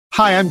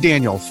Hi, I'm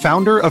Daniel,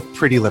 founder of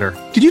Pretty Litter.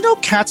 Did you know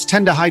cats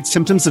tend to hide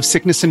symptoms of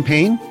sickness and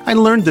pain? I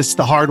learned this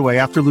the hard way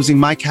after losing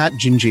my cat,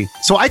 Gingy.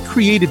 So I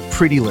created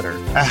Pretty Litter,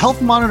 a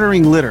health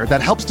monitoring litter that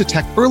helps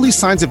detect early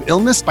signs of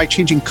illness by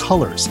changing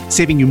colors,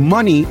 saving you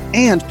money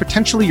and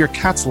potentially your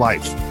cat's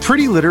life.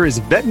 Pretty Litter is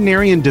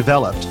veterinarian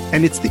developed,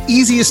 and it's the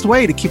easiest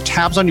way to keep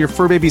tabs on your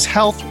fur baby's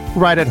health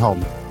right at home.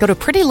 Go to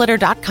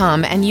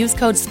prettylitter.com and use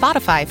code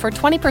SPOTIFY for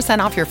 20%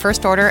 off your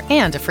first order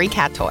and a free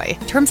cat toy.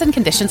 Terms and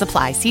conditions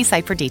apply. See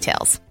site for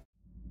details.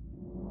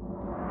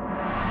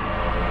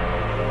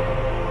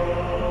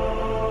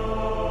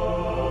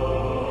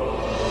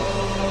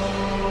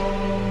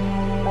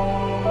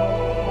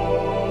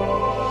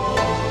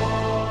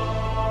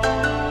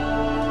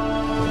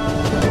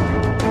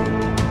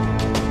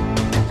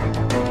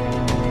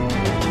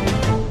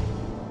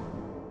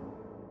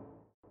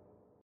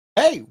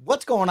 Hey,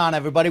 what's going on,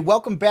 everybody?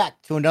 Welcome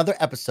back to another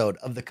episode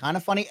of the Kinda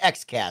Funny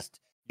Xcast,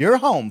 your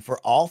home for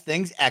all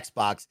things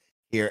Xbox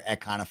here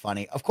at Kinda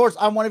Funny. Of course,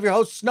 I'm one of your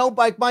hosts,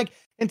 Snowbike Mike,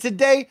 and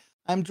today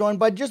I'm joined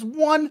by just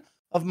one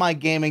of my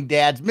gaming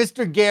dads.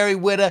 Mr. Gary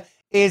Whitta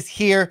is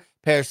here.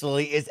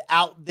 Personally is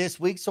out this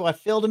week, so I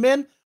filled him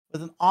in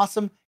with an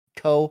awesome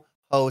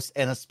co-host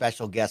and a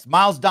special guest,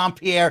 Miles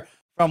Dompierre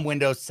from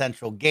Windows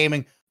Central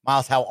Gaming.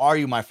 Miles, how are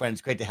you, my friend?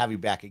 It's great to have you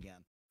back again.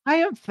 I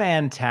am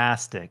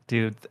fantastic,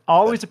 dude.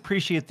 Always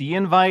appreciate the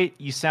invite.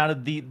 You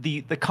sounded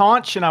the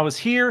conch, and I was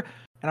here,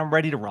 and I'm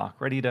ready to rock,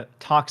 ready to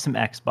talk some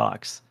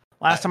Xbox.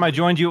 Last time I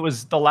joined you, it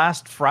was the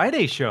last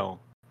Friday show,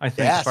 I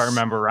think, if I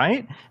remember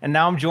right. And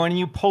now I'm joining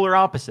you polar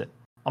opposite.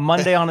 A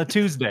Monday on a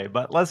Tuesday,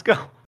 but let's go.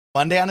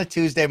 Monday on a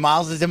Tuesday.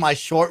 Miles is in my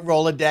short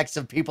Rolodex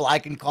of people I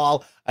can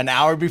call an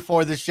hour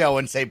before the show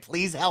and say,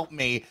 please help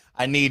me.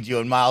 I need you.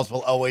 And Miles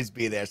will always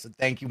be there. So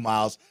thank you,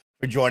 Miles,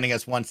 for joining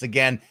us once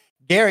again.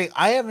 Gary,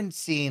 I haven't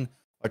seen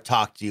or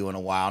talked to you in a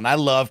while, and I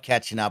love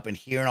catching up and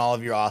hearing all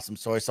of your awesome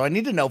stories. So I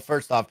need to know,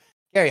 first off,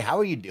 Gary, how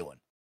are you doing?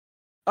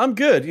 I'm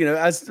good. You know,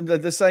 as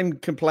the same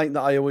complaint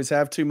that I always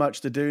have, too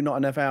much to do, not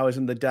enough hours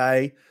in the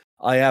day.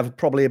 I'm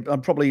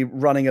probably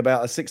running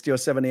about a 60 or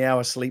 70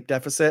 hour sleep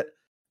deficit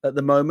at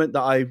the moment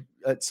that I,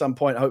 at some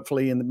point,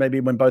 hopefully, and maybe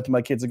when both of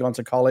my kids have gone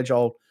to college,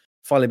 I'll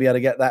finally be able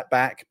to get that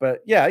back.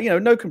 But yeah, you know,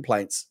 no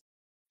complaints.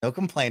 No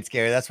complaints,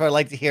 Gary. That's what I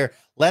like to hear.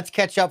 Let's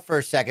catch up for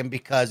a second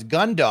because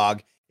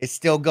Gundog is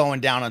still going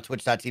down on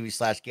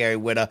twitch.tv/Gary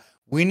Whitta.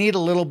 We need a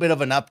little bit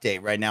of an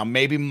update right now.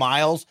 Maybe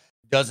Miles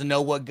doesn't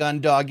know what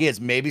Gundog is.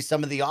 Maybe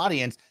some of the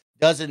audience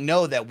doesn't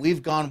know that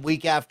we've gone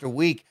week after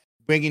week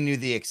bringing you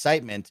the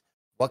excitement.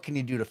 What can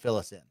you do to fill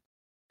us in?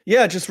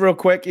 Yeah, just real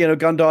quick, you know,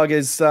 Gundog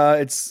is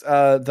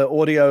the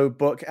audio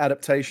book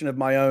adaptation of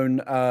my own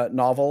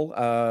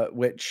novel,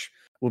 which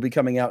will be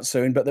coming out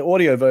soon. But the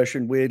audio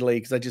version, weirdly,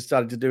 because I just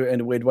started to do it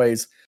in weird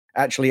ways,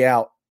 actually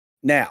out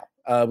now.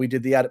 We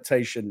did the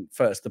adaptation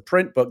first. The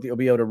print book that you'll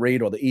be able to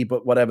read, or the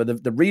ebook, whatever,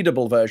 the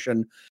readable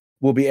version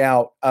will be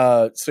out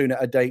soon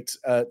at a date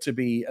to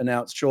be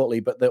announced shortly.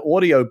 But the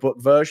audio book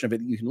version of it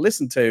that you can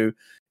listen to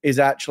is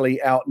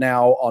actually out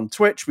now on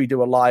Twitch. We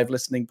do a live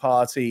listening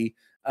party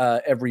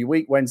every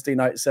week, Wednesday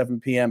night, 7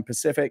 p.m.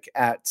 Pacific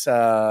at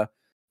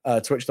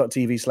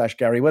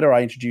twitch.tv/Gary Whitta.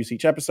 I introduce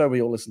each episode.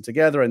 We all listen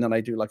together, and then I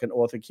do like an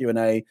author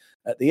Q&A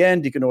at the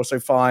end. You can also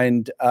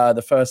find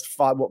the first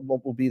five,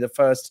 what will be the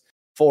first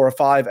 4 or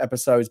 5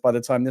 episodes by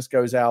the time this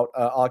goes out,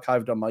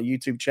 archived on my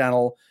YouTube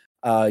channel,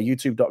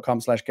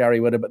 youtube.com/Gary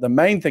Whitta. But the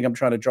main thing I'm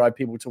trying to drive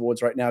people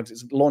towards right now,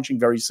 because it's launching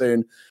very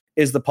soon,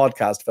 is the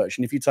podcast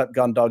version. If you type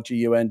Gundog,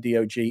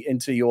 Gundog,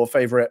 into your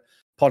favorite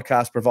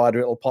podcast provider,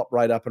 it'll pop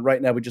right up. And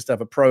right now we just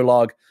have a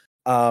prologue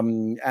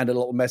and a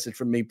little message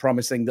from me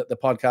promising that the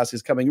podcast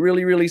is coming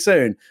really, really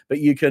soon. But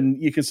you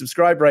can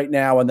subscribe right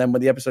now, and then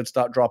when the episodes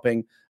start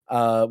dropping,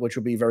 which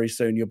will be very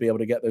soon, you'll be able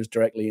to get those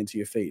directly into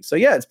your feed. So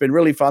yeah, it's been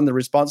really fun. The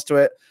response to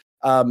it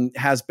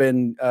has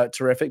been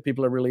terrific.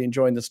 People are really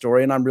enjoying the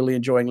story, and I'm really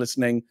enjoying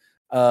listening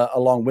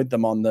along with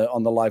them on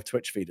the live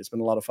Twitch feed. It's been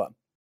a lot of fun.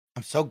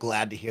 I'm so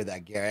glad to hear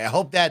that, Gary. I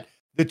hope that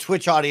the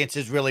Twitch audience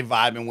is really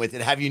vibing with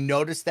it. Have you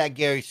noticed that,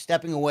 Gary,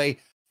 stepping away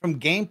from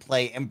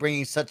gameplay and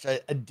bringing such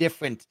a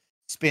different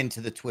spin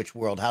to the Twitch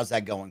world? How's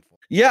that going for you?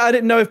 Yeah, I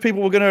didn't know if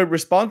people were going to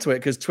respond to it,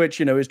 because Twitch,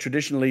 you know, is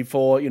traditionally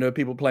for, you know,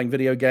 people playing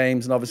video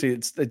games, and obviously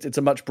it's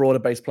a much broader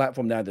based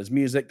platform now. There's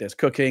music, there's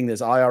cooking,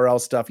 there's IRL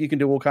stuff. You can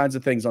do all kinds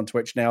of things on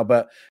Twitch now,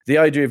 but the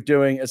idea of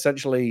doing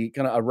essentially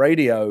kind of a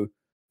radio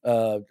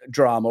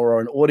drama or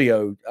an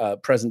audio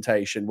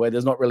presentation where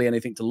there's not really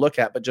anything to look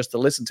at but just to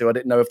listen to, I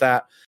didn't know if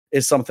that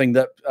is something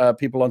that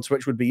people on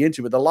Twitch would be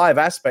into. But the live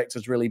aspect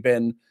has really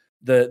been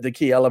the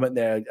key element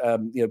there.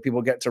 You know,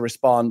 people get to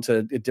respond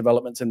to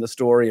developments in the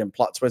story and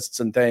plot twists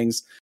and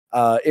things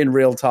in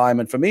real time.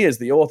 And for me as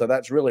the author,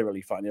 that's really,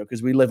 really fun, you know,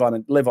 because we live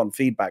on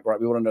feedback, right?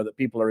 We want to know that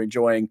people are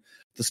enjoying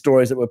the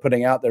stories that we're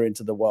putting out there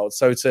into the world.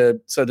 So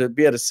to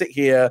be able to sit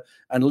here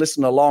and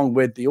listen along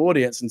with the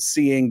audience and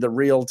seeing the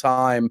real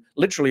time,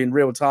 literally in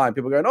real time,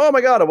 people going, oh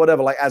my God, or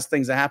whatever, like as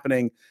things are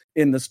happening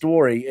in the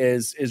story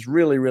is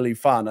really, really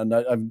fun. And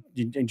I've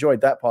enjoyed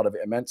that part of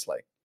it immensely.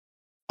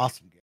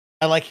 Awesome.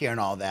 I like hearing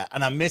all that.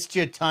 And I missed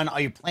you a ton.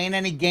 Are you playing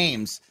any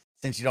games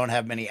since you don't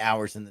have many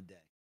hours in the day?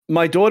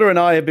 My daughter and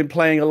I have been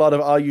playing a lot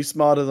of Are You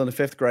Smarter Than a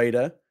Fifth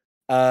Grader?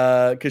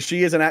 Because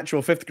she is an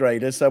actual fifth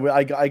grader. So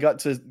I got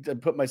to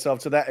put myself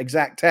to that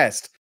exact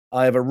test.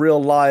 I have a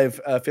real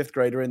live fifth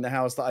grader in the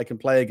house that I can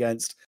play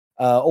against.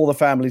 All the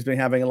family's been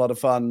having a lot of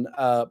fun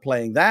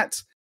playing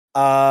that.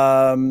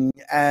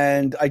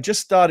 And I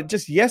just started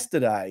just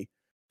yesterday,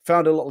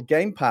 found a little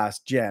Game Pass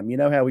gem. You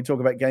know how we talk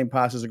about Game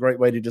Pass as a great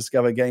way to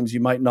discover games you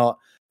might not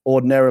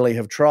ordinarily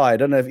have tried. I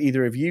don't know if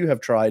either of you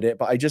have tried it,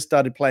 but I just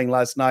started playing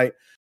last night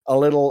a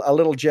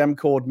little gem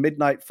called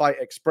Midnight Fight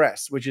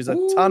Express, which is a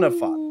ton of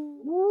fun.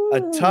 A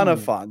ton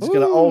of fun. It's got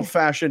an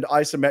old-fashioned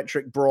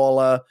isometric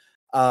brawler.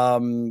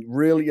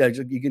 Really,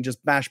 you can just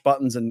mash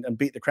buttons and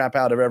beat the crap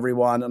out of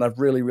everyone. And I've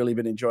really, really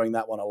been enjoying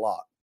that one a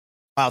lot.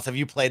 Miles, have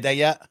you played that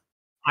yet?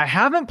 I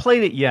haven't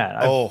played it yet.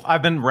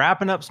 I've been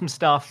wrapping up some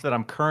stuff that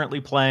I'm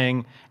currently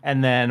playing,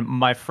 and then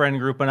my friend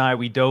group and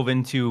we dove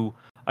into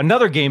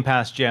another Game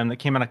Pass gem that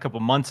came out a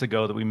couple months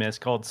ago that we missed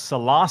called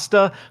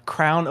Solasta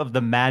Crown of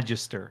the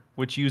Magister,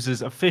 which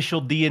uses official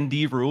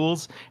D&D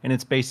rules, and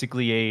it's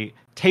basically a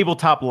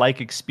tabletop-like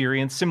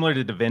experience similar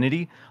to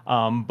Divinity,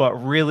 but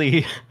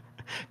really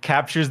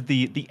captures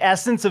the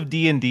essence of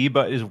D&D,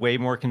 but is way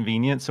more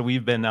convenient. So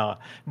we've been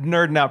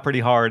nerding out pretty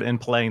hard and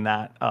playing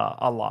that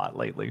a lot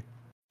lately.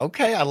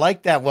 Okay, I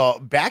like that. Well,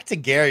 back to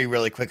Gary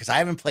really quick, because I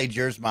haven't played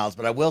yours, Miles,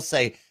 but I will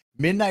say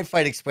Midnight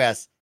Fight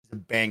Express is a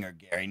banger,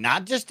 Gary.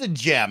 Not just a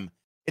gem,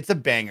 it's a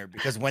banger,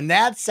 because when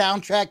that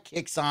soundtrack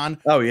kicks on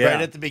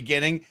right at the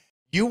beginning,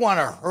 you want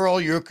to hurl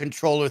your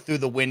controller through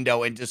the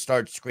window and just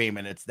start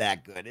screaming. It's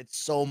that good. It's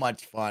so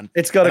much fun.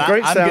 It's got a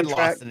great soundtrack.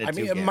 Lost in it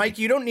too, Mike,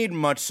 you don't need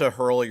much to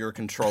hurl your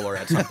controller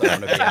at something.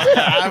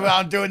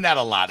 I'm doing that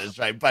a lot, is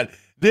right. But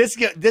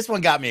this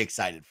one got me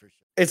excited for sure.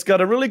 It's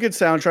got a really good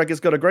soundtrack. It's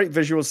got a great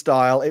visual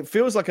style. It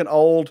feels like an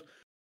old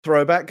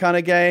throwback kind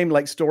of game.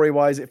 Like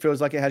story-wise, it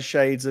feels like it has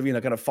shades of,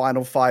 kind of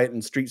Final Fight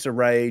and Streets of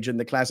Rage and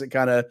the classic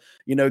kind of,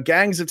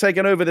 gangs have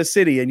taken over the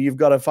city and you've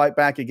got to fight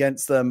back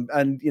against them.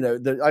 And,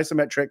 the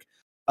isometric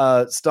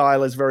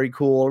style is very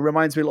cool. It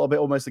reminds me a little bit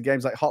almost of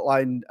games like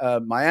Hotline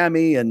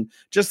Miami, and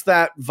just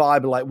that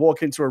vibe of like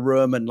walk into a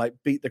room and like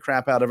beat the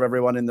crap out of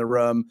everyone in the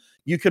room.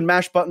 You can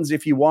mash buttons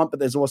if you want, but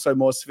there's also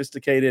more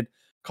sophisticated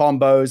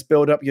combos,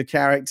 build up your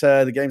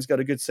character. The game's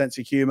got a good sense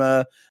of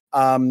humor.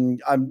 I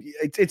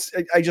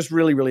just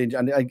really, really enjoy.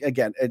 And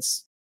again,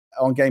 it's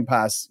on Game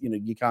Pass.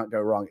 You can't go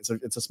wrong. It's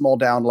a small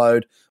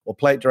download, or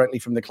play it directly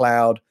from the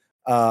cloud.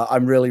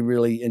 I'm really,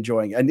 really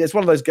enjoying it. And it's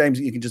one of those games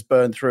that you can just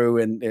burn through,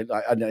 and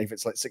I don't know if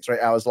it's like 6 or 8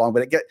 hours long,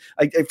 but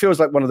it feels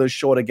like one of those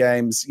shorter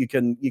games. You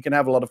can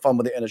have a lot of fun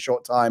with it in a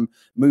short time,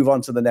 move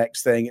on to the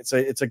next thing.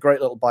 It's a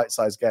great little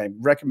bite-sized game.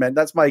 Recommend.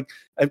 That's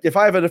if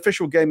I have an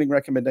official gaming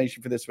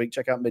recommendation for this week,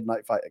 check out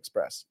Midnight Fight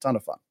Express. Ton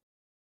of fun.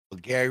 Well,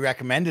 Gary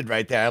recommended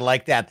right there. I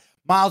like that.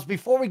 Miles,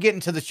 before we get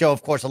into the show,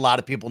 of course, a lot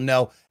of people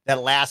know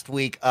that last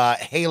week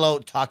Halo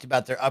talked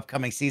about their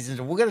upcoming seasons,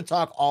 and we're going to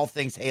talk all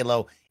things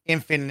Halo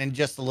Infinite in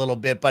just a little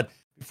bit. But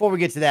before we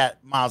get to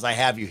that, Miles, I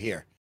have you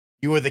here.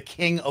 You are the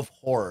king of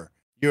horror.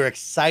 You're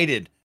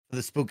excited for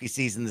the spooky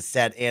season to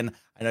set in.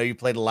 I know you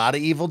played a lot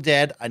of Evil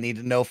Dead. I need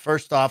to know,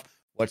 first off,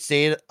 what's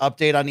the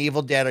update on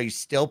Evil Dead? Are you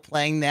still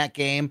playing that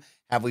game?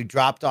 Have we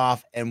dropped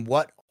off? And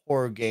what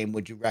horror game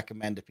would you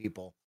recommend to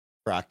people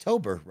for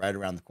October right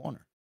around the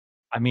corner?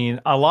 I mean,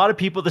 a lot of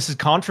people, this is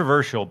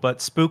controversial,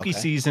 but spooky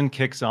season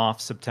kicks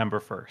off September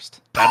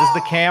 1st. That is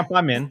the camp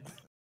I'm in.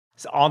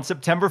 So on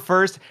September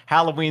 1st,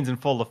 Halloween's in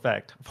full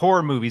effect.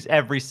 Horror movies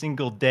every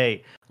single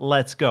day.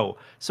 Let's go.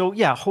 So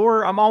yeah,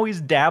 horror, I'm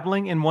always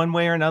dabbling in one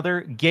way or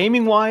another.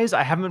 Gaming-wise,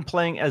 I haven't been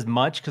playing as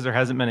much because there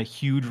hasn't been a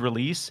huge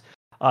release.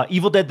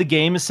 Evil Dead the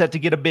game is set to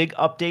get a big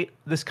update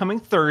this coming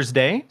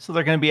Thursday. So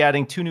they're going to be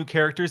adding 2 new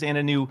characters and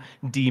a new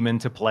demon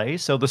to play.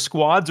 So the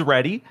squad's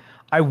ready.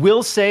 I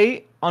will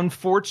say,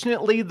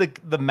 unfortunately,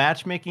 the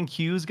matchmaking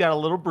queues got a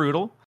little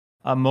brutal.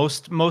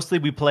 Mostly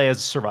we play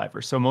as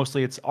survivors. So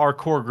mostly it's our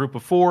core group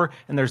of 4,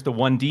 and there's the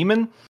 1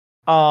 demon.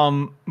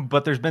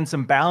 But there's been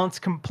some balance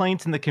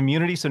complaints in the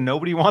community, so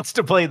nobody wants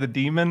to play the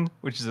demon,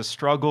 which is a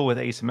struggle with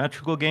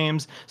asymmetrical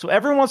games. So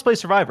everyone wants to play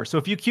survivor. So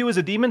if you queue as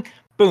a demon,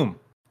 boom,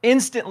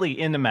 instantly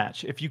in the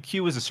match. If you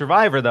queue as a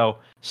survivor, though,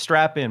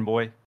 strap in,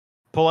 boy.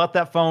 Pull out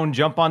that phone,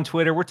 jump on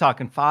Twitter. We're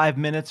talking 5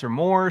 minutes or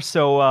more.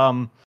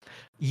 So,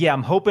 yeah,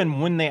 I'm hoping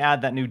when they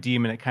add that new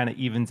demon, it kind of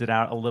evens it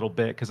out a little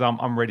bit, because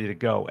I'm ready to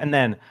go. And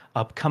then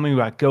upcoming, we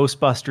got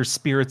Ghostbusters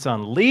Spirits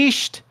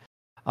Unleashed.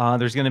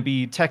 There's going to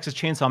be Texas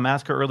Chainsaw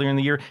Massacre earlier in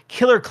the year.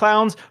 Killer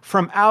Clowns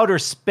from Outer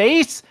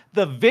Space,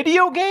 the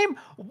video game.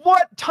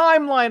 What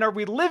timeline are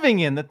we living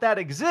in that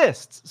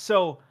exists?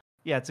 So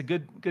yeah, it's a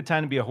good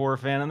time to be a horror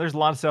fan. And there's a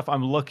lot of stuff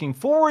I'm looking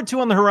forward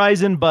to on the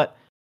horizon, but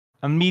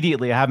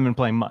immediately I haven't been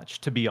playing much,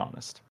 to be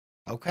honest.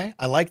 Okay,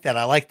 I like that.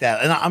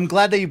 And I'm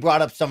glad that you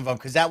brought up some of them,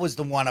 because that was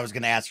the one I was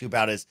going to ask you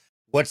about, is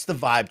what's the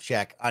vibe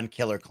check on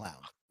Killer Clown,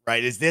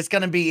 right? Is this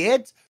going to be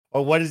it,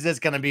 or what is this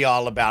going to be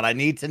all about? I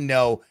need to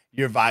know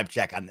your vibe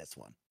check on this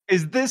one.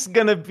 Is this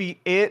going to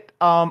be it?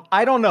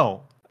 I don't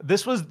know.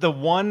 This was the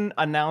one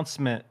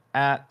announcement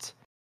at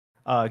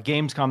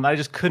Gamescom that I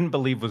just couldn't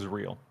believe was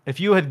real. If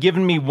you had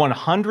given me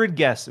 100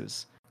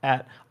 guesses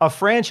at a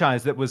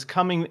franchise that was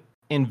coming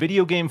in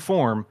video game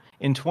form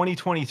in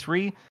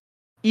 2023,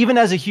 even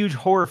as a huge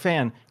horror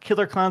fan,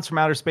 Killer Clowns from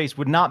Outer Space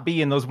would not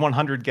be in those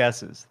 100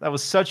 guesses. That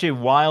was such a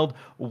wild,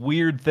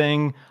 weird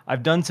thing.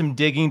 I've done some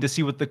digging to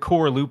see what the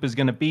core loop is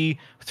going to be.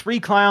 3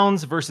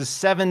 clowns versus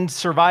 7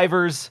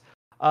 survivors.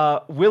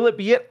 Will it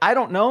be it? I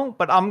don't know,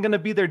 but I'm going to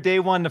be there day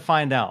one to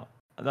find out.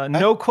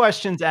 No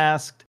questions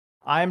asked.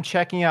 I am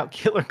checking out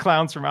Killer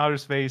Clowns from Outer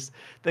Space,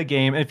 the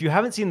game. And if you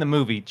haven't seen the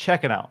movie,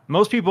 check it out.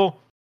 Most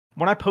people,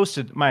 when I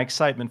posted my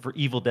excitement for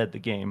Evil Dead, the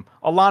game,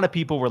 a lot of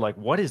people were like,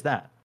 what is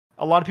that?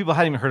 A lot of people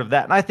hadn't even heard of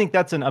that. And I think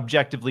that's an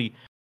objectively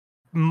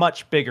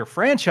much bigger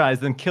franchise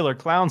than Killer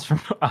Clowns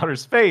from Outer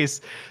Space.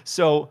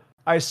 So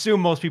I assume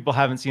most people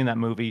haven't seen that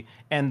movie.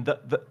 And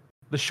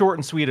the short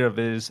and sweet of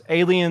it is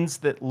aliens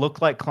that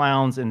look like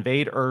clowns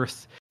invade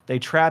Earth. They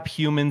trap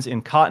humans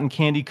in cotton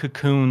candy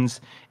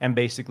cocoons and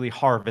basically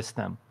harvest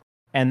them.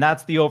 And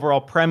that's the overall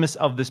premise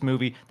of this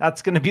movie.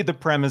 That's going to be the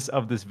premise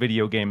of this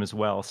video game as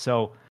well.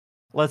 So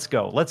let's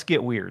go. Let's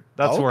get weird.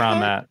 That's where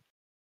I'm at.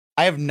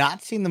 I have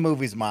not seen the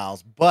movies,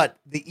 Miles, but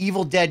the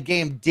Evil Dead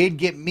game did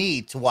get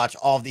me to watch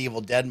all of the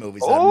Evil Dead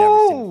movies that I've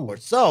never seen before.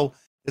 So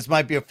this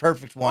might be a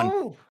perfect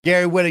one.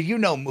 Gary Whitta, you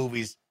know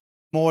movies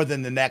more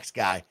than the next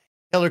guy.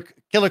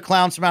 Killer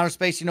Clowns from Outer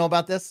Space. You know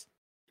about this?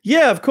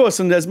 Yeah, of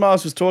course. And as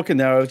Miles was talking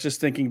there, I was just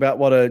thinking about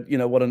what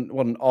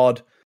an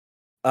odd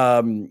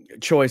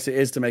choice it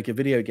is to make a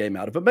video game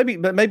out of. But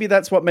maybe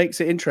that's what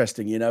makes it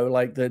interesting.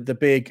 Like the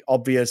big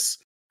obvious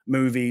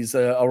movies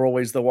are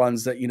always the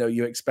ones that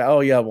you expect.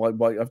 Oh yeah,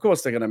 well, of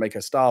course they're going to make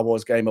a Star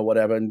Wars game or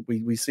whatever, and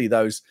we see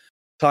those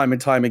time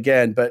and time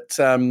again. But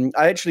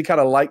I actually kind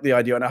of like the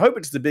idea, and I hope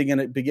it's the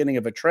beginning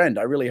of a trend.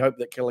 I really hope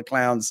that Killer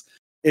Clowns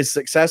is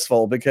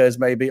successful, because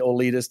maybe it will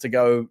lead us to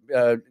go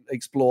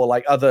explore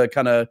like other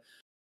kind of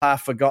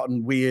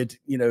half-forgotten, weird,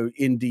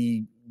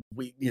 indie,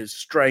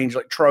 strange,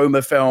 like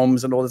trauma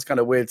films and all this kind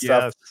of weird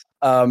stuff.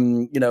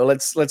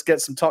 Let's get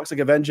some Toxic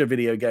Avenger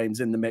video games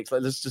in the mix.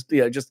 Like, let's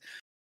just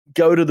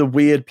go to the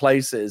weird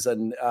places.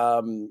 And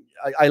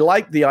I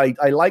like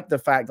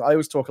the fact that I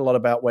always talk a lot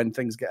about when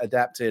things get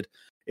adapted.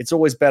 It's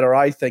always better,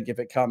 I think, if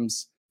it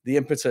comes the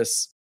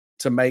impetus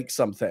to make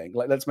something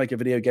like, let's make a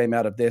video game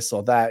out of this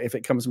or that, if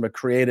it comes from a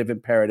creative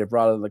imperative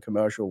rather than the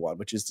commercial one,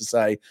 which is to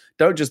say,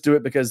 don't just do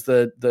it because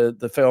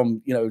the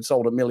film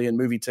sold 1 million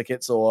movie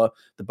tickets or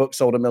the book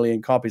sold 1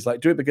 million copies.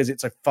 Like, do it because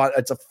it's a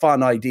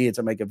fun idea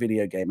to make a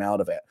video game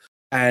out of it.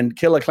 And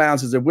Killer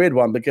Clowns is a weird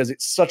one because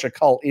it's such a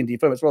cult indie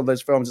film. It's one of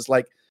those films. It's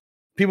like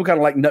people kind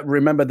of like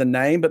remember the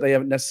name, but they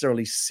haven't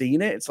necessarily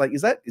seen it. It's like,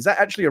 is that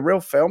actually a real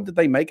film? Did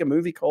they make a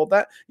movie called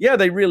that? Yeah,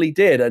 they really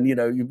did. And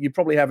you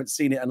probably haven't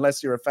seen it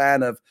unless you're a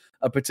fan of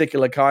a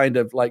particular kind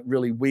of like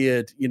really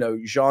weird,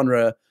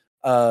 genre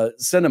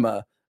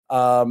cinema.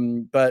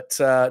 But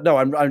no,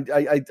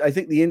 I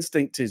think the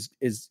instinct is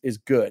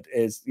good.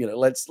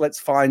 Let's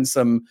find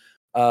some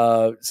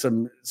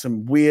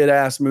weird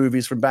ass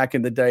movies from back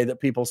in the day that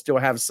people still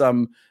have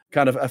some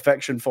kind of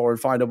affection for,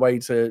 and find a way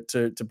to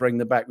bring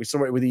them back. We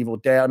saw it with Evil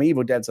Dead. I mean,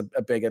 Evil Dead's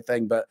a bigger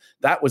thing, but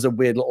that was a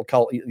weird little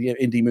cult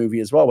indie movie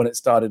as well when it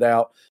started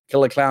out.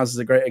 Killer Clowns is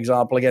a great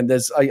example. Again,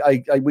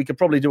 we could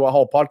probably do a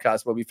whole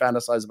podcast where we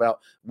fantasize about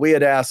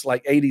weird ass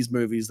like 80s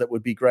movies that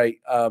would be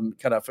great, kind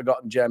of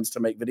forgotten gems to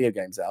make video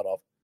games out of.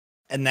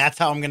 And that's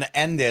how I'm going to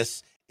end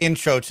this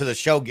intro to the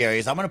show, Gary,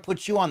 is I'm going to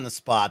put you on the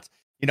spot.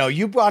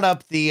 You brought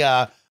up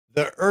the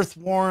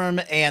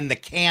Earthworm and the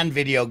Can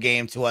video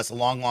game to us a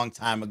long, long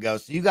time ago.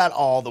 So you got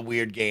all the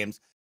weird games.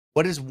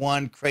 What is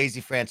one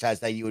crazy franchise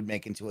that you would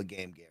make into a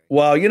game, Gary?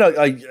 Well,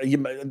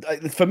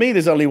 for me,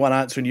 there's only one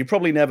answer, and you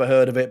probably never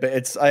heard of it.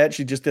 But I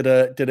actually just did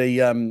a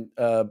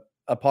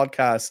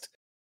podcast.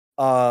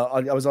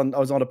 I was on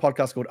a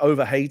podcast called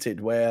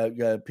Overhated,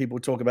 where people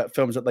talk about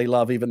films that they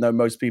love, even though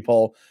most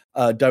people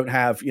don't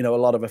have a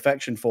lot of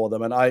affection for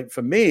them. And I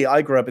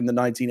grew up in the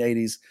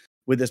 1980s.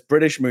 With this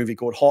British movie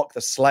called Hawk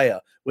the Slayer,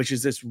 which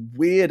is this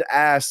weird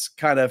ass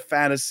kind of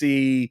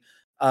fantasy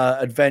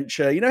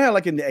adventure. You know how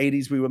like in the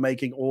 80s we were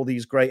making all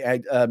these great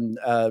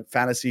original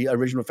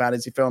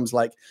fantasy films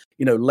like,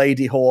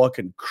 Lady Hawk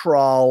and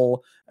Krull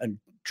and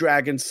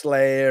Dragon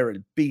Slayer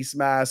and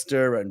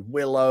Beastmaster and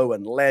Willow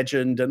and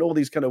Legend and all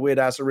these kind of weird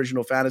ass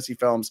original fantasy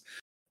films.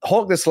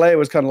 Hawk the Slayer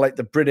was kind of like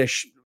the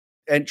British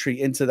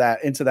entry into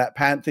that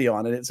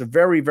pantheon, and it's a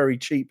very, very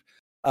cheap.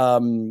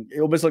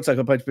 It almost looks like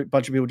a bunch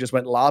of people just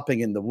went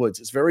LARPing in the woods.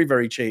 It's very,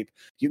 very cheap.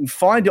 You can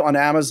find it on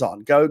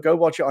Amazon. Go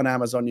watch it on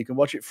Amazon. You can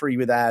watch it free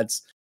with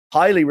ads.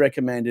 Highly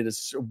recommended.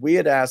 It's a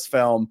weird ass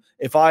film.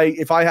 If I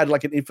had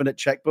like an infinite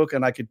checkbook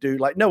and I could do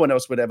like no one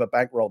else would ever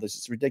bankroll this.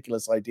 It's a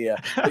ridiculous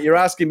idea. But you're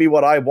asking me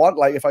what I want.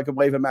 Like if I could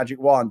wave a magic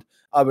wand,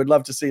 I would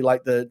love to see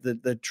like the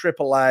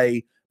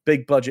AAA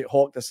big budget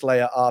Hawk the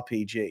Slayer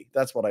RPG.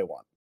 That's what I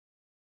want.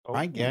 All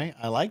right, Gary.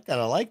 I like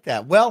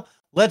that. Well,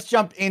 let's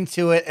jump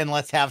into it and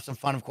let's have some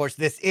fun. Of course,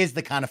 this is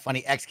the Kind of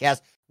Funny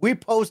Xcast. We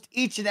post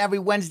each and every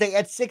Wednesday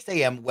at 6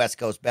 a.m. West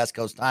Coast, Best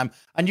Coast time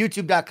on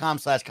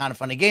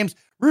youtube.com/kindoffunnygames.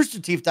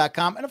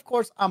 roosterteeth.com, and of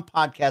course on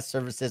podcast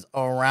services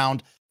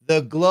around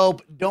the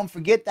globe. Don't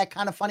forget that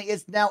Kind of Funny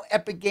is now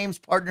Epic Games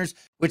partners,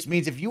 which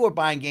means if you are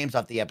buying games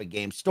off the Epic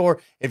Games Store,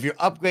 if you're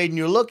upgrading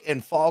your look in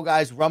Fall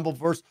Guys,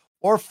 Rumbleverse,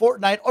 or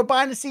Fortnite, or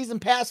buying a season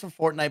pass for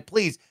Fortnite,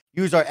 please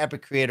use our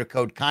Epic creator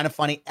code Kind of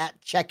Funny at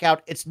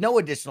checkout. It's no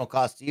additional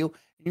cost to you.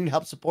 You can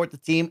help support the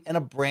team in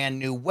a brand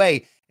new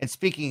way. And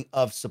speaking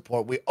of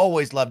support, we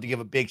always love to give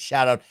a big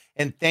shout out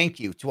and thank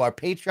you to our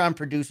Patreon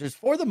producers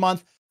for the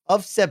month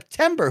of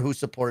September who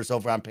support us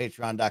over on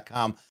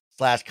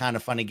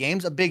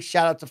patreon.com/kindoffunnygames. A big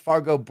shout out to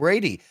Fargo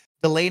Brady,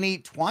 Delaney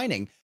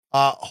Twining,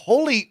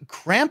 Holy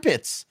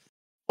Crumpets.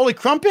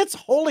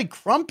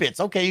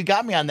 Okay, you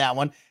got me on that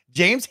one.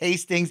 James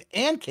Hastings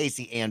and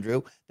Casey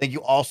Andrew, thank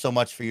you all so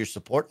much for your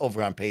support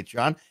over on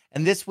Patreon.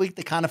 And this week,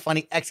 the Kind of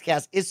Funny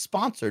Xcast is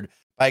sponsored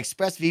by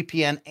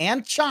ExpressVPN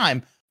and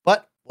Chime,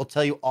 but we'll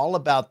tell you all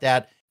about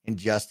that in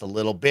just a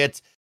little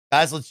bit.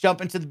 Guys, let's jump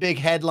into the big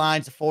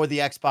headlines for the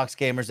Xbox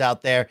gamers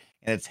out there.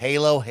 And it's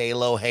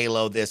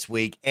Halo this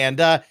week. And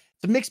it's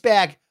a mixed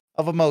bag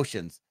of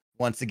emotions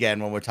once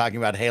again when we're talking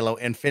about Halo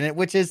Infinite,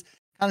 which is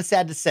kind of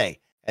sad to say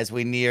as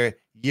we near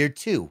year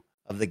 2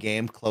 of the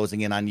game,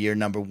 closing in on year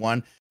number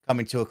 1,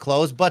 coming to a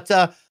close. But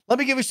let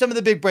me give you some of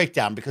the big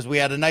breakdown because we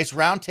had a nice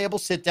roundtable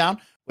sit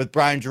down with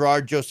Brian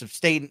Gerard, Joseph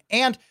Staten,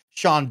 and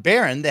Sean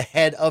Barron, the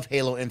head of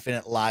Halo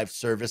Infinite live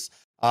service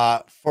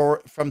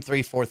from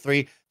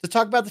 343, to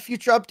talk about the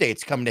future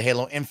updates coming to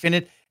Halo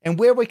Infinite and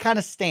where we kind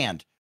of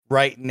stand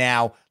right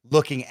now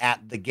looking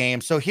at the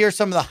game. So here's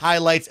some of the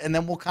highlights, and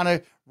then we'll kind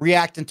of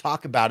react and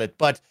talk about it.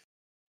 But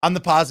on the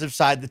positive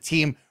side, the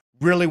team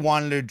really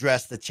wanted to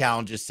address the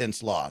challenges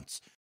since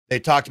launch. They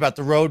talked about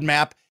the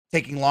roadmap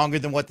taking longer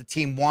than what the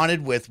team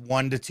wanted with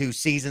 1 to 2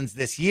 seasons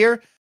this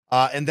year,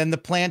 and then the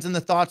plans and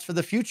the thoughts for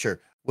the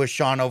future with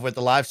Sean over at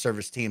the live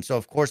service team. So,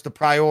 of course, the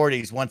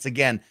priorities, once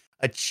again,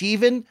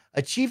 achieving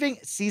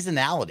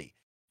seasonality,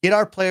 get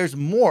our players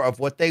more of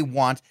what they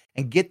want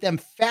and get them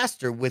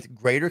faster with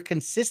greater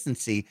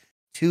consistency.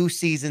 2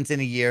 seasons in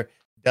a year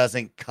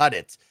doesn't cut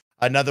it.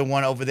 Another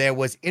one over there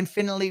was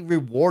infinitely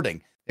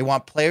rewarding. They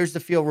want players to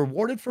feel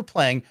rewarded for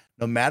playing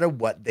no matter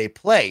what they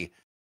play.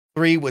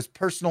 3 was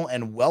personal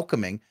and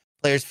welcoming.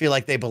 Players feel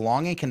like they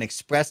belong and can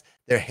express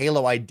their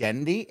Halo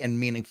identity in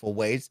meaningful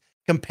ways.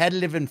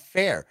 Competitive and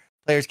fair.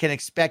 Players can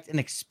expect an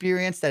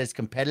experience that is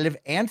competitive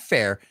and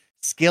fair.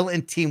 Skill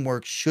and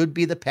teamwork should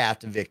be the path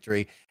to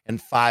victory.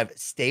 And 5,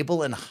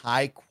 stable and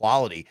high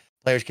quality.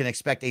 Players can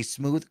expect a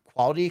smooth,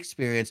 quality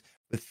experience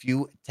with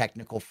few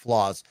technical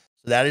flaws.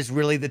 So that is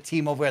really the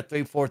team over at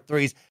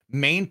 343's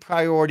main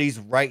priorities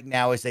right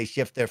now as they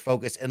shift their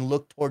focus and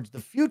look towards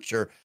the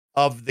future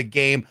of the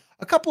game.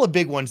 A couple of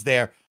big ones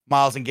there,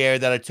 Miles and Gary,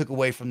 that I took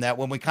away from that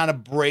when we kind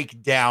of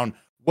break down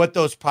what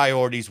those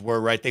priorities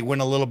were, right? They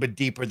went a little bit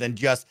deeper than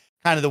just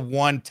kind of the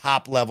one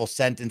top level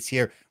sentence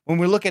here. When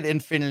we look at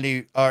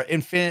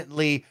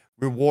infinitely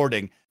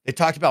rewarding, they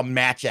talked about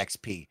match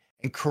XP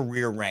and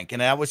career rank.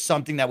 And that was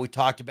something that we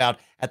talked about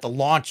at the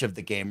launch of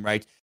the game,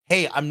 right?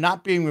 Hey, I'm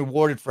not being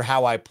rewarded for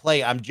how I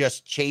play. I'm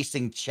just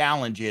chasing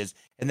challenges.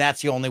 And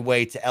that's the only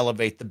way to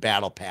elevate the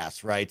battle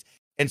pass, right?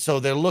 And so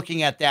they're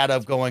looking at that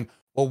of going,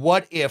 well,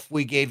 what if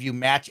we gave you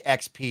match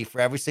XP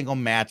for every single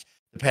match,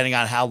 depending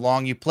on how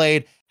long you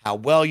played, how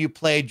well you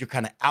played, your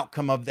kind of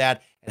outcome of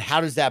that, and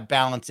how does that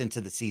balance into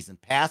the season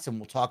pass? And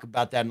we'll talk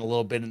about that in a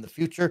little bit in the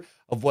future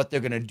of what they're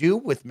going to do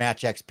with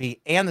match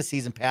XP and the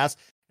season pass.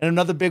 And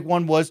another big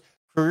one was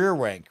career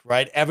rank,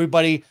 right?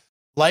 Everybody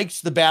likes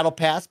the battle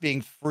pass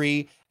being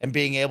free and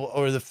being able,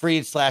 or the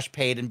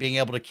free/paid and being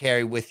able to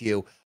carry with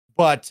you,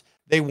 but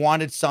they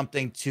wanted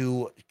something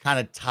to kind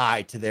of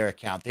tie to their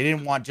account. They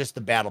didn't want just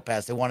the battle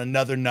pass. They want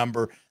another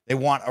number. They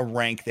want a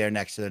rank there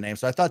next to their name.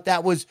 So I thought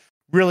that was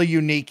really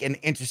unique and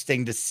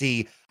interesting to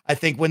see. I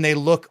think when they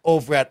look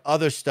over at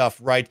other stuff,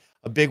 right,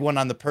 a big one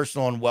on the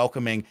personal and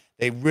welcoming,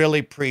 they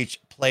really preach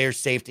player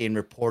safety and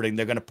reporting.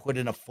 They're going to put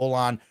in a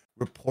full-on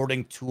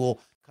reporting tool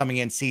coming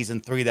in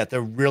season 3 that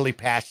they're really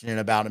passionate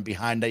about, and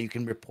behind that you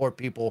can report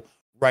people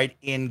right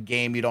in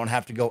game. You don't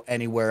have to go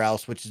anywhere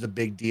else, which is a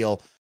big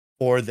deal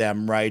for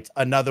them, right?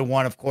 Another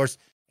one, of course,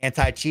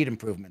 anti-cheat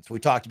improvements. We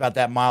talked about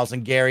that, Miles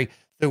and Gary,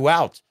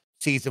 throughout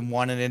season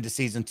 1 and into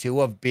season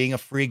 2 of being a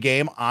free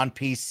game on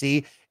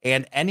PC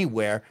and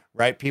anywhere,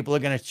 right? People are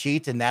going to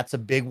cheat, and that's a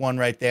big one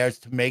right there, is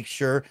to make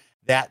sure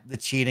that the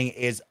cheating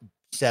is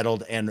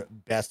settled and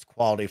best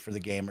quality for the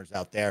gamers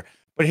out there.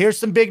 But here's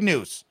some big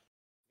news.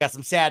 Got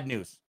some sad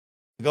news.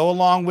 To go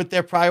along with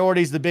their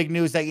priorities, the big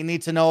news that you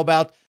need to know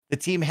about, the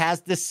team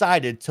has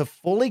decided to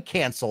fully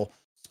cancel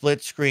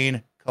split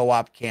screen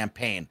co-op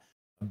campaign.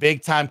 A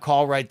big time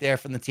call right there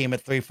from the team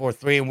at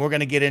 343, and we're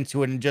going to get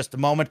into it in just a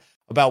moment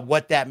about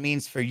what that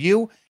means for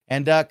you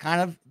and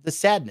kind of the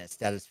sadness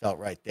that is felt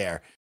right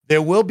there.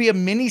 There will be a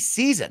mini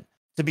season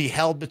to be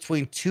held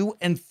between 2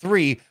 and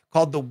 3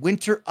 called the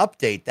Winter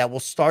Update that will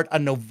start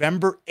on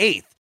November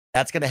 8th.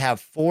 That's going to have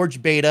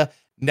Forge Beta,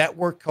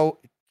 Network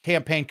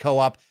Campaign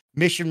Co-op,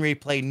 Mission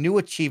Replay, new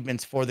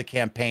achievements for the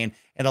campaign,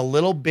 and a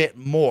little bit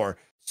more.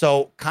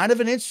 So kind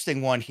of an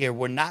interesting one here.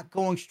 We're not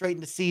going straight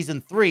into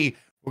season 3.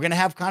 We're going to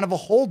have kind of a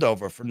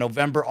holdover from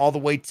November all the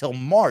way till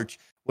March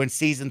when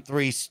season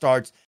 3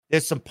 starts.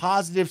 There's some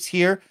positives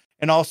here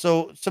and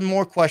also some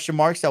more question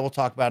marks that we'll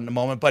talk about in a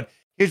moment. But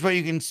here's what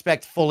you can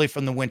expect fully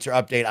from the winter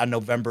update on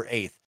November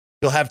 8th.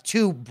 You'll have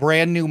 2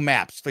 brand new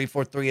maps.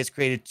 343 has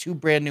created 2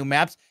 brand new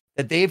maps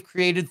that they've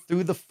created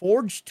through the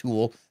Forge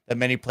tool that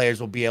many players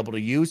will be able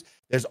to use.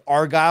 There's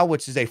Argyle,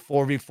 which is a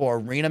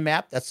 4v4 arena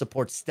map that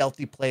supports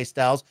stealthy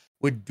playstyles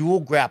with dual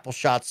grapple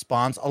shot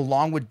spawns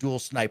along with dual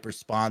sniper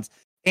spawns,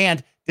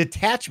 and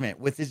Detachment,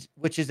 which is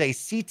a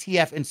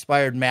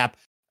CTF-inspired map.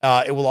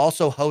 It will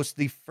also host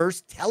the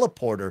first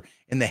teleporter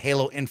in the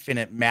Halo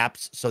Infinite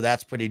maps, so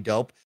that's pretty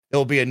dope. There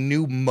will be a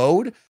new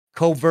mode,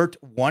 Covert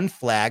One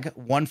Flag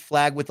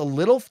with a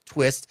little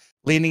twist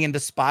leaning into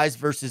spies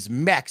versus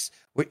mechs,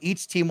 where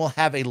each team will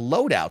have a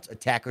loadout.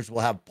 Attackers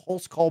will have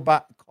pulse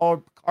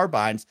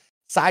carbines,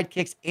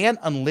 sidekicks, and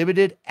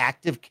unlimited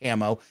active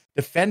camo.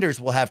 Defenders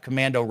will have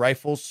commando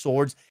rifles,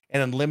 swords,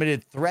 and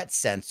unlimited threat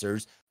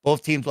sensors.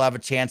 Both teams will have a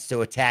chance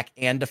to attack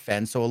and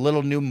defend, so a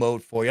little new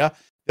mode for you.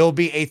 There will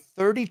be a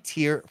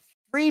 30-tier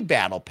free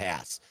battle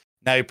pass.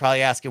 Now, you're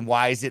probably asking,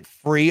 why is it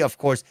free? Of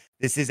course,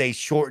 this is a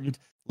shortened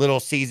little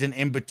season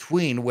in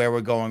between where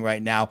we're going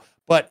right now,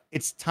 but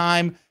it's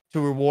time to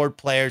reward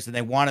players, and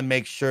they want to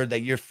make sure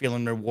that you're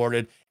feeling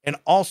rewarded. And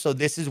also,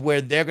 this is where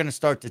they're going to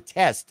start to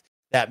test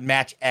that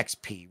match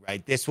XP,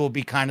 right? This will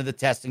be kind of the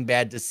testing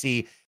bed to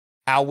see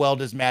how well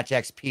does match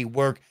XP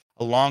work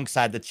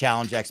alongside the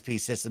challenge XP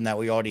system that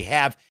we already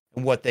have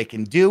and what they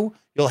can do.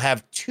 You'll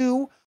have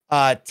 2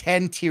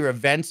 10-tier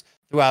events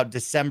throughout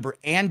December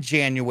and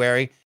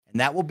January, and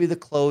that will be the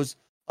close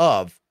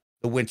of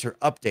the winter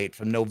update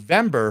from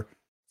November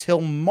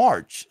till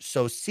March.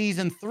 So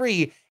season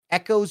 3,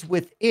 Echoes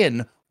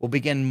Within, will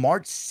begin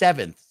March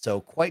 7th.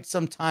 So quite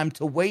some time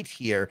to wait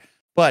here,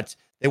 but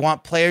they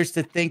want players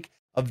to think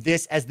of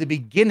this as the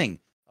beginning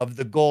of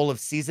the goal of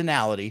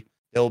seasonality.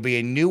 There will be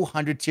a new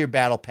 100-tier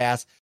battle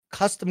pass,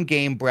 custom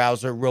game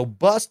browser,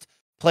 robust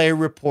player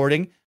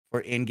reporting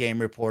for in-game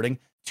reporting,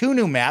 2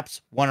 new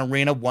maps, 1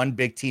 arena, 1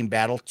 big team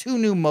battle, 2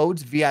 new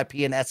modes, VIP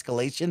and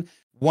escalation,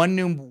 1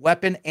 new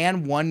weapon,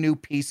 and 1 new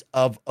piece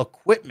of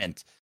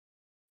equipment.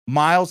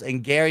 Miles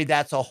and Gary,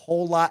 that's a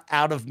whole lot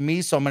out of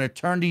me, so I'm going to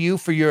turn to you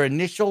for your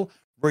initial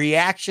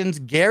reactions.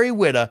 Gary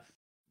Whitta,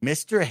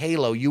 Mr.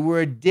 Halo, you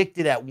were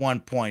addicted at one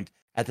point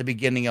at the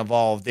beginning of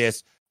all of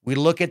this. We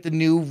look at the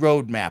new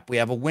roadmap. We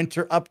have a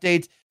winter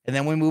update, and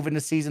then we move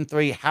into season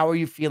 3. How are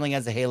you feeling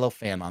as a Halo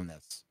fan on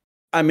this?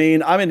 I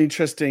mean, I'm an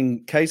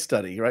interesting case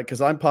study, right?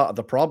 Because I'm part of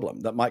the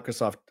problem that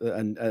Microsoft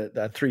and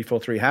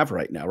 343 have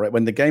right now, right?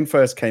 When the game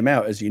first came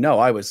out, as you know,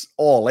 I was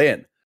all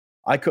in.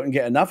 I couldn't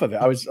get enough of it.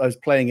 I was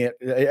playing it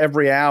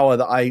every hour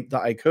that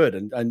I could,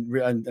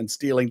 and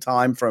stealing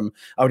time from.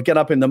 I would get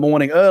up in the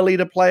morning early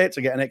to play it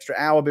to get an extra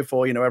hour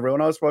before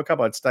everyone else woke up.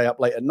 I'd stay up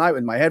late at night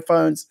with my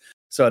headphones,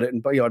 so I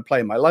didn't. I'd play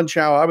in my lunch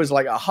hour. I was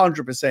like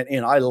 100%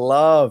 in. I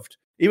loved,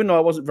 even though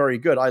I wasn't very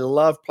good, I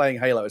loved playing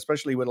Halo,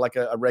 especially with like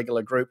a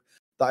regular group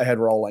that I had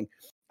rolling.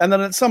 And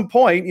then at some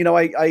point,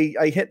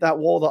 I hit that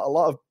wall that a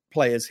lot of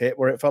players hit,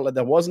 where it felt like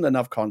there wasn't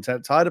enough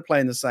content. Tired of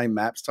playing the same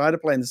maps, tired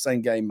of playing the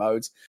same game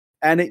modes.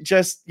 And it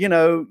just,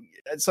 at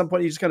some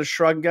point you just kind of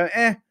shrug and go,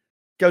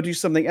 go do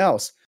something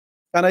else.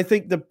 And I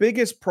think the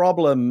biggest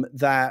problem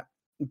that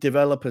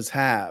developers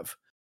have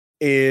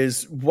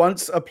is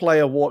once a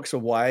player walks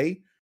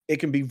away, it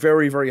can be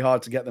very, very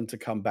hard to get them to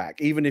come back,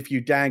 even if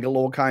you dangle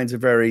all kinds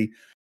of very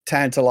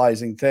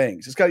tantalizing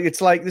things. It's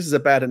like, this is a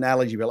bad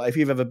analogy, but like if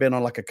you've ever been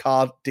on like a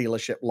car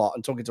dealership lot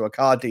and talking to a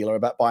car dealer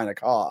about buying a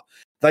car,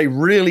 they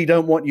really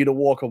don't want you to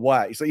walk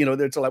away. So,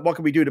 they're like, what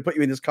can we do to put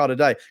you in this car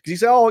today? Because you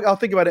say, I'll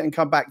think about it and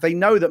come back. They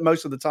know that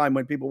most of the time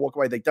when people walk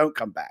away, they don't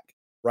come back,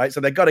 right? So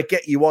they've got to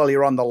get you while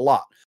you're on the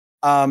lot.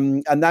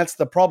 And that's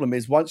the problem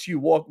is once you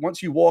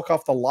walk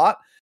off the lot,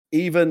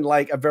 even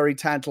like a very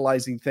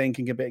tantalizing thing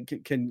can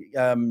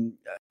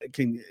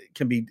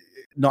be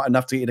not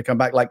enough to get you to come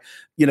back. Like,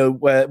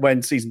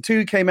 when season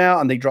 2 came out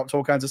and they dropped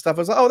all kinds of stuff, I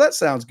was like, oh, that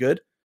sounds good.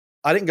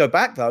 I didn't go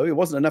back though. It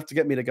wasn't enough to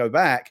get me to go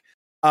back.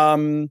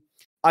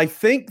 I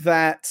think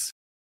that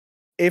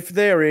if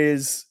there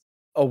is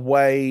a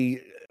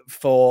way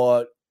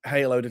for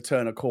Halo to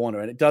turn a corner,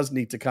 and it does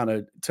need to kind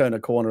of turn a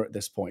corner at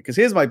this point, because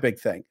here's my big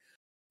thing.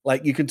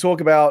 Like, you can talk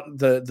about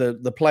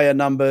the player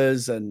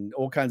numbers and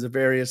all kinds of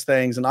various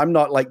things, and I'm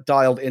not like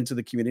dialed into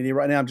the community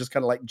right now. I'm just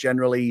kind of like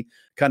generally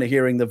kind of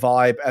hearing the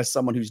vibe as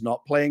someone who's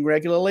not playing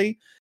regularly.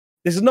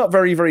 This is not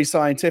very, very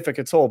scientific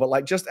at all, but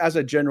like just as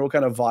a general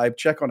kind of vibe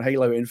check on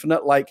Halo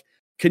Infinite, like,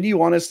 can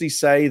you honestly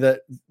say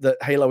that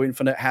Halo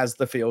Infinite has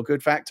the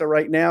feel-good factor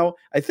right now?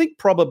 I think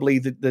probably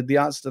the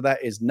answer to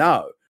that is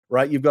no,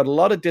 right? You've got a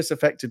lot of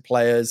disaffected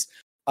players.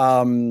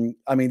 I mean,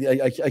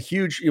 a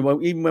huge,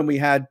 even when we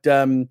had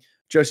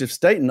Joseph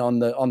Staten on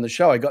the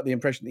show, I got the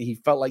impression that he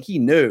felt like he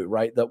knew,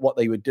 right, that what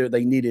they would do,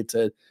 they needed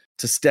to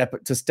step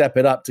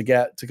it up to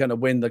kind of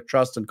win the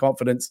trust and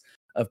confidence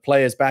of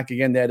players back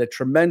again. They had a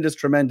tremendous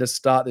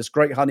start, this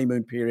great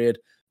honeymoon period.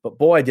 But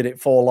boy, did it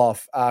fall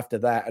off after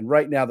that. And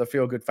right now, the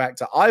feel good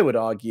factor, I would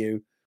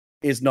argue,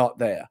 is not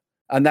there.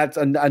 And that's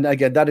and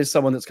again, that is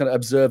someone that's kind of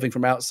observing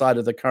from outside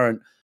of the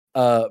current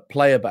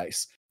player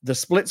base. The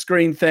split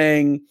screen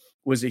thing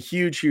was a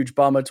huge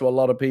bummer to a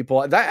lot of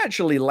people. That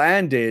actually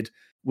landed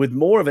with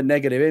more of a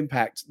negative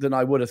impact than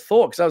I would have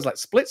thought. Because I was like,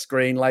 split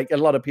screen, like a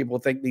lot of people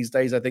think these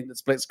days, I think that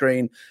split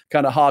screen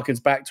kind of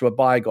harkens back to a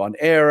bygone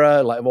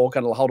era, like we're all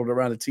kind of huddled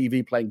around the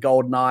TV playing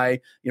GoldenEye,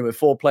 with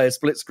 4-player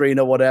split screen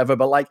or whatever.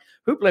 But like,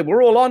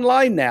 we're all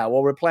online now,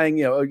 or we're playing,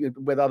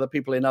 with other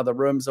people in other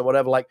rooms or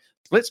whatever. Like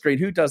split screen,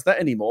 who does that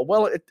anymore?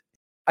 Well,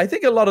 I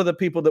think a lot of the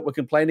people that were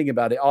complaining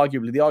about it,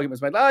 arguably, the argument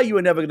was made, you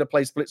were never going to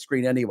play split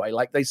screen anyway.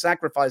 Like they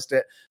sacrificed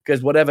it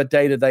because whatever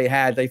data they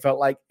had, they felt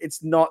like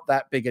it's not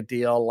that big a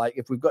deal. Like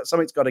if we've got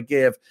something's got to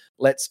give,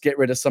 let's get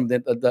rid of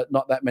something that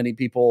not that many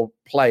people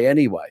play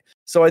anyway.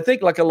 So I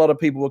think like a lot of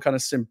people were kind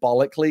of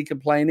symbolically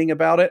complaining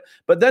about it.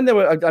 But then there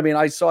were,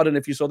 I saw it, and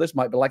if you saw this,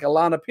 Mike, but like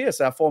Alana Pierce,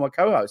 our former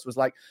co-host, was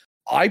like,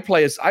 I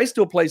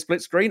still play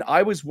split screen.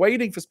 I was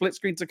waiting for split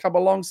screen to come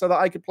along so that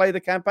I could play the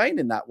campaign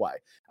in that way.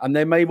 And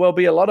there may well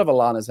be a lot of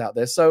Alanas out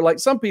there. So like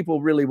some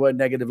people really were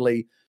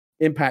negatively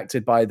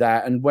impacted by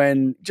that. And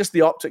when just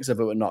the optics of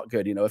it were not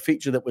good, a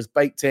feature that was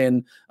baked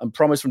in and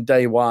promised from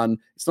day one,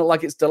 it's not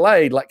like it's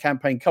delayed like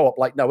campaign co-op.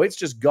 Like, no, it's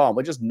just gone.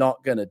 We're just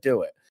not going to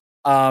do it.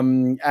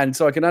 And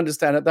so I can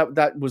understand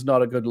that was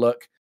not a good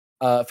look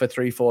for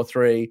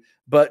 343.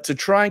 But to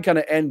try and kind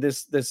of end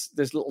this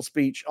little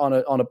speech on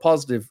a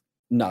positive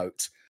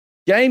note,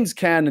 games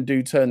can and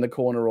do turn the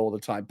corner all the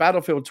time.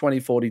 Battlefield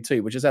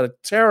 2042, which has had a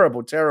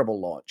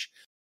terrible launch.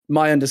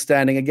 My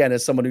understanding, again,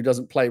 as someone who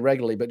doesn't play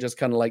regularly, but just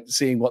kind of like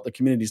seeing what the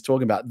community is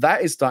talking about,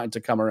 that is starting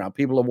to come around.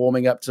 People are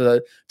warming up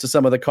to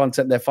some of the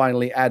content they're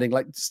finally adding.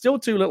 Like, still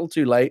too little,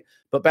 too late.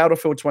 But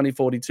Battlefield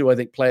 2042, I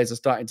think players are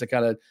starting to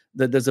kind of,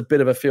 there's a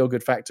bit of a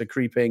feel-good factor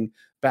creeping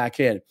back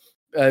in.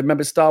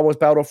 Remember, Star Wars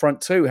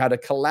Battlefront 2 had a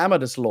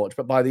calamitous launch,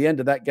 but by the end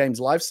of that game's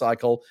life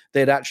cycle,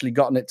 they'd actually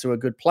gotten it to a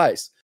good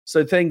place.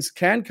 So things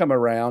can come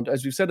around.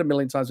 As we've said a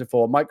million times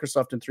before,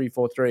 Microsoft and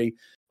 343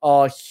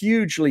 are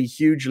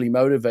hugely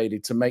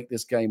motivated to make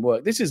this game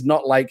work. This is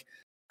not like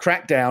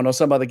Crackdown or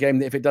some other game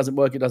that if it doesn't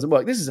work, it doesn't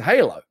work. This is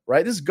Halo,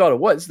 right? This has got to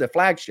work. This is their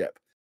flagship,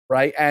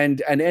 right?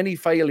 And any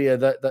failure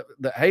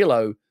that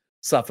Halo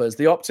suffers,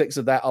 the optics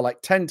of that are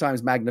like 10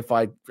 times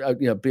magnified,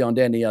 beyond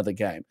any other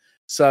game.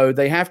 So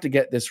they have to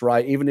get this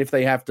right, even if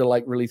they have to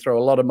like really throw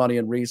a lot of money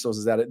and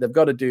resources at it. They've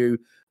got to do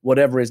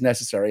whatever is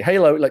necessary.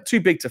 Halo, like too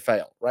big to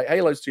fail, right?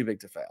 Halo's too big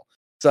to fail.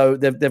 So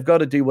they've got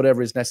to do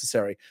whatever is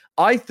necessary.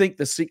 I think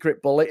the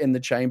secret bullet in the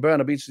chamber, and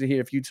I'll be interested to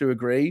hear if you two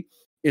agree,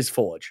 is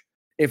Forge.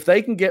 If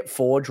they can get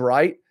Forge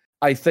right,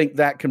 I think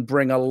that can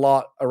bring a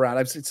lot around.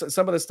 I've seen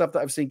some of the stuff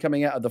that I've seen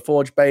coming out of the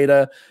Forge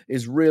beta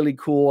is really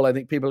cool. I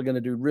think people are going to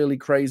do really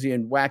crazy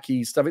and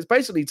wacky stuff. It's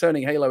basically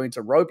turning Halo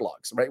into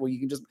Roblox, right? Where you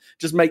can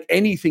just make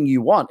anything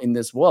you want in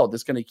this world.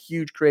 This kind of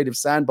huge creative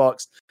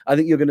sandbox. I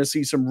think you're going to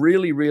see some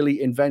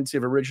really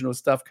inventive, original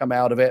stuff come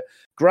out of it.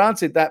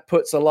 Granted, that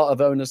puts a lot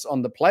of onus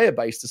on the player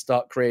base to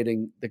start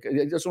creating.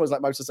 It's almost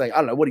like most are saying, I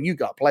don't know, what do you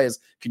got? Players,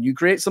 can you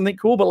create something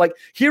cool? But like,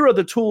 here are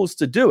the tools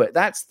to do it.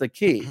 That's the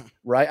key,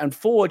 right? And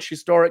Forge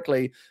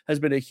historically has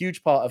been a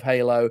huge part of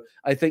Halo.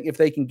 I think if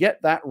they can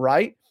get that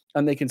right,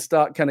 and they can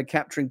start kind of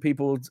capturing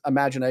people's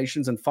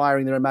imaginations and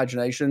firing their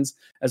imaginations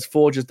as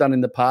Forge has done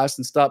in the past,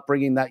 and start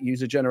bringing that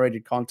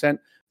user-generated content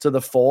to the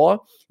fore.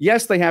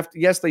 Yes,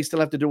 they still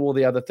have to do all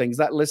the other things.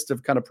 That list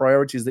of kind of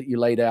priorities that you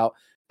laid out,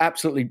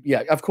 absolutely,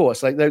 yeah, of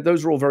course. Like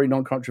those are all very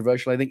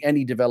non-controversial. I think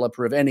any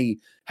developer of any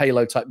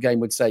Halo type game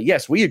would say,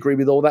 yes, we agree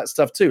with all that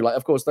stuff too. Like,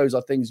 of course, those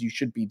are things you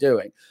should be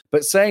doing.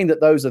 But saying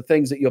that those are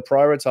things that you're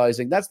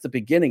prioritizing, that's the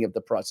beginning of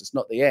the process,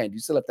 not the end. You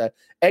still have to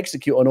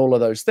execute on all of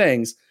those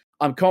things.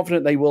 I'm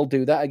confident they will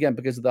do that, again,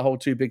 because of the whole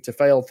too big to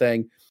fail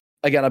thing.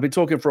 Again, I've been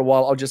talking for a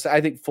while. I'll just say, I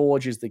think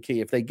Forge is the key.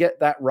 If they get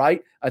that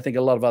right, I think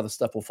a lot of other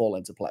stuff will fall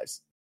into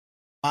place.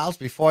 Miles,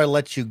 before I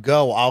let you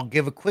go, I'll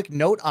give a quick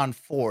note on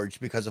Forge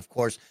because, of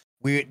course,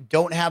 we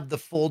don't have the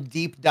full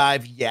deep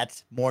dive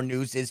yet. More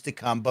news is to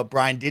come, but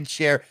Brian did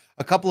share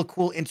a couple of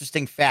cool,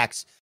 interesting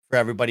facts for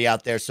everybody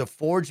out there. So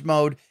Forge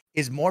mode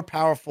is more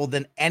powerful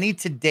than any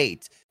to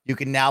date. You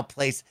can now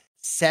place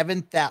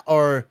 7,000,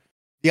 or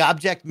the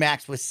object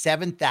max was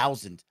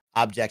 7,000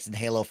 objects in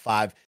Halo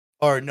 5,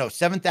 or no,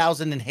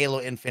 7,000 in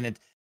Halo Infinite.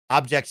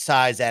 Object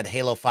size at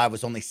Halo 5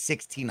 was only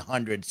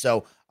 1,600.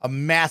 So a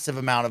massive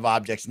amount of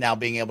objects now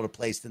being able to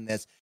place in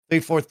this.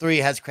 343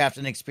 has crafted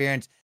an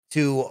experience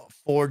to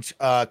Forge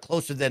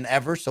closer than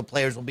ever. So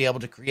players will be able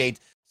to create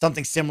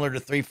something similar to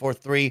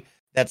 343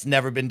 that's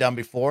never been done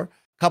before.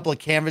 A couple of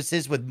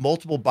canvases with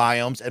multiple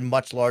biomes and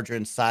much larger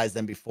in size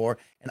than before.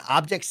 And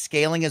object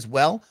scaling as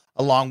well,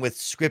 along with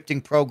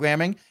scripting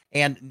programming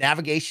and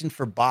navigation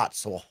for bots.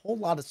 So a whole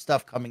lot of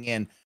stuff coming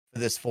in for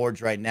this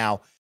Forge right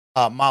now.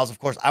 Miles, of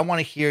course, I want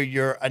to hear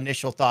your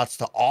initial thoughts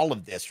to all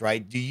of this,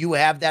 right? Do you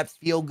have that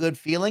feel-good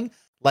feeling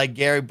like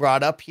Gary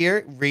brought up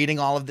here, reading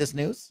all of this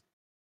news?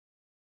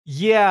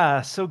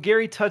 Yeah, so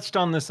Gary touched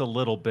on this a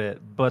little bit,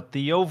 but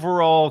the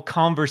overall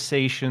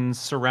conversations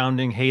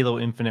surrounding Halo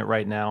Infinite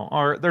right now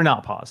they're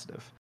not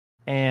positive.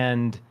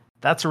 And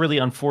that's a really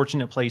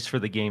unfortunate place for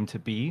the game to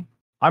be.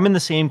 I'm in the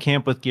same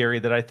camp with Gary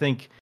that I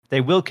think they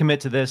will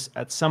commit to this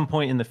at some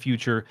point in the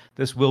future.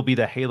 This will be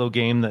the Halo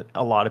game that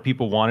a lot of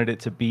people wanted it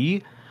to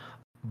be,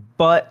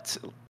 but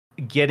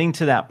getting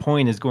to that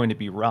point is going to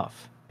be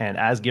rough. And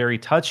as Gary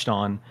touched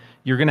on,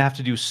 you're going to have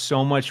to do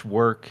so much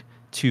work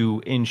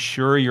to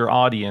ensure your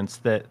audience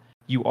that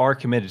you are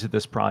committed to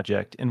this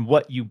project and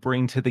what you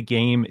bring to the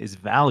game is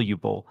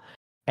valuable.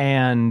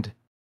 And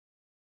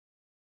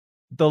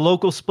the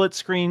local split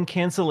screen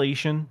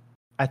cancellation,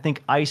 I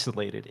think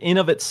isolated in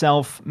of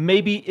itself,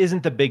 maybe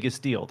isn't the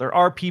biggest deal. There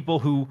are people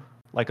who,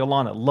 like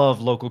Alana,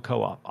 love local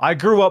co-op. I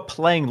grew up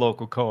playing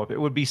local co-op.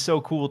 It would be so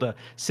cool to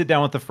sit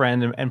down with a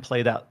friend and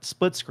play that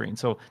split screen.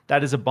 So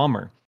that is a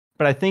bummer.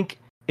 But I think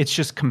it's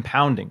just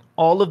compounding.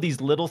 All of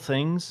these little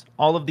things,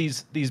 all of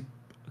these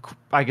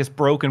I guess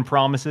broken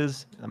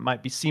promises, that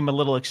might seem a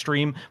little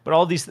extreme, but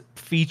all these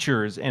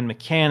features and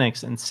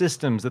mechanics and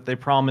systems that they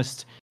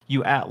promised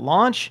you at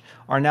launch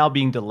are now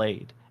being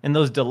delayed. And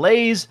those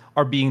delays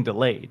are being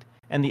delayed.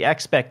 And the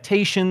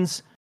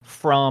expectations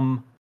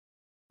from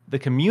the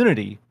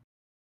community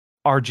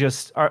are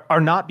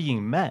not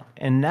being met.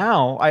 And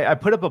now I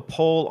put up a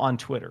poll on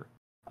Twitter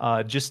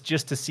just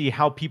to see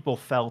how people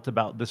felt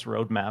about this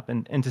roadmap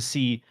and to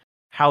see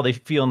how they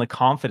feel in the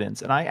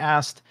confidence. And I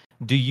asked,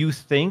 do you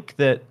think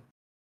that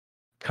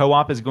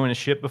co-op is going to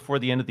ship before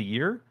the end of the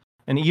year?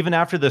 And even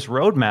after this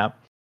roadmap,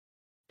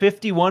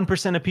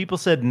 51% of people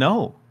said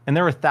no. And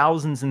there were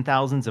thousands and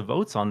thousands of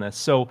votes on this.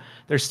 So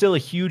there's still a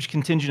huge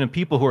contingent of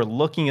people who are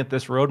looking at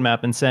this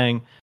roadmap and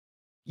saying,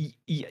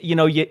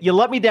 you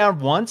let me down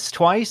once,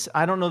 twice.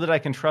 I don't know that I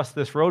can trust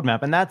this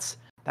roadmap. And that's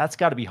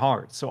got to be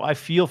hard. So I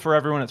feel for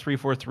everyone at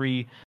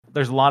 343.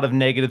 There's a lot of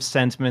negative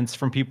sentiments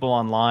from people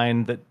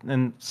online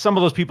and some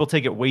of those people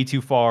take it way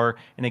too far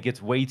and it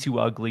gets way too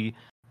ugly.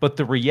 But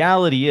the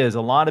reality is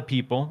a lot of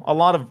people, a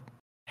lot of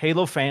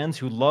Halo fans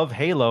who love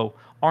Halo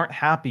aren't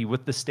happy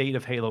with the state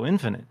of Halo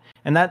Infinite.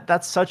 And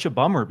that's such a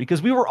bummer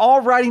because we were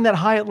all riding that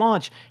high at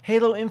launch.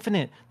 Halo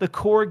Infinite, the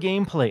core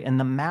gameplay and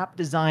the map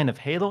design of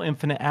Halo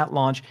Infinite at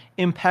launch,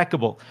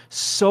 impeccable.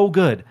 So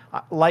good.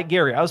 Like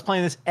Gary, I was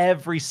playing this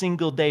every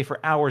single day for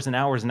hours and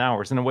hours and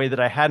hours in a way that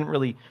I hadn't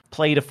really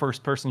played a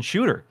first-person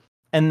shooter.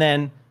 And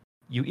then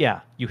you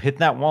hit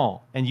that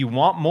wall and you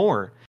want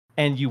more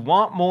and you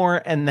want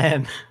more. And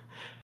then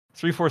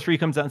 343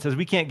 comes out and says,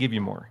 we can't give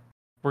you more.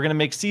 We're going to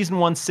make season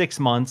 1 6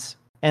 months.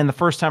 And the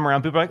first time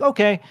around, people are like,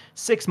 okay,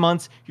 6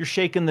 months, you're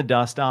shaking the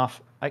dust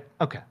off. Like,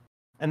 okay.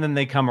 And then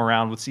they come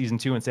around with season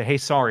 2 and say, hey,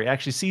 sorry,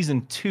 actually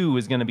season 2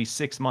 is going to be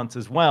 6 months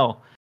as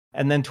well.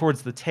 And then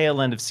towards the tail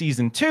end of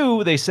season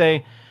 2, they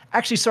say,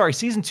 actually, sorry,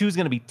 season 2 is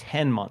going to be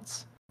 10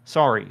 months.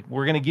 Sorry,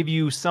 we're going to give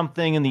you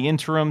something in the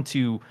interim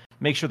to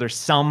make sure there's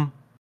some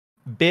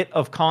bit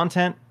of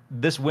content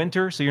this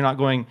winter. So you're not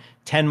going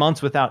 10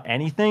 months without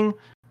anything.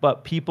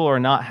 But people are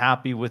not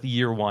happy with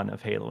year 1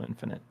 of Halo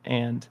Infinite.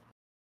 And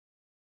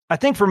I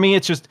think for me,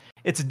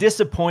 it's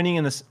disappointing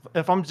in this,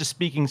 if I'm just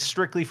speaking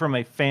strictly from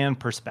a fan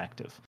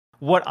perspective.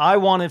 What I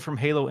wanted from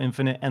Halo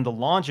Infinite and the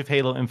launch of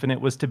Halo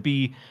Infinite was to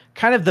be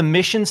kind of the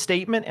mission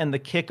statement and the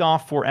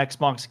kickoff for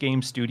Xbox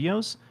Game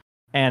Studios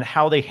and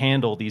how they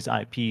handle these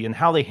IP and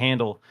how they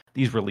handle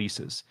these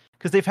releases.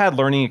 Because they've had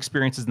learning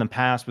experiences in the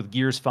past with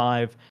Gears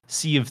 5,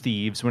 Sea of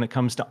Thieves when it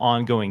comes to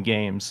ongoing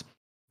games.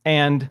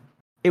 And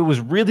it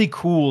was really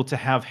cool to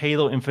have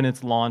Halo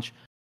Infinite's launch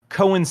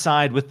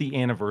coincide with the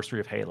anniversary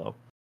of Halo.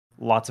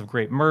 Lots of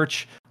great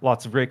merch,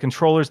 lots of great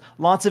controllers,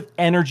 lots of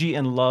energy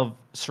and love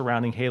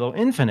surrounding Halo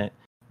Infinite.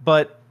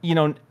 But,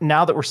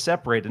 now that we're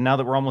separated, now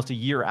that we're almost a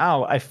year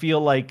out, I feel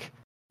like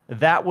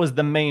that was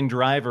the main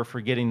driver for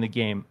getting the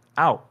game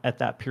out at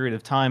that period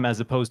of time,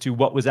 as opposed to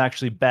what was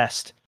actually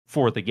best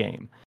for the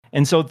game.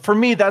 And so for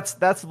me, that's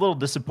a little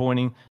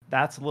disappointing.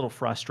 That's a little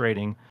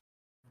frustrating.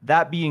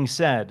 That being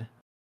said,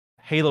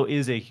 Halo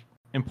is a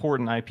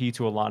important IP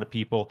to a lot of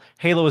people.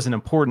 Halo is an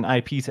important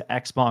IP to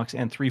Xbox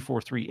and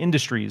 343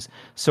 Industries.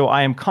 So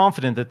I am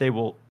confident that they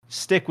will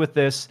stick with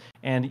this,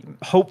 and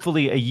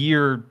hopefully a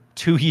year,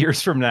 2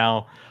 years from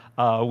now,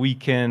 we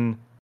can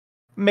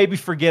maybe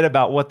forget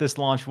about what this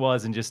launch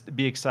was and just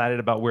be excited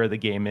about where the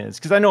game is.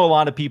 Because I know a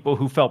lot of people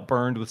who felt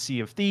burned with Sea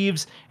of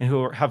Thieves and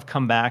who have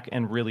come back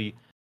and really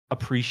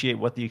appreciate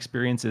what the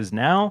experience is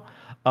now.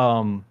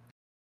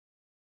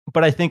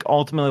 But I think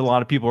ultimately a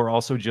lot of people are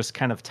also just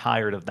kind of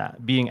tired of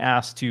that, being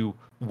asked to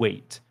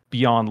wait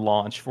beyond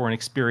launch for an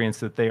experience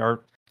that they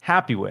are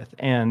happy with.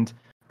 And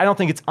I don't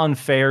think it's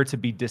unfair to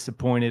be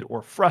disappointed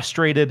or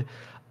frustrated.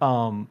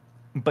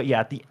 But yeah,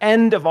 at the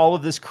end of all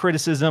of this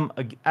criticism,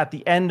 at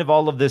the end of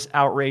all of this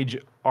outrage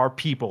are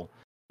people.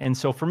 And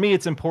so for me,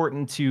 it's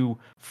important to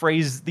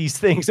phrase these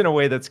things in a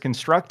way that's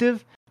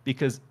constructive,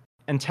 because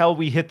until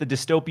we hit the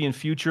dystopian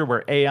future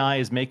where AI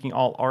is making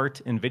all art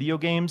in video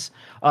games,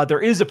 there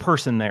is a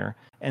person there.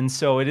 And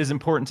so it is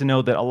important to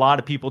know that a lot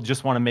of people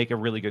just want to make a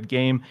really good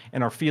game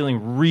and are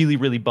feeling really,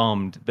 really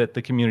bummed that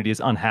the community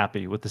is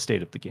unhappy with the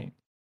state of the game.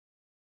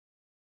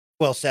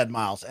 Well said,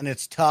 Miles. And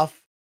it's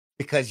tough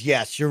because,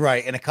 yes, you're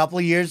right. In a couple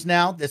of years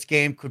now, this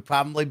game could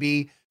probably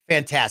be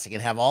fantastic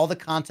and have all the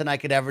content I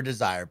could ever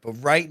desire. But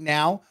right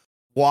now,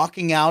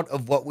 walking out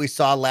of what we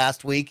saw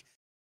last week,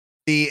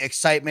 the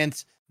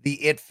excitement,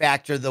 the it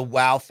factor, the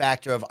wow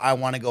factor of I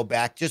want to go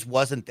back just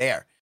wasn't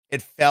there.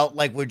 It felt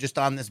like we're just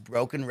on this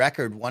broken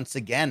record once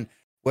again,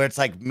 where it's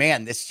like,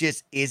 man, this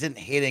just isn't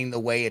hitting the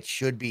way it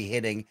should be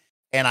hitting.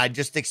 And I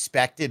just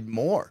expected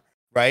more,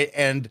 right?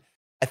 And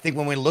I think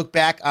when we look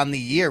back on the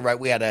year, right,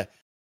 we had a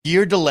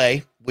year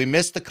delay. We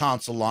missed the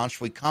console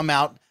launch. We come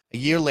out a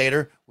year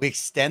later. We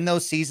extend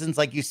those seasons,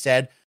 like you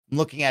said. I'm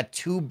looking at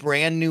 2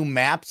 brand new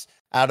maps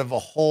out of a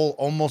whole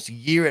almost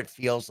year, it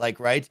feels like,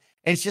 right?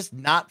 And it's just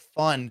not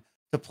fun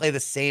to play the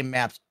same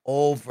maps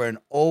over and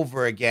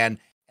over again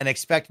and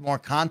expect more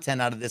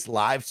content out of this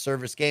live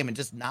service game and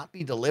just not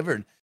be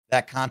delivered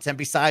that content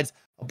besides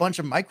a bunch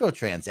of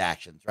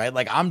microtransactions, right?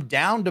 Like, I'm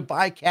down to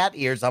buy cat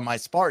ears on my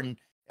Spartan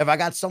if I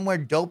got somewhere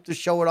dope to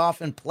show it off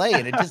and play.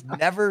 And it just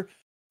never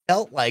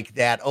felt like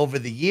that over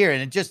the year.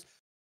 And it just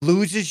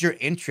loses your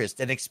interest.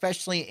 And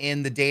especially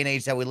in the day and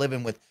age that we live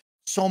in with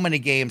so many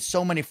games,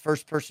 so many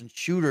first-person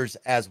shooters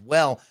as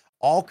well,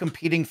 all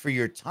competing for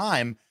your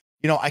time.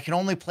 You know, I can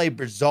only play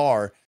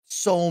Bizarre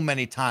so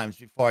many times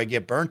before I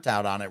get burnt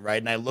out on it,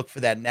 right? And I look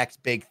for that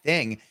next big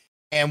thing.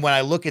 And when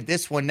I look at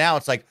this one now,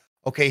 it's like,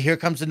 okay, here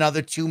comes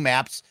another 2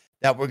 maps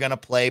that we're going to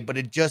play, but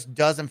it just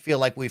doesn't feel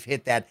like we've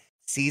hit that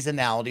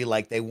seasonality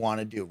like they want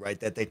to do, right?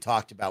 That they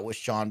talked about with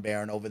Sean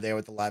Barron over there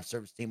with the live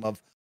service team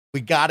of,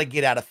 we got to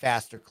get at a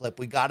faster clip.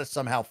 We got to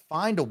somehow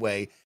find a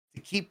way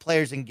to keep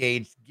players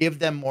engaged, give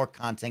them more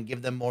content,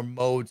 give them more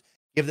modes,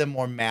 give them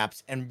more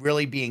maps, and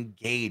really be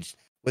engaged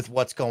with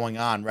what's going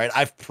on, right?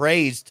 I've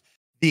praised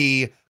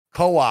the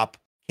co-op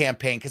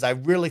campaign because I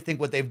really think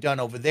what they've done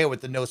over there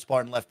with the No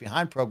Spartan Left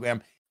Behind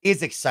program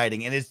is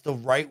exciting, and it's the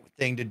right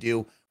thing to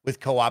do with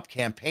co-op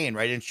campaign,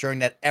 right? Ensuring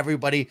that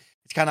everybody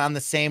is kind of on the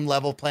same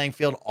level playing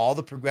field, all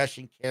the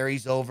progression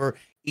carries over,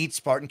 each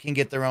Spartan can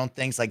get their own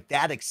things. Like,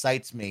 that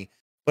excites me,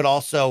 but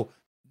also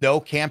no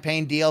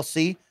campaign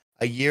DLC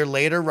a year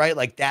later, right?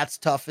 Like, that's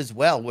tough as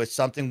well with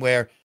something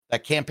where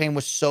that campaign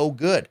was so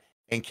good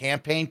and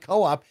campaign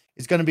co-op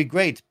is going to be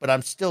great, but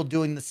I'm still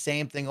doing the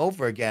same thing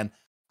over again.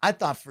 I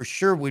thought for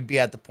sure we'd be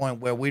at the point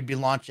where we'd be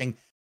launching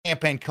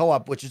campaign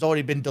co-op, which has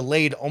already been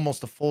delayed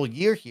almost a full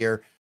year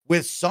here,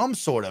 with some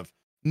sort of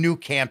new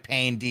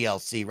campaign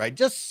DLC, right?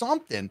 Just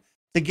something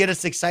to get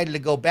us excited to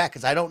go back,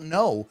 because I don't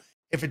know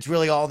if it's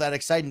really all that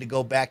exciting to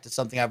go back to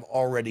something I've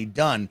already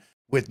done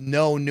with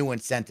no new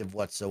incentive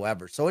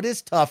whatsoever. So it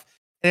is tough,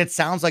 and it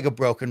sounds like a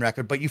broken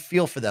record, but you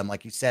feel for them,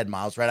 like you said,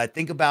 Miles, right? I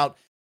think about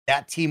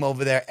that team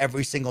over there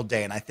every single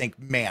day, and I think,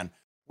 man,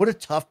 what a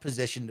tough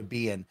position to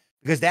be in,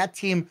 because that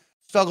team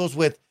struggles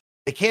with,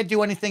 they can't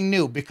do anything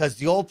new because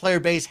the old player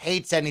base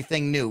hates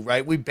anything new,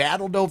 right? We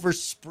battled over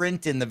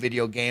Sprint in the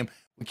video game.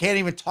 We can't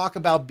even talk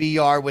about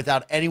BR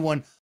without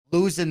anyone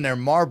losing their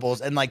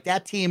marbles. And like,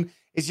 that team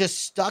is just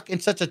stuck in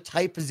such a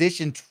tight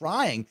position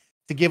trying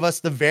to give us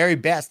the very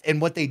best.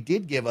 And what they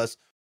did give us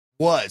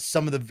was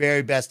some of the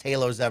very best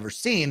Halo's ever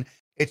seen.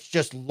 It's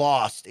just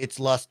lost its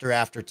luster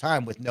after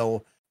time with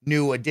no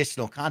new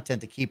additional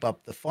content to keep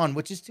up the fun,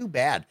 which is too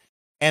bad.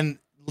 And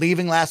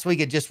leaving last week,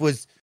 it just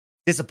was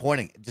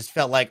disappointing. It just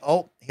felt like,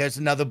 oh, here's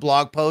another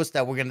blog post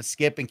that we're going to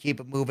skip and keep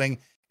it moving.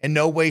 In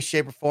no way,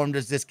 shape, or form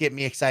does this get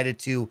me excited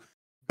to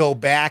go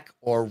back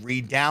or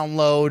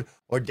re-download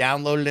or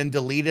download it and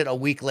delete it a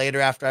week later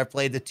after I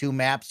played the 2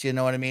 maps. You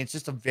know what I mean? It's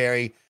just a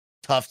very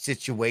tough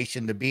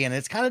situation to be in.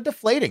 It's kind of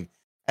deflating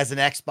as an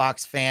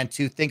Xbox fan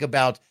to think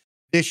about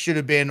this should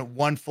have been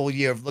 1 full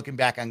year of looking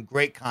back on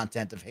great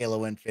content of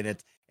Halo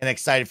Infinite and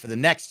excited for the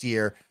next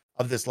year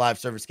of this live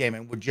service game.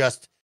 And we're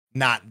just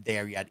not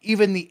there yet.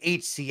 Even the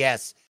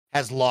HCS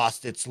has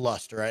lost its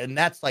luster. And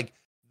that's like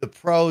the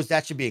pros.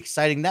 That should be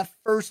exciting. That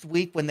first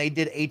week when they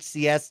did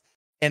HCS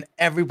and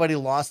everybody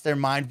lost their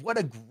mind, what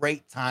a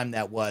great time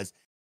that was.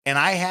 And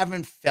I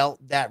haven't felt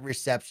that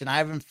reception. I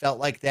haven't felt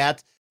like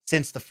that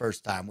since the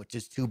first time, which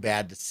is too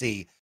bad to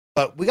see.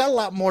 But we got a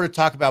lot more to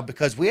talk about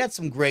because we had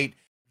some great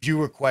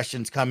viewer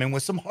questions come in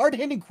with some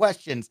hard-hitting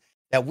questions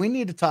that we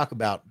need to talk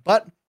about.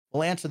 But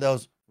we'll answer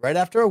those right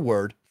after a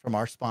word from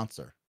our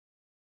sponsor.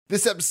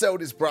 This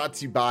episode is brought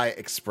to you by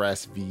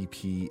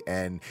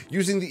ExpressVPN.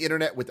 Using the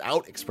internet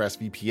without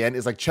ExpressVPN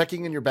is like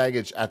checking in your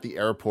baggage at the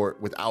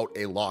airport without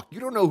a lock. You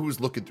don't know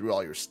who's looking through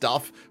all your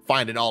stuff,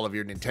 finding all of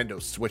your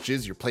Nintendo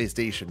Switches, your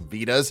PlayStation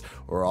Vitas,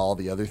 or all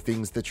the other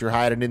things that you're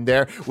hiding in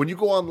there. When you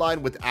go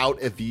online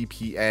without a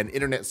VPN,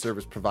 internet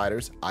service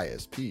providers,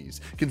 ISPs,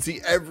 can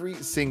see every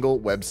single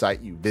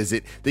website you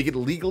visit. They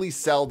can legally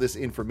sell this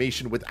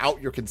information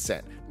without your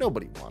consent.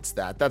 Nobody wants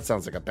that. That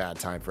sounds like a bad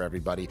time for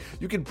everybody.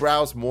 You can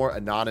browse more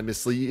anonymously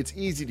anonymously. It's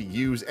easy to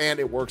use and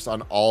it works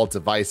on all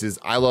devices.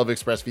 I love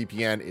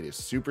ExpressVPN. It is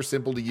super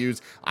simple to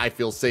use. I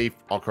feel safe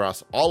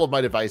across all of my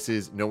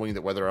devices, knowing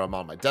that whether I'm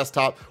on my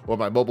desktop or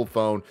my mobile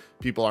phone,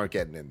 people aren't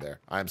getting in there.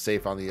 I'm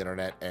safe on the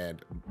internet, and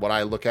what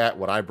I look at,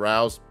 what I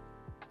browse,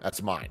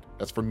 that's mine.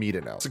 That's for me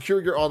to know.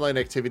 Secure your online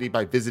activity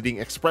by visiting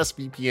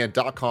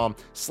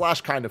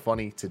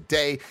expressvpn.com/kindafunny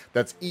today.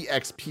 That's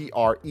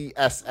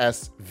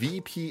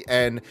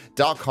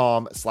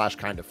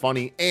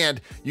expressvpn.com/kindafunny.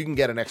 And you can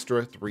get an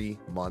extra 3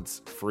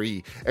 months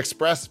free.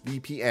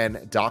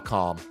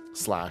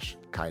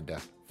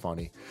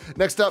 expressvpn.com/kindafunny.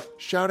 Next up,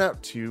 shout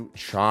out to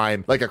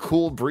Chime. Like a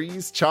cool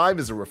breeze, Chime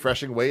is a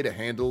refreshing way to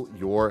handle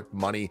your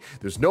money.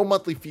 There's no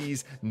monthly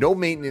fees, no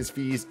maintenance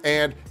fees,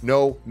 and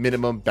no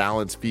minimum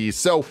balance fees.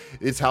 So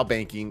it's how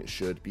banking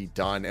should be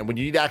done. And when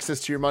you need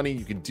access to your money,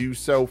 you can do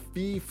so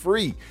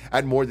fee-free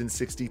at more than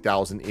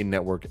 60,000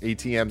 in-network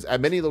ATMs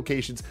at many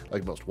locations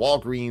like most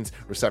Walgreens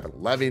or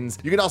 7-Elevens.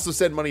 You can also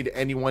send money to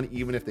anyone,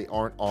 even if they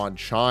aren't on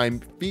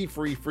Chime,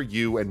 fee-free for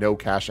you and no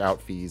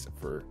cash-out fees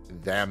for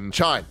them.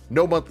 Chime,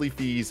 no monthly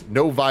fees,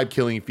 no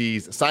vibe-killing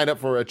fees. Sign up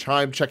for a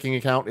Chime checking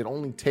account. It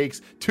only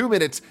takes 2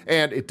 minutes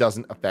and it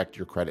doesn't affect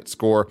your credit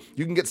score.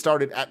 You can get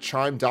started at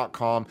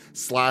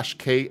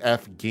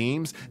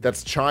chime.com/KFgames.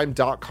 That's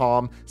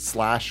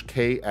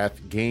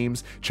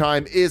chime.com/KFgames.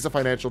 Chime is a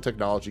financial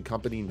technology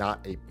company, not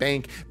a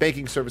bank.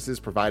 Banking services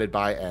provided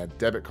by and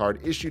debit card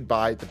issued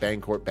by the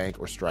Bancorp Bank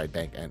or Stride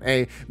Bank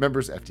NA.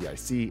 Members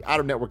FDIC.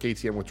 Out-of-network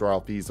ATM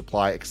withdrawal fees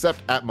apply except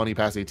at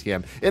MoneyPass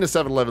ATM in a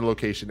 7-Eleven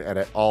location and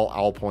at all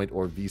Allpoint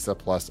or Visa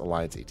Plus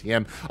Alliance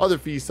ATM. Other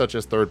fees such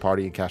as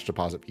third-party and cash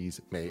deposit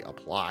fees may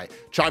apply.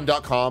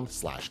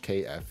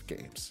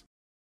 Chime.com/KFgames.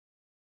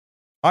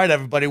 All right,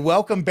 everybody,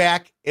 welcome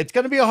back. It's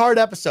going to be a hard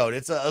episode.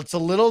 It's a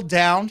little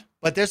down,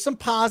 but there's some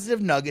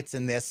positive nuggets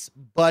in this.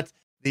 But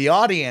the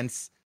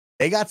audience,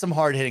 they got some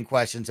hard-hitting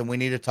questions, and we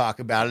need to talk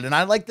about it. And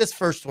I like this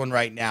first one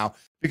right now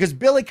because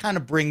Billy kind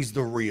of brings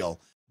the real.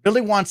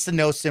 Billy wants to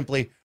know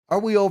simply, are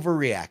we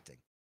overreacting?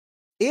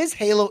 Is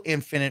Halo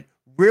Infinite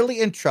really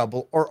in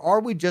trouble, or are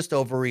we just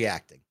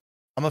overreacting?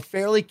 I'm a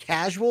fairly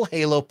casual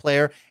Halo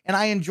player, and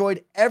I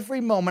enjoyed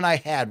every moment I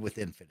had with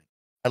Infinite.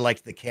 I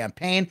liked the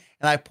campaign,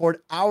 and I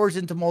poured hours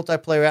into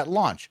multiplayer at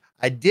launch.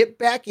 I dipped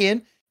back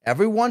in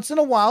every once in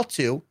a while,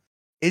 too.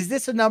 Is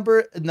this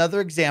another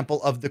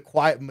example of the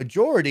quiet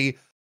majority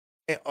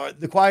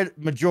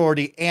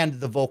and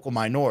the vocal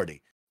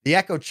minority? The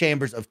echo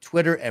chambers of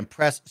Twitter and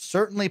press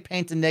certainly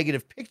paint a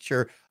negative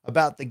picture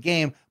about the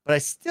game, but I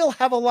still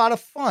have a lot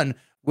of fun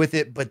with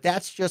it, but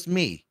that's just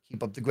me.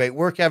 Keep up the great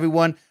work,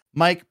 everyone.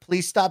 Mike,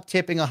 please stop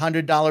tipping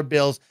 $100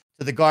 bills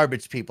to the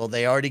garbage people.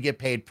 They already get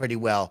paid pretty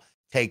well.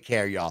 Take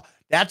care, y'all.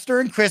 That's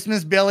during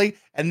Christmas, Billy,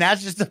 and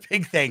that's just a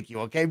big thank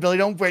you, okay? Billy,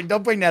 don't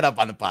bring that up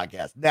on the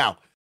podcast. Now,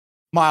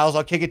 Miles,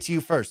 I'll kick it to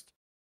you first.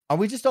 Are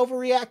we just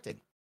overreacting?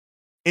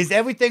 Is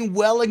everything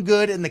well and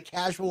good in the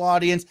casual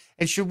audience,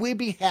 and should we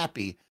be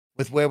happy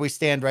with where we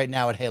stand right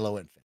now at Halo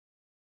Infinite?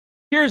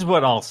 Here's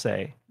what I'll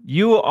say.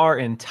 You are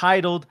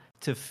entitled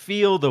to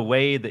feel the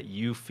way that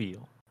you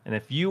feel. And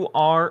if you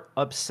are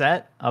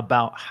upset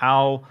about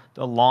how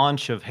the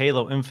launch of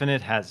Halo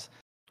Infinite has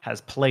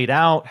played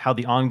out, how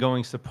the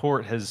ongoing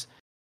support has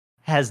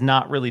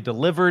not really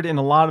delivered in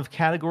a lot of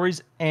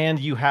categories, and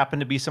you happen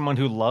to be someone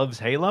who loves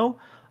Halo,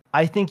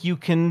 I think you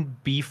can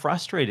be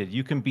frustrated.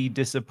 You can be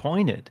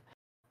disappointed.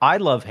 I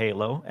love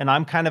Halo, and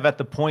I'm kind of at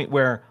the point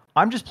where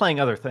I'm just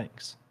playing other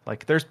things.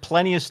 Like, there's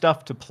plenty of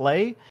stuff to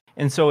play,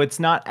 and so it's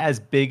not as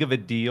big of a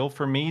deal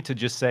for me to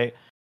just say,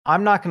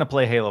 I'm not going to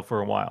play Halo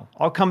for a while.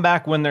 I'll come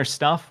back when there's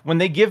stuff. When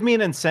they give me an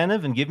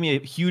incentive and give me a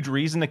huge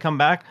reason to come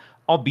back,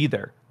 I'll be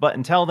there. But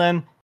until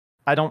then,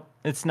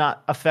 it's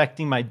not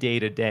affecting my day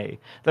to day.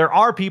 There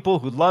are people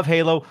who love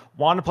Halo,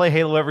 want to play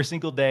Halo every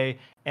single day,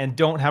 and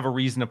don't have a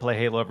reason to play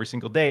Halo every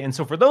single day. And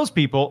so for those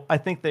people, I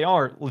think they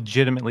are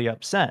legitimately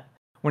upset.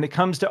 When it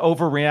comes to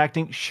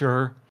overreacting,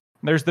 sure,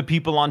 there's the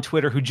people on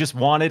Twitter who just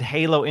wanted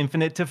Halo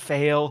Infinite to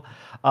fail.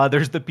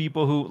 There's the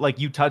people who, like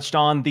you touched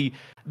on, the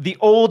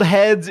old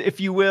heads, if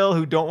you will,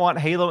 who don't want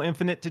Halo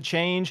Infinite to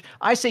change.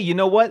 I say, you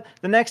know what?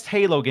 The next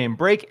Halo game,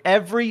 break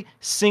every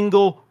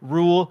single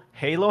rule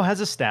Halo has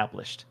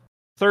established.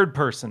 Third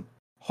person,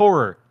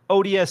 horror,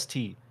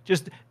 ODST.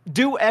 Just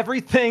do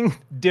everything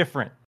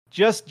different.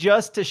 Just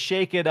to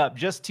shake it up,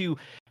 just to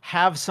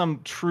have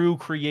some true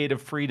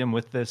creative freedom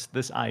with this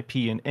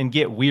IP and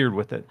get weird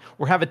with it.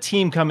 Or have a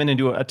team come in and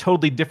do a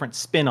totally different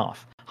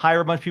spin-off. Hire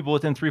a bunch of people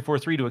within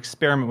 343 to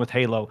experiment with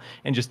Halo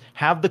and just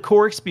have the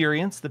core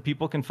experience that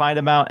people can find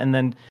about, and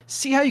then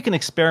see how you can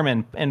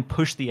experiment and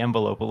push the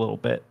envelope a little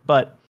bit.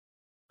 But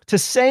to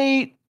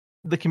say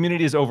the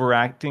community is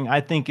overacting,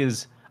 I think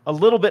is a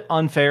little bit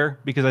unfair,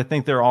 because I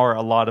think there are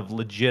a lot of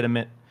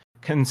legitimate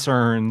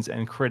concerns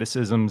and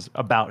criticisms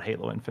about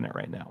Halo Infinite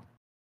right now.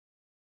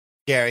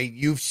 Gary,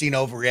 you've seen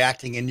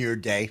overreacting in your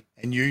day,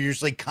 and you're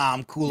usually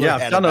calm, cooler. Yeah,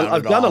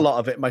 I've done a lot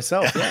of it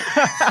myself.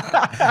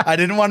 Yeah. I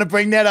didn't want to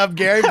bring that up,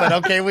 Gary, but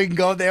okay, we can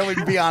go there. We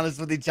can be honest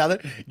with each other.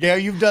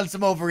 Gary, you've done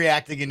some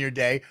overreacting in your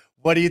day.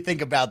 What do you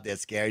think about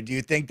this, Gary? Do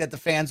you think that the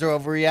fans are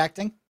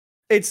overreacting?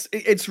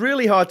 It's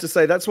really hard to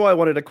say. That's why I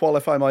wanted to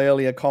qualify my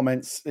earlier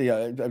comments,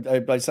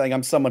 by saying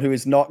I'm someone who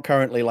is not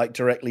currently like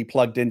directly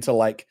plugged into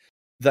like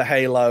the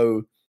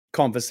Halo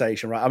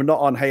conversation, right? I'm not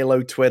on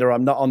Halo Twitter.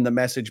 I'm not on the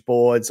message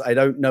boards. I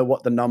don't know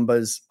what the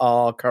numbers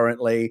are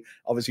currently.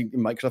 Obviously,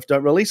 Microsoft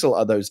don't release a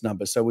lot of those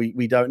numbers, so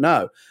we don't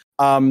know.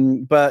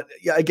 But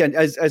yeah, again,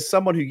 as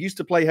someone who used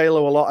to play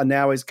Halo a lot and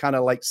now is kind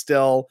of like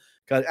still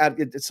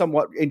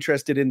somewhat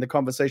interested in the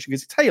conversation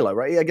because it's Halo,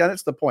 right? Again,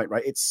 that's the point,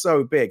 right? It's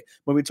so big.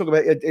 When we talk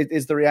about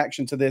is the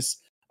reaction to this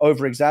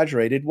over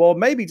exaggerated? Well,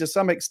 maybe to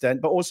some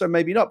extent, but also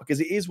maybe not,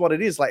 because it is what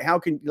it is. Like, how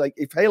can, like,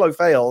 if Halo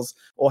fails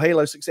or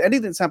Halo succeeds,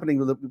 anything that's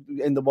happening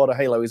in the world of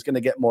Halo is going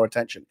to get more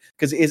attention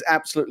because it is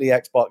absolutely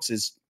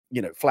Xbox's,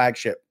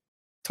 flagship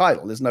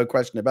title. There's no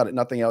question about it.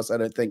 Nothing else, I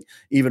don't think,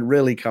 even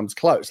really comes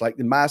close. Like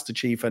the Master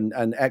Chief and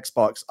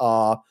Xbox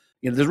are,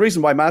 there's a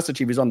reason why Master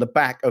Chief is on the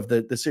back of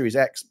the Series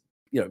X,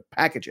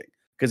 packaging,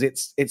 because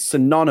it's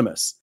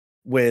synonymous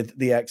with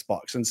the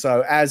Xbox. And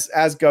so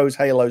as goes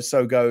Halo,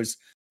 so goes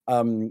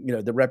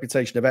the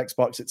reputation of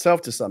Xbox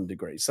itself to some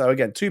degree. So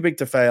again, too big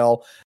to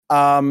fail.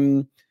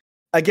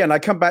 Again, I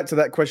come back to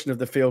that question of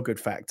the feel-good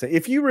factor.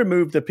 If you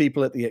remove the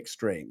people at the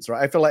extremes,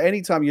 right? I feel like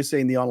anytime you're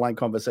seeing the online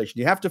conversation,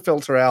 you have to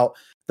filter out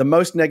the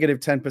most negative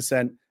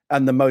 10%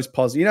 and the most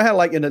positive. You know how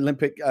like in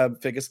Olympic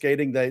figure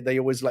skating, they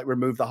always like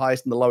remove the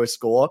highest and the lowest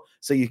score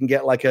so you can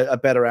get like a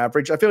better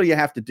average? I feel you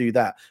have to do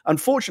that.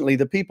 Unfortunately,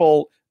 the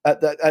people at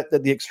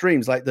the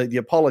extremes, like the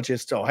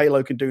apologists,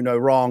 Halo can do no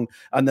wrong,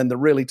 and then the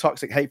really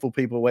toxic, hateful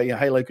people where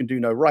Halo can do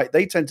no right,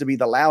 they tend to be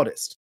the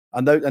loudest.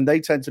 And they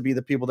tend to be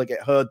the people that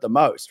get heard the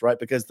most, right?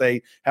 Because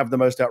they have the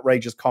most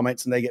outrageous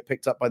comments and they get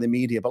picked up by the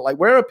media. But like,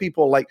 where are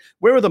people, like,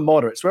 where are the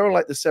moderates? Where are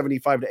like the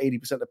 75 to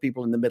 80% of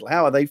people in the middle?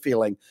 How are they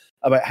feeling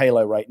about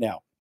Halo right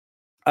now?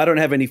 I don't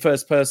have any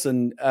first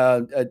person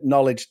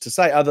knowledge to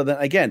say, other than,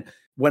 again,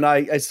 when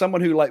as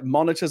someone who like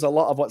monitors a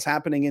lot of what's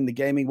happening in the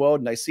gaming world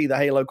and I see the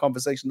Halo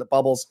conversation that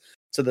bubbles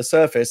to the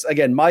surface,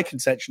 again, my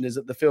contention is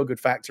that the feel good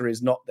factor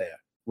is not there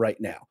right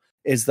now,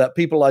 is that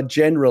people are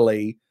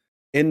generally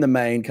in the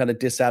main kind of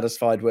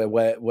dissatisfied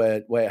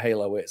where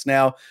Halo is.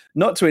 Now,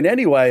 not to in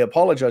any way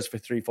apologize for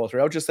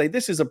 343. I'll just say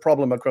this is a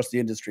problem across the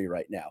industry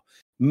right now.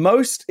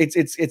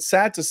 It's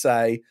sad to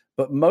say,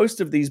 but most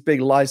of these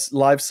big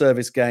live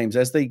service games,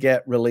 as they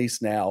get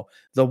released now,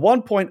 the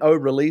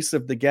 1.0 release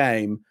of the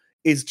game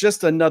is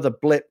just another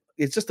blip.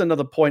 It's just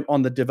another point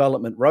on the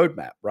development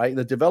roadmap, right?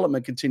 The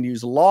development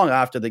continues long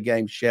after the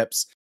game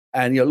ships.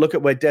 And, look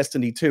at where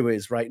Destiny 2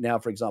 is right now,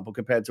 for example,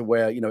 compared to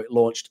where, it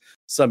launched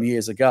some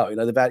years ago.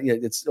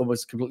 It's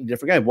almost a completely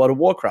different game. World of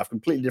Warcraft,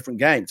 completely different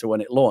game to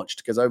when it launched,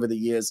 because over the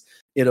years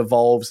it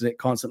evolves and it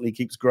constantly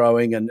keeps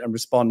growing and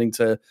responding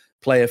to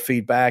player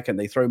feedback, and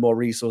they throw more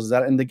resources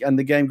at it, and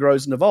the game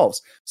grows and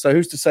evolves. So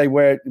who's to say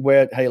where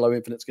Halo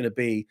Infinite's going to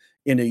be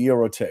in a year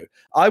or two?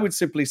 I would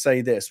simply say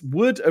this: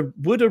 would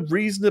a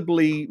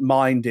reasonably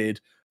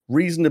minded,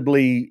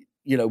 reasonably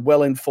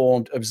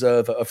well-informed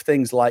observer of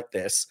things like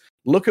this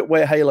look at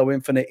where Halo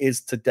Infinite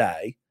is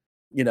today,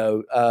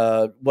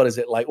 what is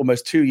it, like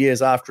almost 2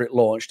 years after it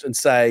launched, and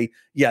say,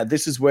 yeah,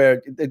 this is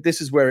where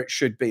it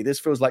should be. This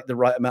feels like the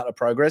right amount of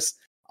progress.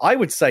 I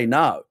would say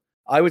no.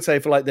 I would say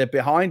feel like they're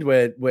behind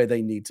where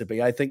they need to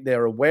be. I think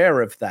they're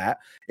aware of that.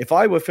 If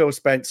I were Phil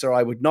Spencer,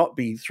 I would not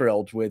be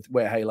thrilled with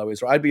where Halo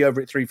is. I'd be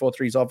over at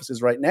 343's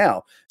offices right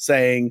now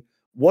saying,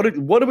 what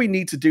do we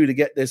need to do to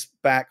get this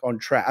back on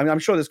track? I mean, I'm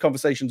sure this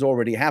conversation's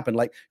already happened.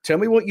 Like, tell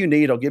me what you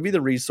need. I'll give you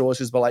the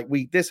resources. But like,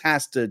 this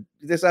has to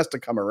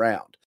come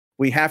around.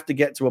 We have to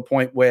get to a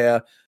point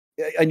where,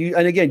 and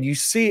again, you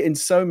see it in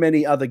so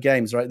many other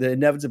games, right? They're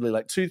inevitably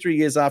like 2-3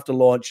 years after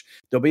launch,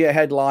 there'll be a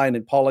headline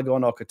in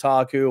Polygon or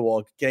Kotaku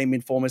or Game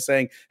Informer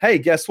saying, "Hey,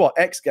 guess what?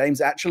 X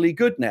Game's actually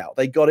good now.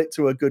 They got it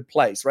to a good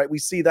place," right? We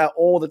see that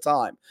all the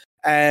time,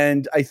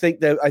 and I think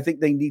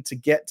they need to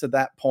get to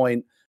that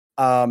point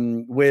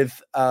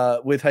with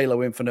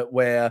Halo Infinite,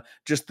 where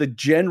just the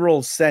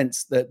general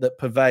sense that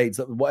pervades,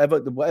 that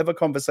whatever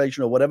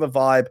conversation or whatever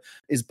vibe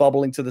is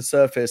bubbling to the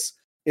surface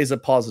is a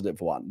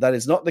positive one. That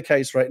is not the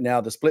case right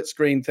now. The split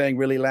screen thing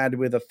really landed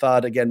with a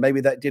thud. Again,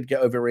 maybe that did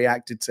get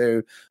overreacted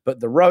to, but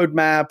the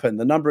roadmap and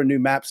the number of new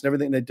maps and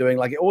everything they're doing,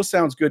 like, it all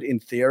sounds good in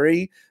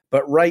theory.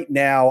 But right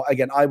now,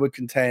 again, I would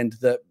contend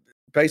that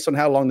based on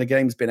how long the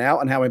game's been out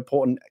and how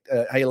important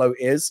Halo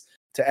is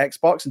to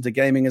Xbox and to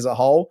gaming as a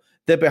whole,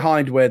 they're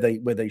behind where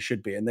they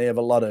should be, and they have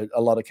a lot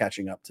of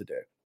catching up to do.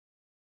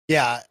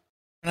 Yeah.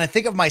 And I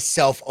think of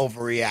myself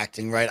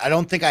overreacting, right? I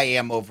don't think I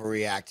am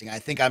overreacting. I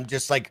think I'm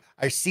just like,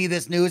 I see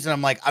this news and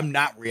I'm like, I'm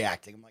not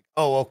reacting. I'm like,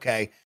 oh,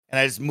 okay. And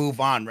I just move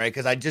on, right?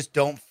 Because I just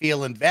don't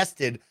feel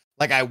invested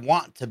like I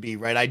want to be,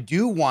 right? I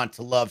do want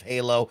to love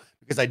Halo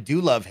because I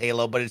do love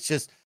Halo, but it's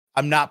just,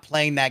 I'm not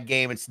playing that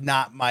game. It's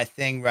not my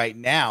thing right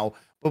now.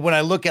 But when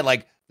I look at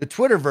like the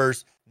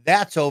Twitterverse,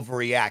 that's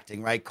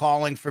overreacting, right?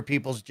 Calling for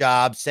people's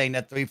jobs, saying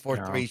that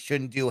 343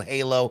 shouldn't do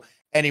Halo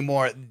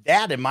anymore.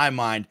 That, in my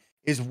mind,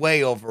 is way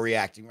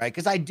overreacting, right?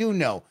 Because I do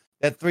know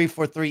that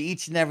 343,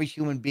 each and every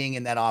human being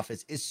in that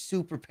office is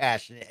super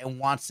passionate and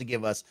wants to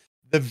give us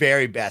the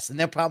very best. And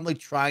they're probably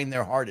trying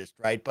their hardest,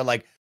 right? But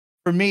like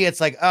for me, it's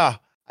like, I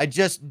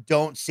just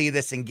don't see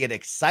this and get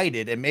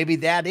excited. And maybe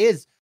that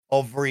is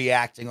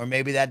overreacting, or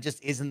maybe that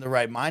just isn't the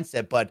right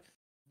mindset. But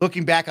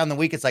looking back on the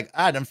week, it's like,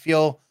 I don't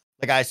feel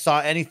like I saw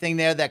anything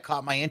there that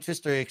caught my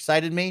interest or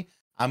excited me.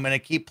 I'm going to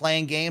keep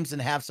playing games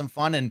and have some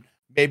fun. And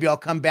maybe I'll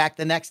come back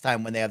the next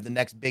time when they have the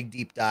next big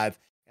deep dive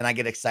and I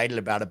get excited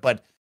about it.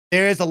 But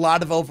there is a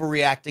lot of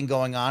overreacting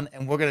going on,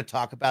 and we're going to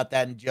talk about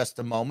that in just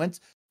a moment.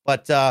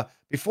 But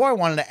before, I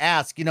wanted to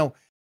ask,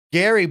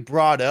 Gary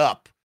brought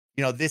up,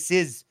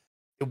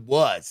 it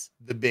was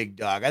the big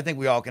dog. I think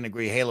we all can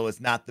agree Halo is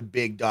not the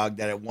big dog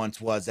that it once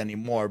was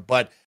anymore.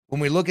 But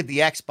when we look at the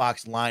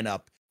Xbox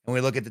lineup and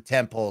we look at the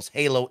tentpoles,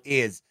 Halo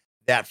is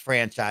that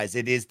franchise.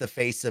 It is the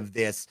face of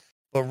this.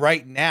 But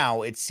right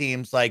now, it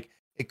seems like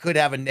it could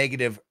have a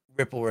negative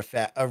ripple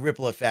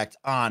effect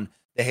on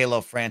the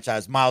Halo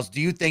franchise. Miles, do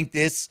you think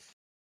this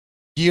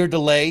year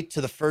delay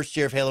to the first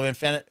year of Halo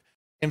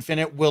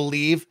Infinite will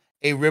leave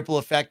a ripple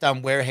effect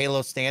on where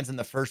Halo stands in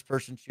the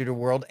first-person shooter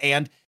world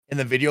and in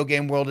the video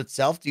game world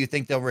itself? Do you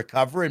think they'll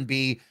recover and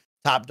be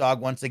top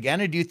dog once again,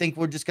 or do you think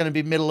we're just going to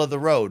be middle of the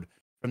road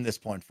from this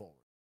point forward?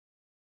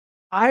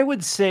 I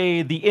would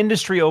say the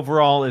industry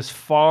overall is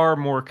far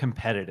more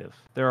competitive.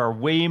 There are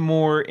way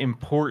more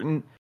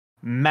important,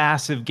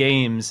 massive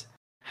games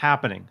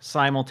happening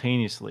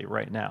simultaneously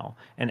right now.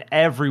 And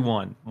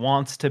everyone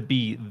wants to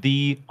be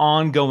the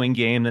ongoing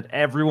game that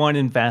everyone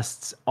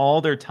invests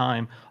all their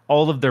time,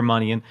 all of their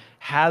money in,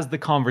 has the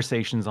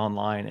conversations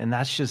online. And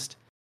that's just,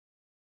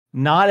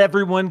 not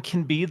everyone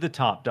can be the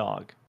top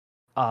dog.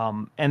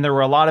 And there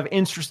were a lot of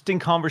interesting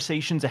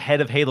conversations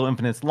ahead of Halo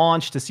Infinite's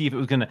launch to see if it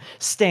was going to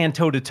stand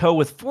toe-to-toe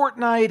with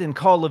Fortnite and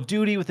Call of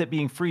Duty with it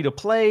being free to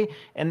play.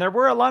 And there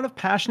were a lot of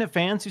passionate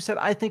fans who said,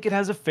 I think it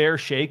has a fair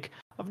shake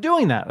of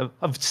doing that,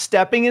 of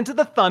stepping into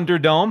the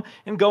Thunderdome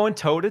and going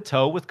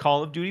toe-to-toe with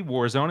Call of Duty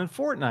Warzone and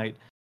Fortnite.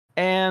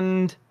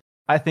 And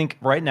I think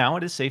right now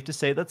it is safe to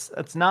say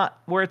that's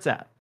not where it's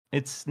at.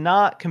 It's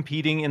not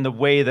competing in the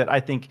way that I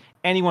think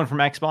anyone from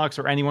Xbox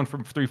or anyone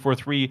from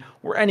 343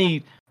 or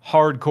any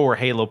hardcore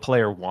Halo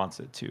player wants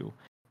it to.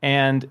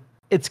 And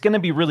it's going to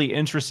be really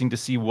interesting to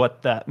see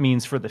what that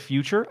means for the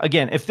future.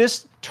 Again, if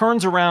this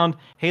turns around,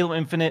 Halo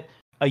Infinite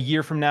a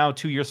year from now,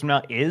 2 years from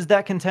now, is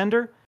that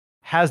contender,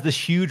 has this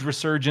huge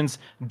resurgence,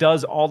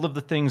 does all of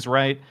the things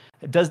right,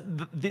 does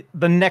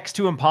the next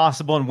to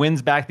impossible and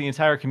wins back the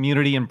entire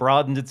community and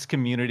broadens its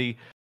community,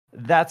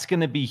 that's going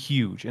to be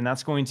huge. And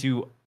that's going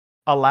to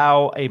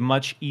allow a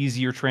much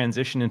easier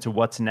transition into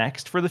what's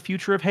next for the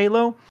future of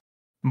Halo.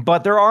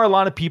 But there are a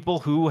lot of people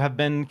who have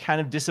been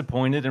kind of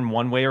disappointed in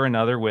one way or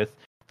another with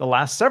the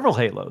last several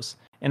Halos.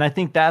 And I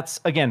think that's,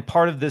 again,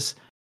 part of this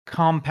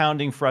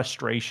compounding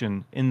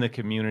frustration in the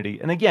community.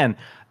 And again,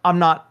 I'm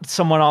not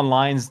someone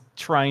online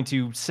trying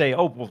to say,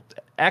 oh, well,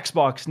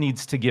 Xbox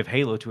needs to give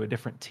Halo to a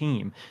different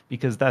team,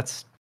 because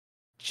that's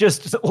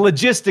just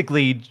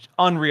logistically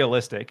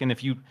unrealistic. And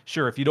if you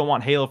don't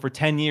want Halo for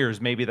 10 years,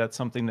 maybe that's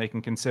something they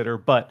can consider.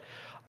 But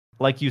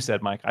like you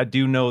said, Mike, I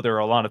do know there are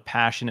a lot of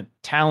passionate,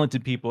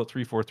 talented people at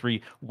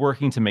 343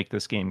 working to make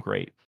this game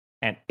great.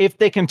 And if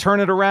they can turn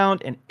it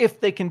around, and if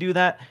they can do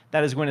that,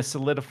 that is going to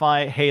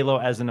solidify Halo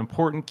as an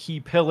important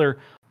key pillar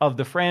of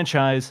the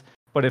franchise.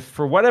 But if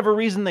for whatever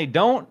reason they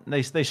don't,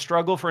 they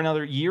struggle for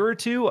another year or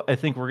two, I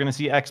think we're going to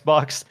see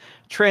Xbox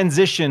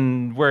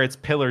transition where its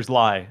pillars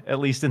lie, at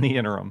least in the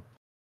interim.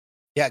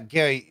 Yeah,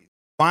 Gary,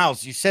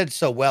 Miles, you said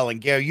so well.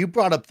 And Gary, you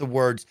brought up the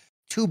words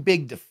too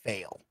big to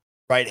fail,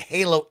 right?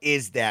 Halo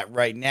is that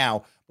right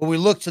now. But we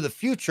look to the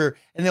future,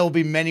 and there will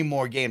be many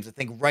more games. I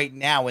think right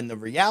now, in the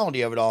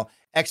reality of it all,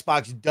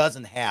 Xbox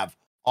doesn't have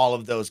all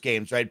of those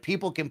games, right?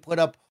 People can put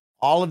up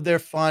all of their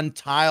fun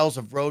tiles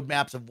of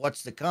roadmaps of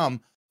what's to come.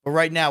 But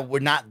right now, we're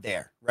not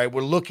there, right?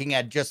 We're looking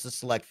at just a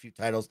select few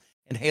titles,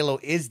 and Halo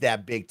is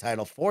that big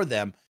title for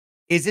them.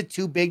 Is it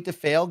too big to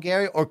fail,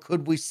 Gary? Or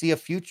could we see a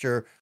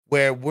future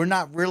where we're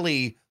not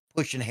really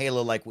pushing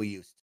Halo like we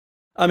used to?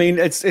 I mean,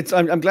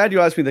 I'm glad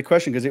you asked me the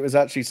question, because it was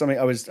actually something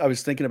I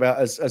was thinking about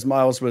as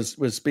Miles was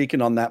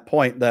speaking on that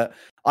point, that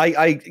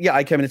I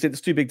came in and said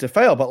it's too big to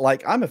fail, but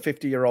like, I'm a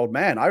 50-year-old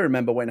man. I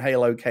remember when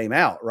Halo came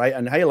out, right?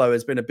 And Halo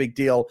has been a big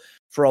deal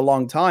for a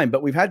long time,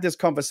 but we've had this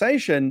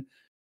conversation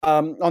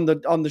on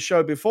the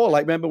show before.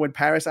 Like, remember when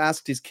Paris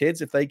asked his kids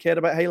if they cared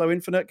about Halo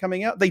Infinite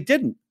coming out? They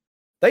didn't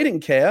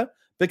care,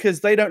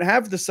 because they don't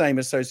have the same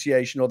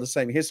association or the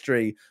same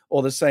history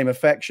or the same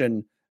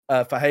affection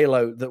for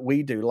Halo that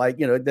we do. Like,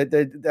 you know,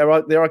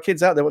 there are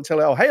kids out there will tell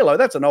you, oh, Halo,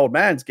 that's an old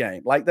man's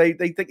game. Like, they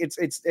think it's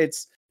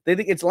they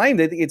think it's lame.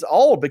 They think it's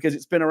old because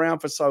it's been around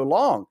for so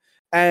long.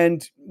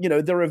 And, you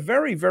know, there are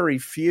very, very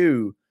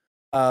few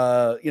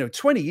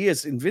 20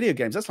 years in video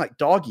games, that's like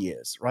dog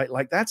years, right?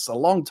 Like, that's a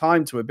long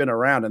time to have been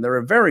around. And there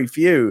are very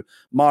few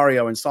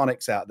Mario and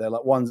Sonics out there,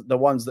 like the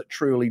ones that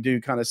truly do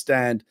kind of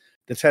stand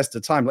the test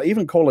of time. Like,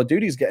 even Call of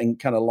Duty is getting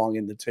kind of long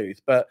in the tooth.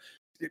 But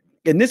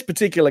in this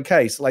particular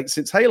case, like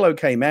since Halo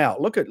came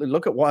out, look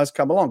at what has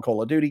come along.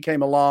 Call of Duty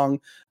came along,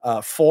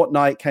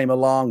 Fortnite came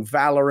along,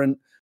 Valorant,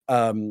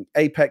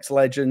 Apex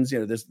Legends.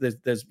 There's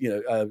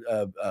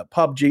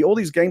PUBG. All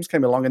these games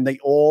came along, and they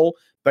all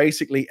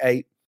basically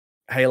ate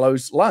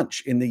Halo's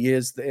lunch in the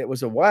years that it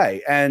was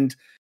away. And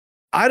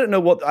I don't know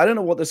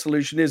what the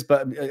solution is,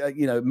 but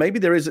maybe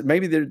there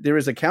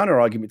is a counter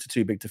argument to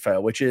Too Big to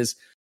Fail, which is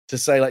to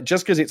say, like,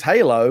 just because it's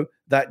Halo,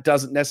 that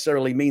doesn't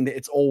necessarily mean that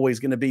it's always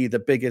going to be the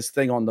biggest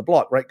thing on the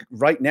block.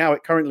 Right now,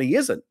 it currently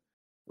isn't.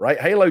 Right,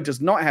 Halo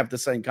does not have the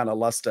same kind of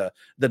luster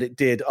that it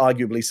did,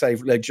 arguably, say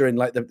during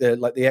like the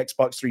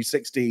Xbox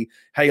 360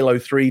 Halo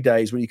 3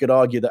 days, when you could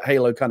argue that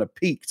Halo kind of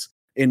peaked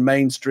in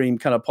mainstream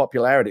kind of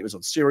popularity. It was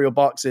on cereal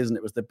boxes and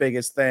it was the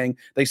biggest thing.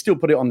 They still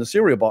put it on the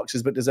cereal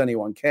boxes, but does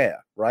anyone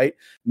care? Right?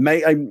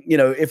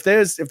 If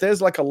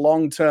there's like a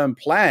long-term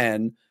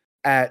plan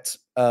at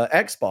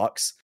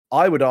Xbox,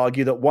 I would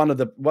argue that one of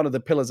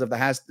the pillars of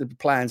the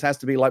plans has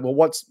to be like, well,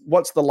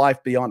 what's the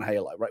life beyond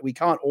Halo? Right? We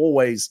can't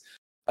always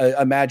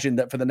imagine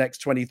that for the next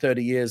 20,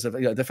 30 years of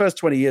the first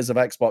 20 years of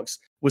Xbox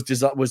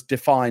was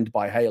defined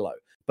by Halo.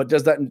 But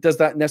does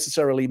that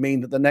necessarily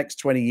mean that the next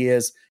 20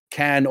 years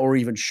can or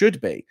even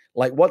should be?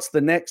 Like, what's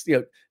the next?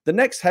 The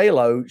next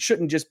Halo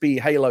shouldn't just be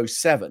Halo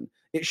 7.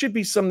 It should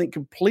be something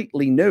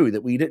completely new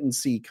that we didn't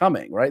see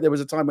coming, right? There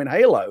was a time when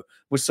Halo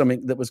was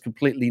something that was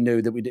completely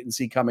new that we didn't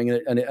see coming,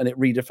 and it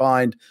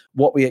redefined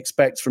what we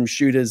expect from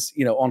shooters,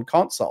 on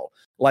console.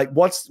 Like,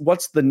 what's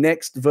the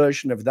next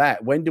version of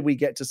that? When do we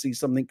get to see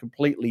something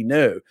completely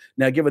new?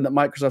 Now, given that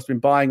Microsoft's been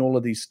buying all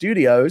of these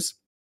studios,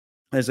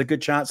 there's a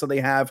good chance that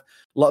they have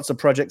lots of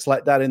projects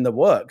like that in the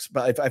works.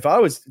 But if I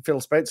was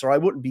Phil Spencer, I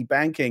wouldn't be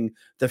banking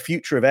the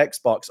future of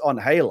Xbox on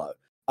Halo.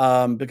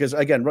 Because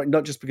again,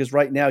 not just because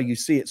right now you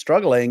see it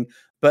struggling,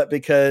 but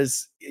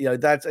because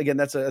that's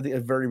a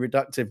very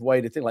reductive way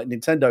to think. Like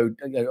Nintendo,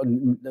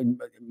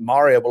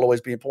 Mario will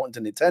always be important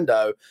to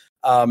Nintendo,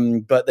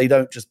 but they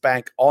don't just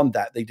bank on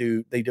that. They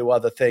do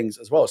other things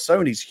as well.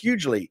 Sony's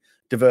hugely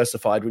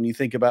diversified. When you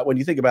think about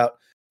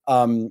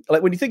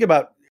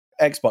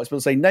Xbox, people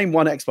say name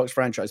one Xbox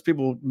franchise.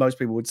 Most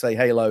people would say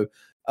Halo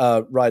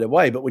right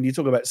away. But when you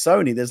talk about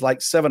Sony, there's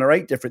like 7 or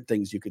 8 different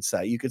things you could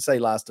say. You could say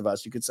Last of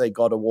Us. You could say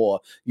God of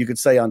War. You could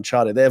say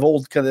Uncharted. They've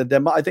all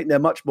I think they're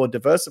much more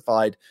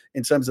diversified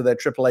in terms of their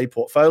AAA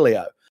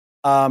portfolio.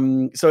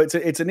 So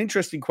it's an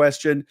interesting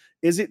question.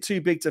 Is it too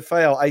big to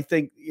fail? I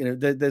think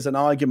there's an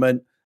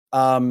argument.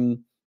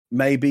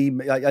 Maybe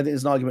I think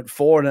there's an argument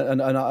for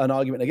and an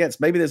argument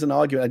against. Maybe there's an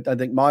argument. I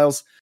think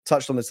Miles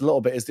touched on this a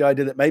little bit. Is the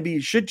idea that maybe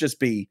you should just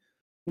be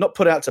not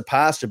put out to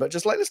pasture, but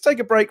just like, let's take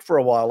a break for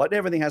a while. Like,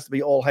 everything has to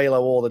be all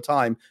Halo all the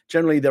time.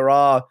 Generally, there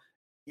are,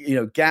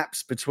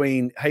 gaps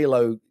between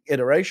Halo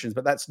iterations,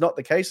 but that's not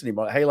the case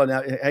anymore.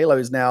 Halo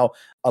is now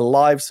a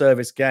live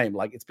service game.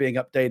 Like, it's being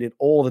updated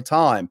all the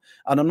time.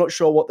 And I'm not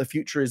sure what the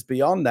future is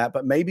beyond that,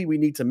 but maybe we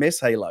need to miss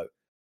Halo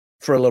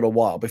for a little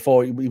while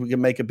before we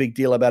can make a big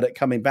deal about it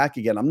coming back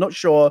again. I'm not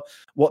sure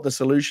what the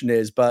solution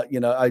is, but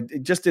I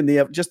just in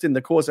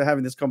the course of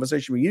having this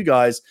conversation with you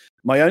guys,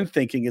 my own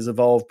thinking has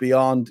evolved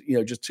beyond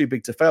just too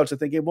big to fail to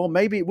thinking, well,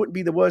 maybe it wouldn't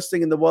be the worst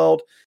thing in the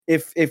world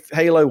if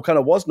Halo kind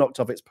of was knocked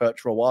off its perch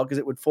for a while, because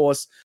it would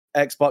force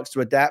Xbox to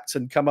adapt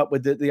and come up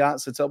with the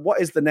answer to what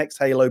is the next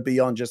Halo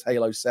beyond just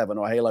Halo 7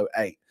 or Halo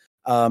 8.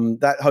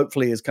 That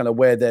hopefully is kind of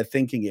where their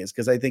thinking is,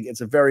 because I think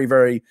it's a very,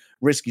 very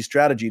risky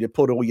strategy to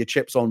put all your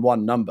chips on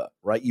one number,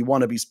 right? You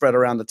want to be spread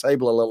around the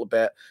table a little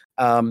bit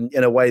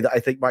in a way that I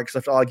think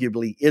Microsoft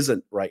arguably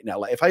isn't right now.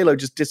 Like, if Halo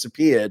just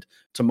disappeared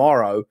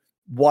tomorrow,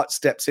 what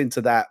steps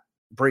into that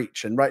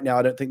breach? And right now,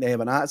 I don't think they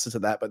have an answer to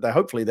that, but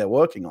hopefully they're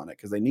working on it,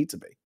 because they need to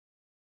be.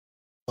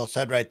 Well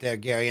said right there,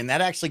 Gary. And that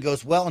actually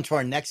goes well into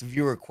our next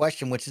viewer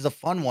question, which is a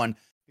fun one,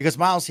 because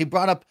Miles, he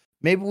brought up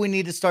maybe we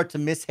need to start to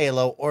miss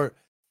Halo or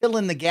fill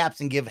in the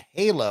gaps and give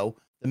Halo,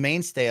 the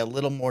mainstay, a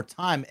little more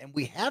time. And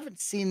we haven't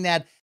seen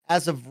that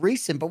as of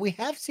recent, but we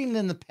have seen it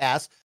in the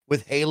past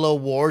with Halo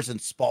Wars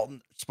and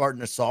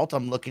Spartan Assault.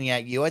 I'm looking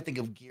at you. I think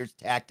of Gears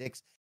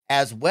Tactics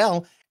as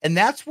well. And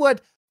that's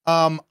what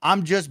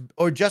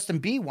Justin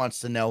B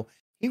wants to know.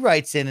 He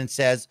writes in and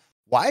says,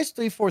 why is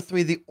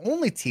 343 the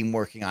only team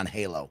working on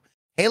Halo?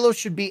 Halo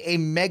should be a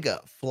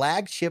mega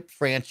flagship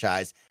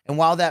franchise. And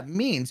while that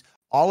means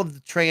all of the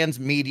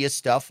transmedia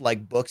stuff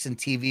like books and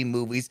TV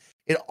movies,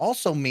 it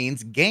also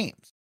means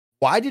games.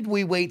 Why did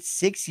we wait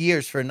 6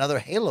 years for another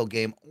Halo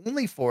game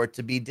only for it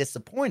to be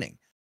disappointing?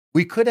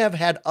 We could have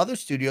had other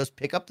studios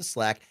pick up the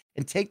slack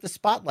and take the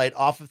spotlight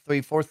off of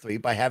 343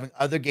 by having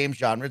other game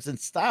genres and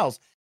styles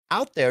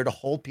out there to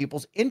hold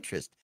people's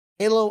interest.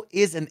 Halo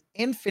is an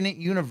infinite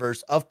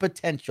universe of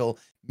potential.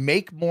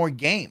 Make more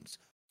games.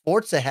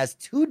 Forza has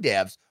 2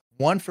 devs,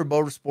 one for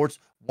motorsports,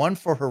 one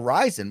for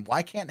Horizon.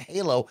 Why can't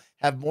Halo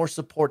have more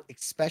support,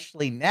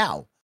 especially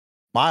now?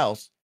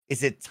 Miles,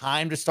 is it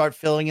time to start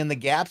filling in the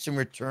gaps and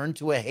return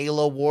to a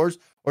Halo Wars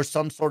or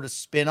some sort of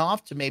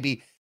spin-off to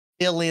maybe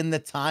fill in the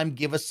time,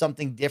 give us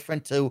something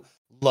different to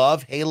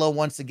love Halo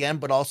once again,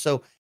 but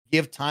also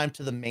give time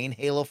to the main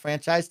Halo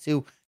franchise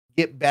to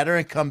get better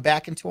and come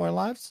back into our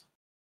lives?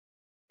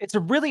 It's a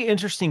really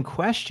interesting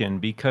question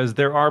because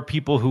there are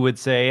people who would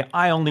say,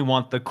 I only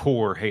want the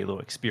core Halo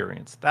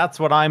experience. That's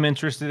what I'm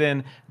interested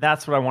in.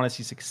 That's what I want to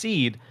see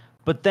succeed.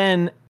 But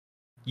then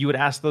you would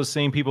ask those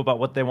same people about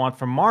what they want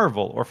from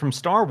Marvel or from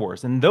Star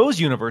Wars. And those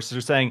universes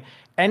are saying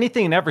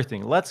anything and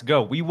everything. Let's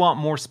go. We want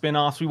more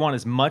spin-offs. We want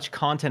as much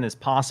content as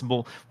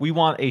possible. We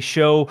want a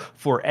show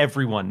for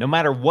everyone. No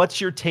matter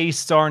what your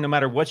tastes are, no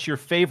matter what your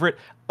favorite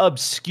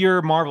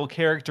obscure Marvel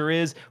character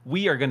is,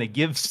 we are going to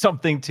give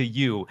something to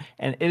you.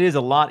 And it is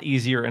a lot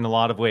easier in a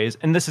lot of ways.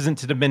 And this isn't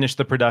to diminish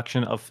the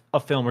production of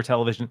film or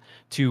television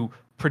to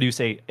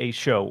produce a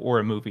show or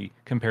a movie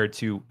compared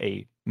to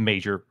a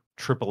major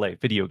AAA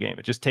video game.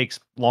 It just takes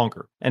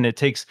longer and it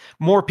takes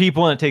more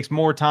people and it takes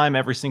more time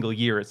every single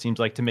year, it seems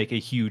like, to make a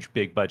huge,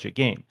 big budget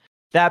game.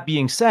 That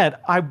being said,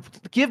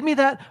 give me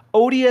that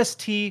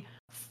ODST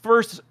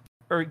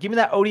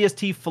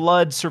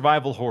flood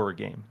survival horror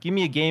game. Give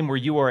me a game where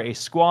you are a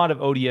squad of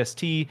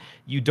ODST,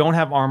 you don't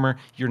have armor,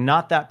 you're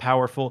not that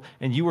powerful,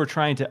 and you are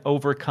trying to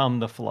overcome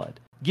the flood.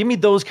 Give me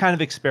those kind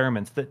of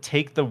experiments that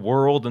take the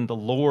world and the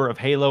lore of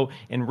Halo,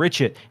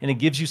 enrich it, and it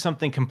gives you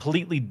something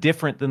completely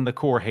different than the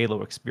core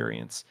Halo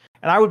experience.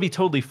 And I would be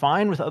totally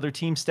fine with other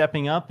teams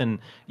stepping up and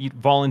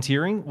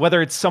volunteering,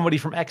 whether it's somebody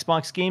from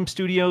Xbox Game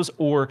Studios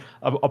or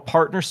a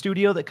partner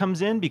studio that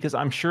comes in, because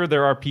I'm sure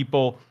there are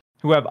people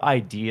who have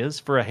ideas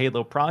for a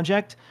Halo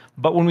project.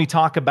 But when we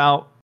talk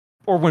about,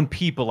 or when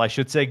people, I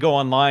should say, go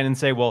online and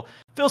say, well,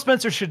 Phil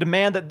Spencer should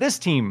demand that this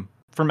team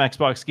from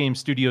Xbox Game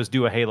Studios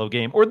do a Halo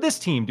game, or this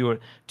team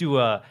do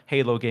a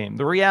Halo game.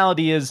 The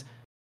reality is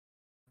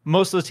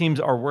most of the teams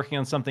are working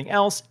on something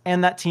else,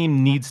 and that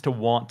team needs to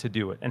want to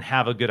do it and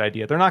have a good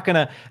idea. They're not going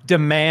to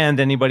demand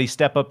anybody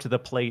step up to the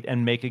plate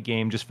and make a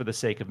game just for the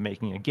sake of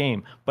making a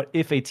game. But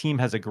if a team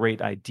has a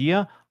great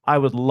idea, I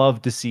would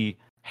love to see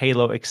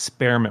Halo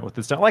experiment with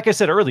this stuff. Like I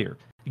said earlier,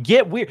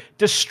 get weird,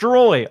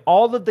 destroy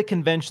all of the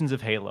conventions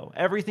of Halo.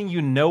 Everything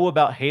you know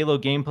about Halo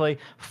gameplay,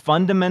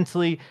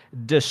 fundamentally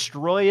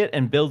destroy it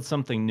and build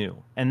something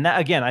new. And that,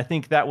 again, I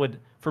think that would,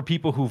 for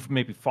people who've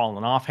maybe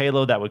fallen off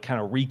Halo, that would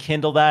kind of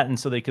rekindle that, and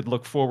so they could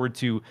look forward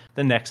to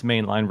the next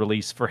mainline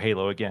release for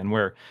Halo again,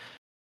 where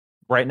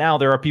right now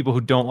there are people who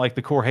don't like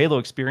the core Halo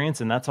experience,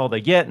 and that's all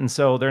they get, and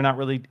so they're not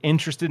really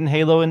interested in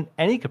Halo in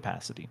any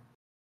capacity.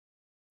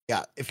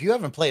 Yeah, if you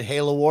haven't played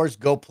Halo Wars,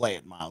 go play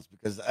it, Miles,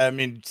 because I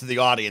mean, to the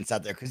audience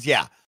out there, because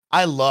yeah,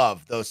 I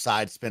love those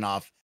side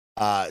spin-off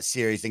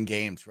series and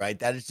games, right?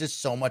 That is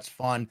just so much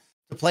fun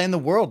to play in the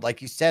world,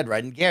 like you said,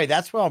 right? And Gary,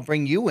 that's where I'll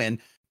bring you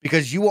in,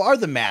 because you are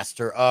the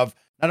master of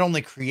not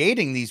only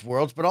creating these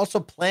worlds, but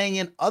also playing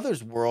in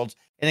others' worlds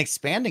and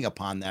expanding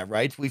upon that,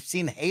 right? We've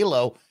seen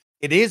Halo,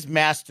 it is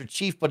Master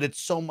Chief, but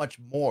it's so much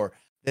more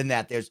than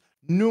that. There's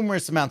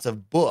numerous amounts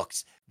of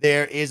books.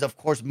 There is, of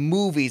course,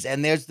 movies,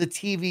 and there's the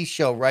TV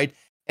show, right?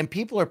 And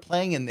people are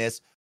playing in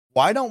this.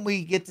 Why don't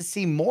we get to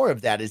see more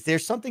of that? Is there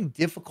something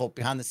difficult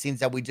behind the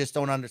scenes that we just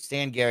don't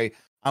understand, Gary,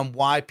 on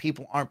why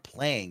people aren't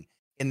playing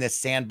in this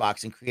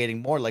sandbox and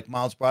creating more, like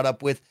Miles brought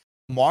up with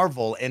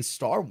Marvel and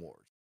Star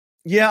Wars?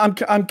 Yeah,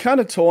 I'm kind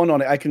of torn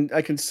on it. I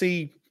can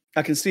see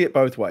it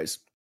both ways.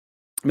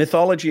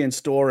 Mythology and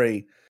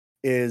story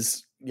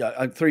is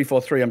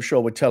 343. I'm sure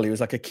would tell you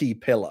is like a key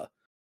pillar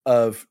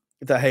of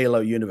the Halo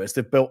universe.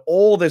 They've built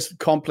all this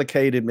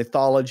complicated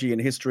mythology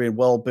and history and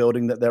world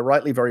building that they're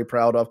rightly very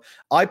proud of.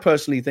 I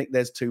personally think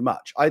there's too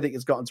much. I think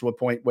it's gotten to a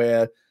point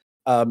where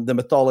the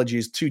mythology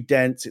is too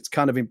dense. It's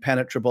kind of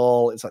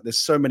impenetrable. It's like there's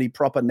so many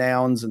proper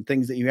nouns and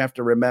things that you have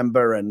to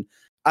remember. And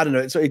I don't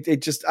know. So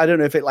it just, I don't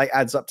know if it like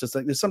adds up to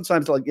something. There's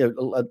sometimes like,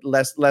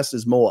 less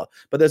is more,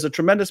 but there's a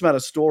tremendous amount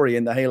of story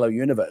in the Halo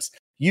universe.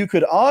 You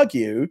could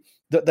argue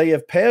that they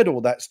have paired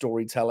all that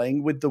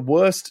storytelling with the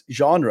worst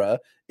genre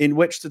in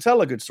which to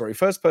tell a good story.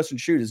 First-person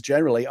shooters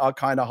generally are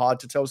kind of hard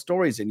to tell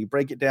stories in. You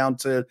break it down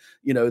to,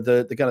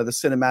 the kind of the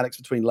cinematics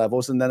between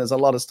levels, and then there's a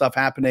lot of stuff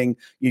happening.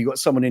 You got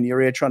someone in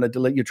your ear trying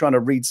to you're trying to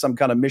read some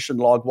kind of mission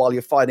log while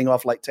you're fighting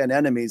off like 10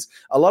 enemies.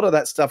 A lot of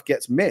that stuff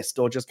gets missed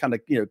or just kind of,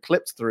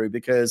 clipped through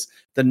because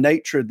the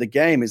nature of the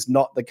game is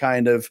not the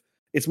kind of,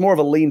 it's more of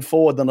a lean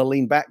forward than a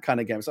lean back kind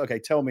of game. It's okay,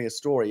 tell me a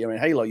story. I mean,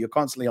 Halo, you're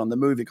constantly on the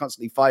move, you're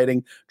constantly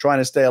fighting, trying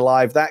to stay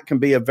alive. That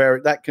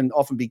can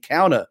often be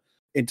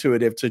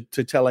counterintuitive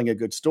to telling a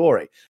good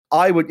story.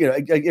 I would,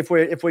 if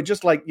we're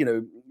just like,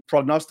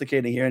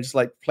 prognosticating here and just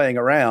like playing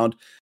around,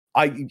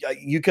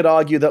 you could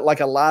argue that like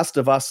a Last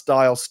of Us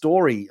style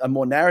story, a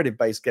more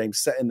narrative-based game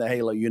set in the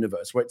Halo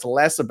universe, where it's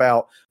less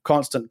about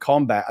constant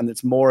combat and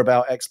it's more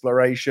about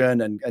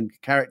exploration and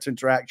character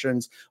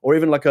interactions, or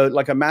even like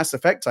a Mass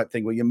Effect type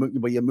thing where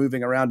you're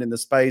moving around in the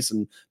space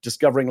and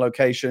discovering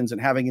locations and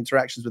having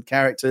interactions with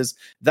characters.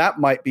 That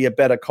might be a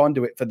better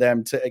conduit for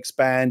them to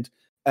expand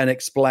and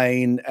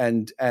explain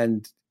and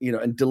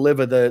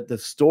deliver the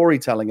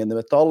storytelling and the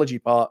mythology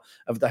part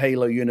of the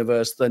Halo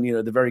universe than,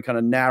 the very kind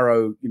of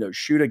narrow,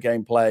 shooter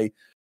gameplay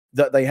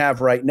that they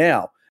have right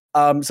now.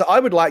 So I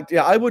would like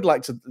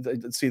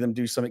to see them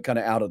do something kind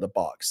of out of the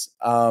box.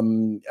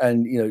 And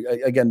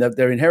again,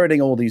 they're inheriting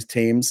all these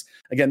teams.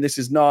 Again, this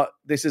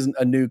isn't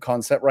a new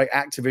concept, right?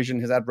 Activision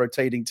has had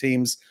rotating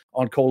teams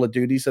on Call of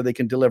Duty, so they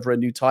can deliver a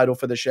new title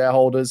for the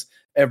shareholders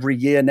every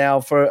year now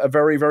for a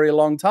very, very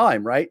long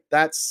time, right?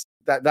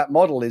 That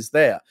model is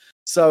there.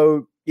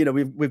 So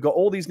we've got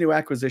all these new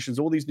acquisitions,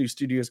 all these new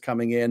studios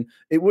coming in.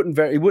 It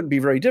wouldn't be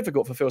very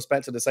difficult for Phil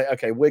Spencer to say,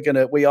 okay,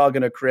 we are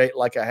gonna create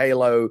like a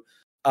Halo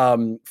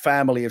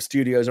family of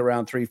studios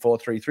around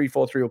 343.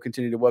 343 will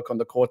continue to work on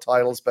the core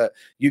titles, but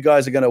you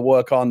guys are going to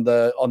work on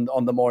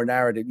the more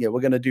narrative.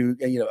 We're going to do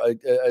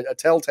a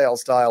Telltale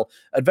style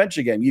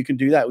adventure game. You can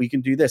do that. We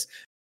can do this.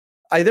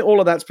 I think all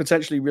of that's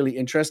potentially really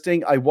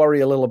interesting. I worry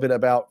a little bit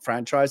about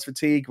franchise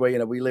fatigue,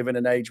 where we live in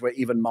an age where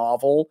even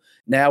Marvel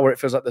now, where it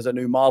feels like there's a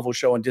new Marvel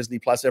show on Disney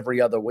Plus every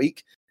other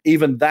week.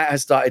 Even that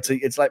has started to.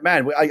 It's like,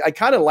 man, I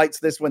kind of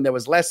liked this when there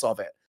was less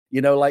of it.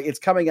 Like it's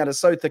coming at us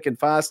so thick and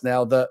fast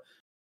now that.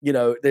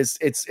 There's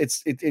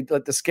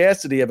like the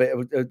scarcity of it.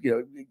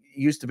 It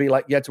used to be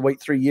like you had to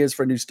wait 3 years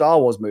for a new Star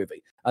Wars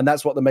movie, and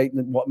that's what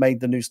made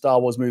the new Star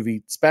Wars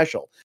movie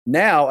special.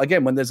 Now,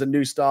 again, when there's a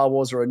new Star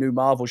Wars or a new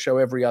Marvel show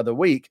every other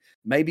week,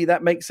 maybe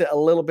that makes it a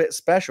little bit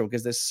special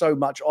because there's so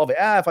much of it.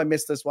 If I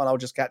miss this one, I'll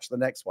just catch the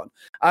next one.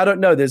 I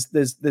don't know. There's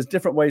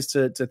different ways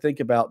to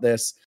think about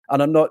this,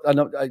 and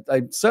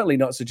I'm certainly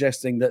not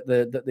suggesting that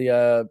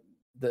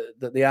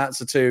the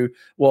answer to,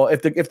 well,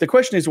 if the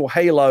question is, well,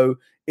 Halo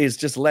is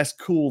just less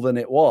cool than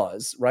it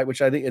was, right?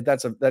 Which I think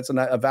that's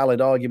a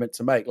valid argument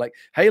to make. Like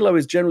Halo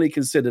is generally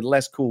considered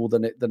less cool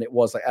than it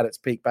was like at its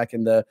peak back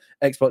in the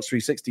Xbox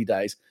 360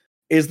 days.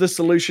 Is the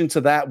solution to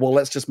that, well,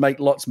 let's just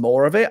make lots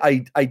more of it?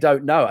 I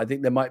don't know. I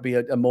think there might be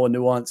a more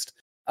nuanced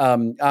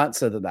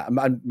answer to that.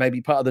 And maybe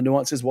part of the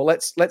nuance is, well,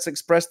 let's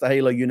express the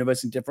Halo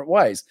universe in different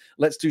ways.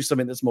 Let's do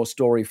something that's more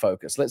story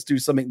focused. Let's do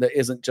something that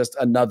isn't just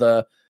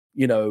another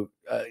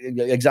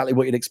exactly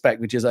what you'd expect,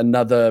 which is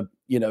another,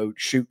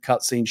 shoot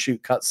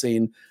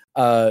cutscene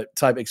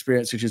type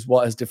experience, which is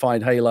what has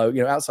defined Halo,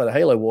 outside of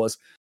Halo Wars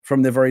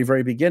from the very,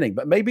 very beginning.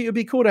 But maybe it'd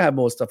be cool to have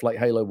more stuff like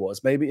Halo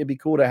Wars. Maybe it'd be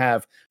cool to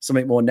have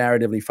something more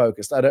narratively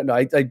focused. I don't know.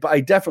 I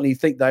definitely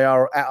think they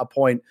are at a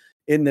point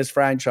in this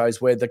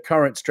franchise where the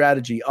current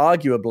strategy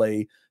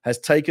arguably has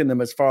taken them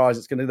as far as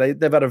it's going to.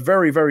 They've had a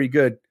very, very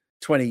good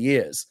 20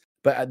 years.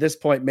 But at this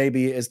point,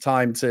 maybe it is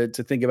time to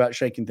think about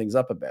shaking things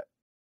up a bit.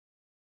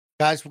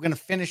 Guys, we're going to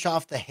finish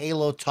off the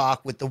Halo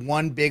talk with the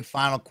one big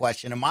final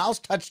question. And Miles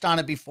touched on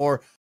it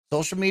before.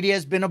 Social media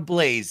has been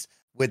ablaze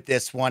with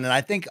this one. And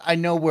I think I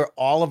know where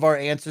all of our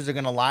answers are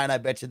going to lie. And I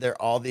bet you they're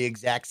all the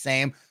exact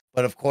same.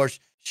 But of course,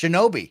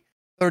 Shinobi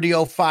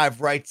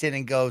 3005 writes in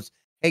and goes,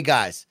 hey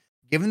guys,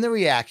 given the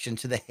reaction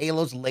to the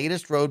Halo's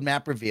latest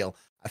roadmap reveal,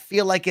 I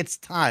feel like it's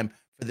time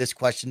for this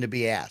question to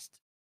be asked.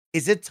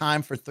 Is it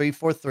time for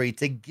 343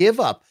 to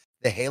give up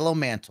the Halo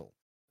mantle?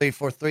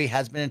 343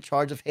 has been in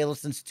charge of Halo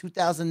since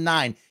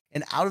 2009,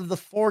 and out of the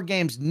 4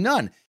 games,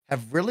 none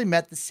have really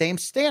met the same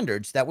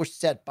standards that were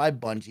set by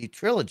Bungie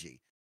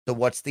Trilogy. So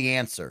what's the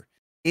answer?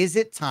 Is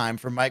it time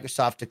for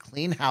Microsoft to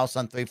clean house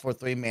on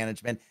 343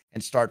 management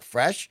and start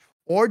fresh?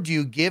 Or do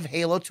you give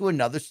Halo to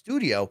another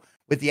studio?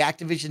 With the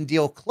Activision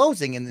deal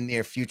closing in the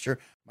near future,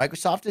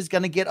 Microsoft is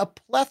going to get a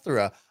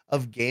plethora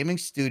of gaming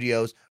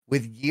studios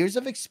with years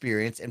of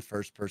experience in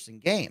first-person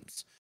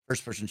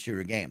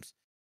shooter games.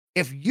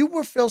 If you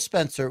were Phil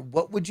Spencer,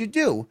 what would you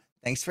do?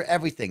 Thanks for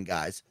everything,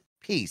 guys.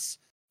 Peace.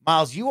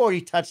 Miles, you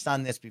already touched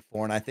on this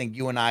before, and I think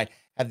you and I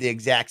have the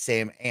exact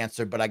same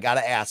answer, but I got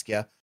to ask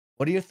you,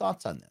 what are your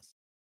thoughts on this?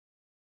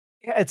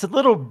 Yeah, it's a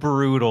little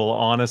brutal,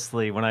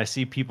 honestly, when I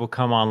see people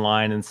come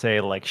online and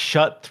say, like,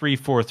 shut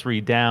 343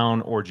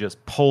 down or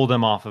just pull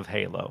them off of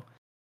Halo.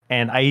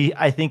 And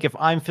I think if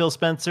I'm Phil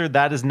Spencer,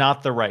 that is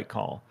not the right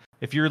call.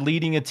 If you're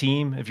leading a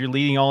team, if you're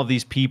leading all of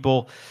these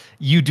people,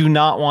 you do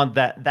not want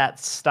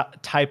that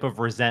type of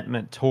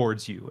resentment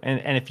towards you.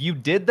 And if you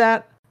did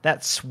that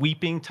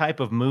sweeping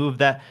type of move,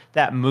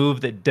 that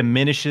move that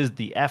diminishes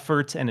the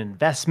efforts and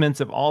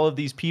investments of all of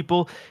these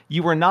people,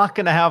 you are not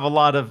going to have a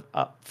lot of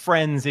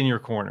friends in your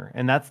corner.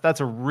 And that's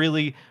a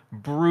really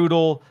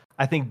brutal,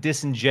 I think,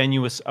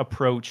 disingenuous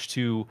approach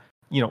to,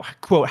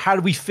 quote, how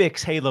do we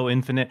fix Halo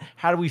Infinite?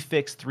 How do we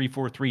fix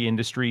 343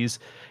 Industries?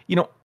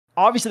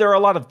 Obviously, there are a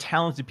lot of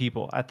talented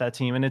people at that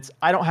team, and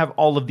I don't have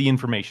all of the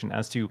information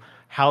as to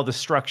how the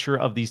structure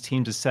of these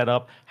teams is set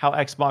up, how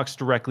Xbox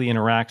directly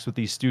interacts with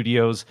these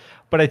studios.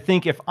 But I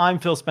think if I'm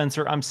Phil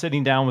Spencer, I'm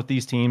sitting down with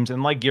these teams,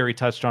 and like Gary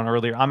touched on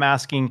earlier, I'm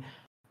asking,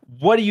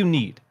 what do you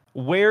need?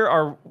 Where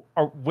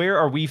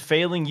are we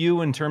failing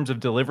you in terms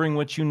of delivering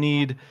what you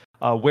need?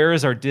 Where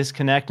is our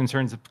disconnect in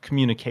terms of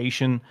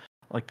communication?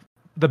 Like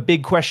the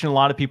big question a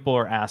lot of people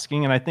are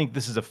asking, and I think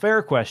this is a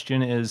fair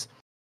question, is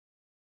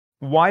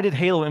why did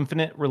Halo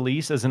Infinite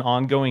release as an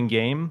ongoing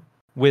game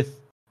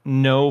with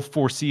no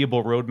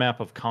foreseeable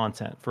roadmap of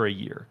content for a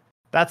year?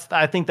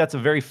 I think that's a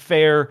very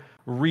fair,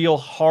 real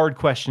hard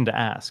question to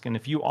ask. And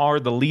if you are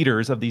the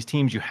leaders of these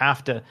teams, you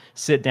have to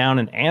sit down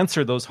and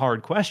answer those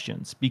hard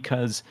questions,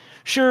 because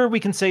sure, we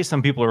can say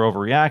some people are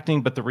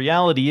overreacting, but the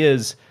reality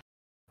is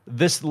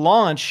this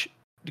launch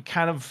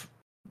kind of,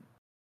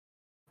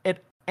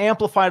 it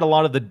amplified a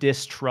lot of the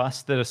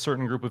distrust that a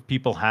certain group of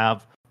people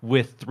have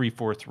with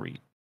 343.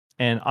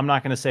 And I'm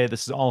not going to say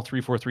this is all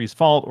 343's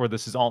fault or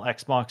this is all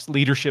Xbox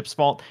leadership's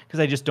fault, because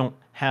I just don't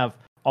have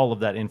all of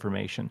that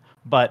information.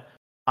 But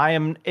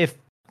if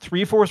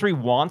 343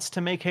 wants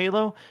to make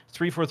Halo,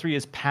 343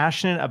 is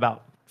passionate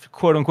about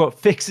quote unquote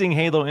fixing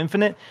Halo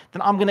Infinite,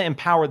 then I'm going to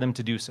empower them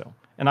to do so.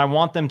 And I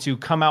want them to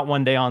come out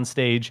one day on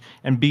stage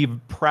and be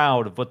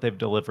proud of what they've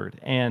delivered.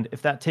 And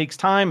if that takes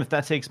time, if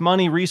that takes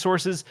money,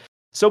 resources,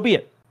 so be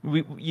it.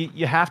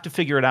 You have to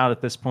figure it out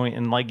at this point.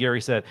 And like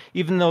Gary said,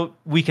 even though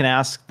we can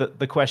ask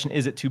the question,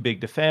 is it too big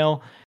to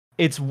fail?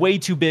 It's way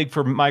too big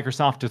for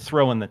Microsoft to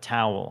throw in the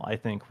towel, I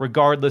think,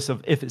 regardless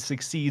of if it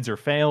succeeds or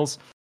fails.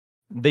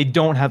 They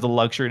don't have the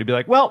luxury to be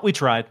like, well, we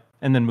tried,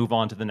 and then move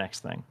on to the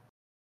next thing.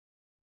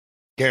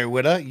 Gary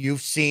Whitta,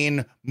 you've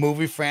seen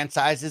movie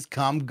franchises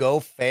come, go,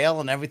 fail,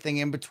 and everything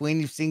in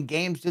between. You've seen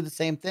games do the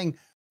same thing.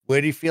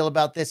 Where do you feel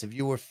about this? If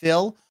you were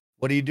Phil,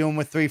 what are you doing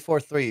with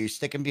 343? Are you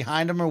sticking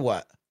behind them or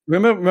what?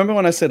 Remember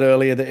when I said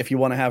earlier that if you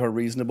want to have a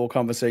reasonable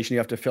conversation, you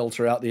have to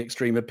filter out the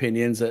extreme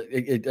opinions on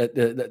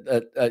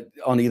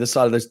either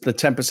side of the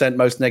 10%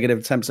 most negative,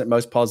 10%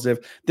 most positive.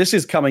 This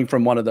is coming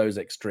from one of those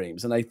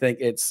extremes, and I think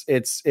it's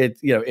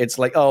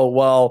like, oh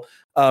well,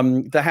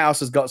 the house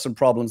has got some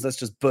problems, let's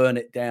just burn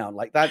it down.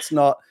 Like that's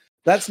not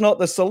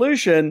the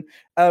solution.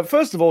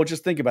 First of all,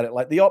 just think about it.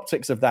 Like the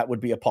optics of that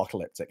would be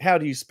apocalyptic. How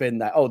do you spin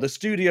that? Oh, the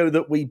studio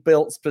that we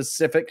built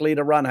specifically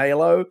to run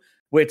Halo,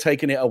 we're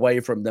taking it away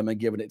from them and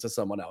giving it to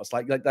someone else.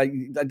 Like I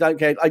don't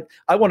care.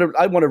 I want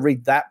to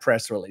read that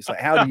press release.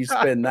 Like, how do you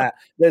spin that?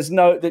 There's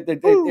no,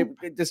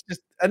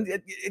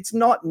 it's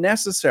not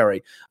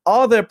necessary.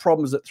 Are there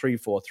problems at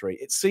 343?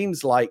 It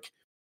seems like,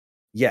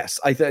 yes.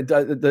 I think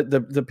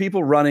the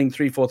people running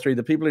 343,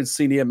 the people in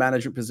senior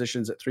management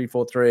positions at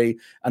 343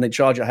 and in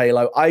charge of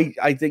Halo, I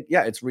think,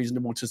 yeah, it's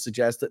reasonable to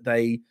suggest that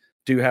they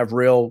do have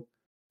real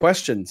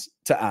questions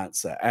to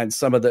answer, and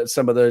some of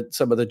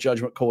the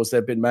judgment calls that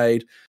have been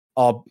made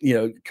are,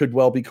 could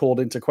well be called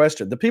into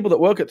question. The people that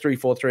work at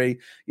 343,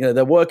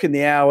 they're working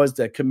the hours,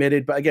 they're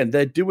committed, but again,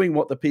 they're doing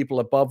what the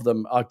people above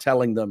them are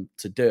telling them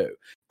to do.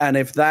 And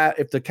if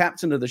the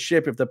captain of the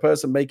ship, if the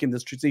person making the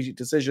strategic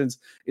decisions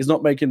is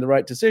not making the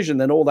right decision,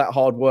 then all that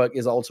hard work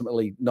is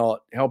ultimately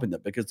not helping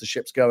them, because the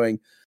ship's going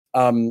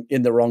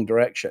in the wrong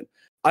direction.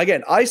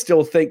 Again, I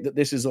still think that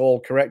this is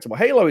all correctable.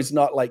 Halo is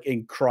not like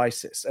in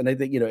crisis. And I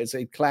think, it's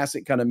a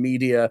classic kind of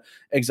media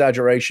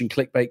exaggeration,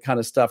 clickbait kind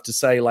of stuff to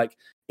say, like,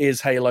 is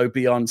Halo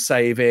beyond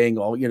saving,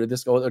 or,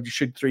 this, or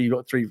should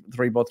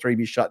 343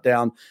 be shut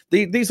down?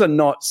 These are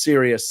not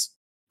serious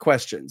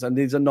questions, and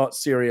these are not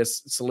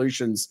serious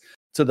solutions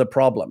to the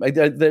problem.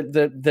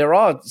 There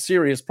are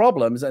serious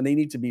problems and they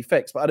need to be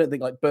fixed, but I don't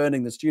think like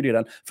burning the studio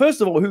down.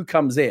 First of all, who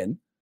comes in?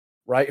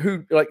 Right?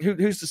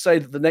 Who's to say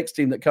that the next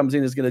team that comes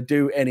in is going to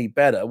do any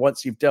better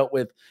once you've dealt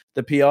with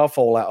the PR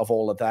fallout of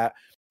all of that?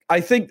 I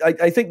think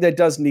there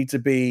does need to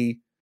be,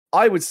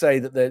 I would say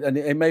that and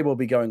it may well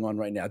be going on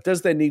right now.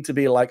 Does there need to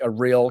be like a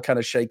real kind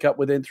of shakeup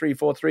within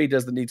 343?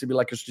 Does there need to be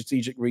like a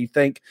strategic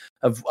rethink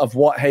of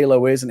what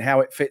Halo is and how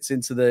it fits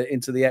into the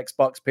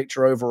Xbox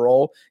picture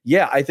overall?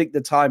 Yeah, I think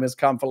the time has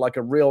come for like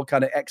a real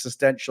kind of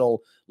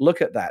existential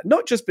look at that.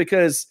 Not just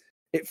because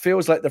it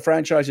feels like the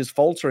franchise is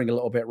faltering a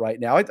little bit right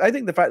now. I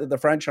think the fact that the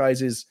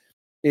franchise is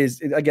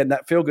again,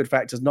 that feel-good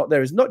factor is not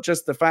there. Is not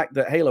just the fact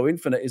that Halo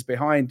Infinite is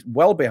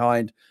well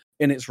behind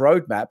in its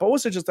roadmap, but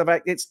also just the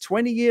fact it's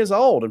 20 years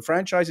old and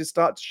franchises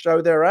start to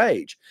show their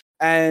age.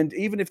 And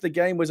even if the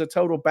game was a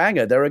total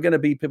banger, there are going to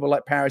be people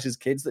like Paris's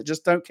kids that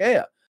just don't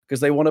care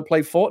because they want to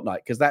play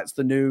Fortnite because that's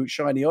the new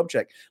shiny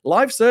object.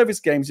 Live service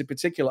games in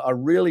particular are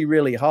really,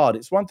 really hard.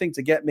 It's one thing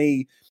to get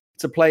me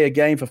to play a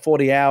game for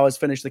 40 hours,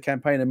 finish the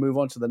campaign and move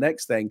on to the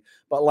next thing.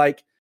 But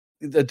like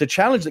the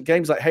challenge that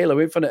games like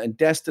Halo Infinite and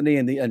Destiny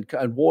and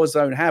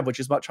Warzone have, which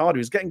is much harder,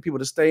 is getting people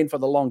to stay in for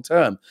the long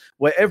term,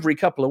 where every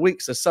couple of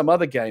weeks there's some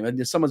other game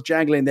and someone's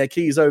jangling their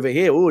keys over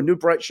here. Oh, new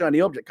bright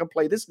shiny object, come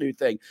play this new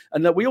thing.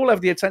 And that we all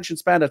have the attention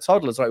span of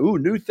toddlers, like, oh,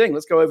 new thing,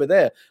 let's go over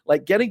there.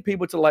 Like getting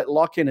people to like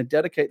lock in and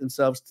dedicate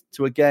themselves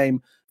to a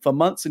game for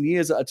months and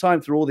years at a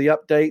time through all the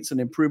updates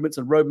and improvements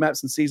and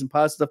roadmaps and season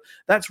pass stuff.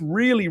 That's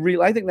really,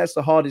 really, I think that's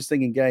the hardest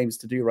thing in games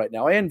to do right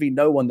now. I envy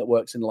no one that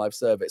works in live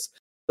service.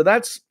 So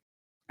that's,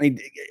 I mean,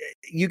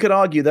 you could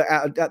argue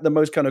that at the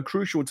most kind of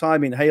crucial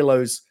time in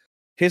Halo's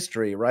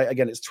history, right?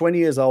 Again, it's 20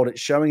 years old. It's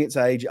showing its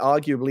age,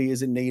 arguably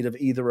is in need of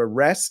either a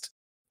rest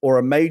or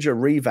a major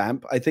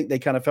revamp. I think they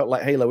kind of felt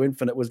like Halo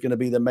Infinite was going to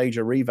be the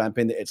major revamp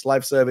in that it's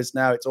live service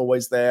now. It's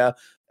always there.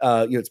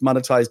 It's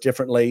monetized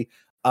differently.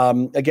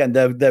 Again,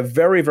 they're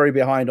very, very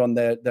behind on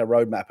their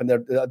roadmap, and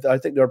I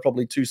think there are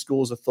probably two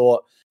schools of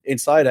thought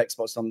inside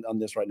Xbox on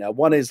this right now.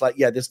 One is like,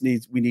 yeah,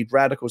 we need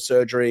radical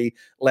surgery.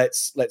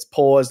 Let's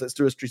pause. Let's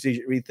do a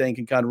strategic rethink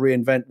and kind of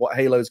reinvent what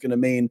Halo is going to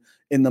mean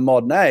in the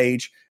modern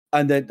age.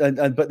 And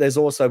then, but there's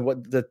also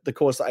what the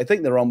course that I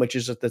think they're on, which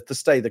is just the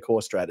stay the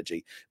course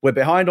strategy. We're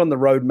behind on the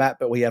roadmap,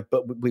 but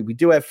we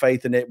do have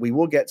faith in it. We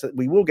will get to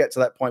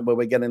that point where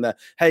we're getting there.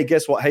 Hey,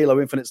 guess what?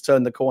 Halo Infinite's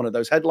turned the corner.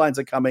 Those headlines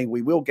are coming.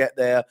 We will get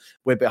there.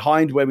 We're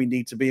behind where we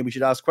need to be, and we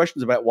should ask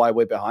questions about why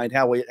we're behind,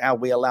 how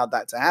we allowed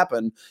that to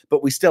happen.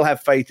 But we still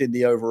have faith in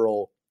the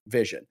overall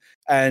vision.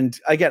 And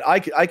again, I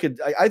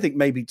think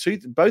maybe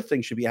both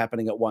things should be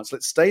happening at once.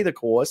 Let's stay the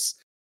course.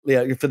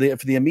 Yeah, for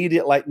the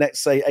immediate, like, let's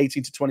say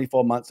 18 to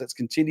 24 months, let's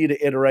continue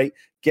to iterate,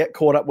 get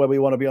caught up where we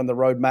want to be on the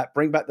roadmap,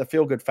 bring back the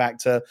feel-good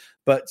factor.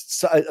 But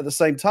at the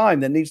same time,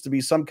 there needs to be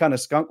some kind of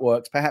skunk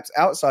works, perhaps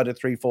outside of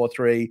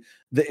 343,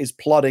 that is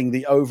plotting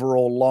the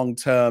overall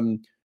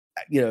long-term,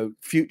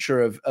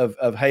 future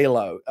of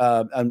Halo.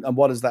 And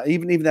what is that?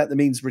 Even that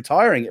means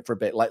retiring it for a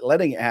bit, like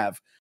letting it have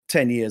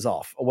 10 years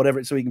off or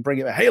whatever, so we can bring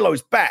it.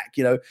 Halo's back,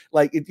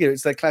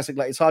 it's that classic,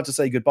 like, it's hard to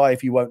say goodbye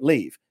if you won't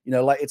leave,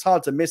 like it's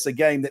hard to miss a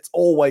game that's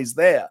always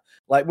there.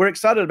 Like, we're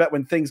excited about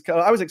when things come.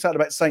 I was excited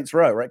about Saints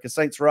Row, right? Because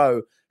Saints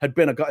Row had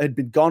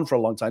been gone for a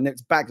long time.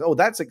 It's back. Oh,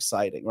 that's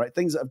exciting, right?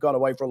 Things that have gone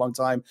away for a long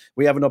time,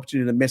 we have an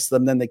opportunity to miss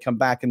them, then they come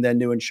back and they're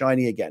new and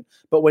shiny again.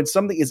 But when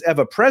something is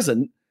ever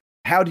present,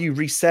 how do you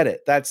reset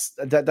it?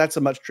 That's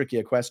a much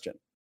trickier question.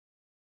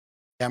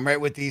 I'm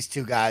right with these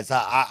two guys.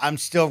 I'm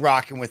still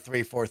rocking with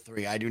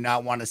 343. I do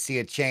not want to see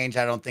a change.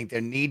 I don't think there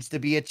needs to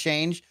be a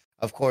change.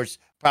 Of course,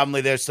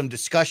 probably there's some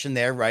discussion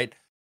there, right?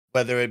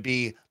 Whether it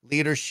be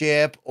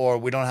leadership or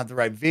we don't have the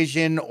right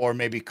vision or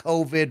maybe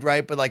COVID,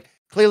 right? But like,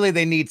 clearly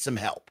they need some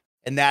help.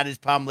 And that is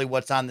probably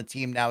what's on the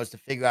team now, is to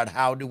figure out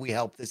how do we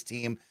help this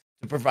team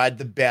to provide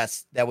the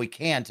best that we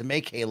can to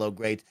make Halo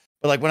great.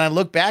 But like, when I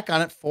look back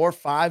on it, 4 or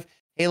 5,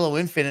 Halo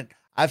Infinite,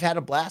 I've had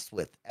a blast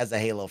with as a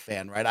Halo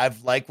fan, right?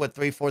 I've liked what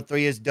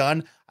 343 has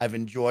done. I've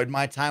enjoyed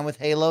my time with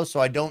Halo.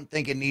 So I don't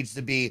think it needs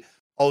to be,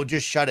 oh,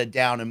 just shut it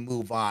down and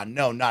move on.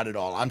 No, not at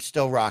all. I'm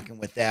still rocking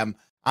with them.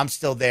 I'm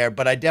still there.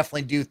 But I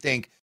definitely do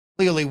think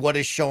clearly what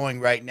is showing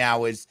right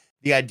now is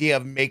the idea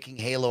of making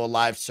Halo a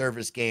live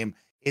service game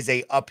is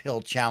a uphill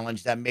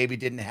challenge that maybe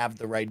didn't have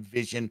the right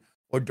vision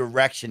or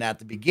direction at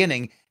the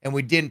beginning. And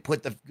we didn't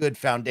put the good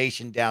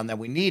foundation down that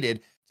we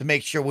needed to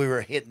make sure we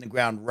were hitting the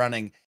ground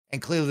running.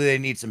 And clearly they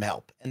need some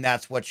help. And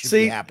that's what should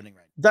be happening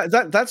right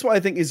now. That's what I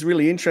think is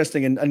really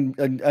interesting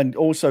and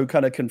also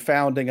kind of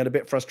confounding and a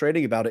bit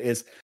frustrating about it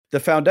is the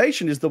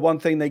foundation is the one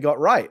thing they got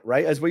right?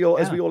 As we all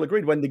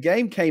agreed. When the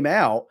game came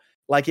out,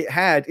 like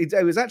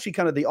it was actually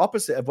kind of the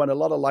opposite of when a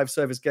lot of live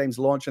service games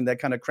launch and they're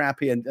kind of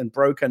crappy and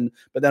broken,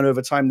 but then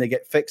over time they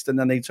get fixed and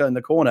then they turn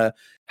the corner.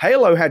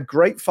 Halo had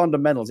great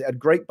fundamentals. It had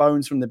great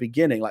bones from the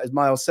beginning. Like as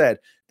Miles said,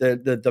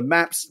 the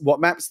maps, what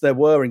maps there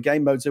were and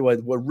game modes there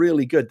were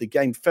really good. The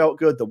game felt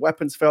good. The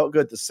weapons felt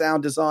good. The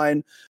sound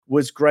design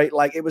was great.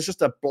 Like it was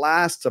just a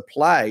blast to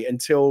play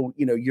until,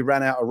 you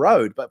ran out of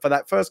road. But for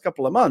that first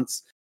couple of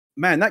months,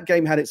 man, that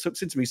game had its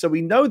hooks into me. So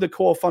we know the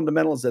core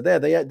fundamentals are there.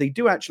 They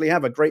do actually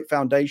have a great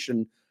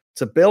foundation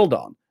to build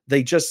on.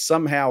 They just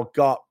somehow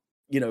got,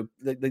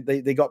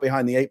 they got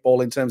behind the 8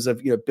 ball in terms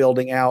of,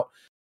 building out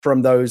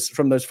from those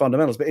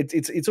fundamentals. But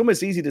it's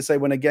almost easy to say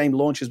when a game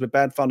launches with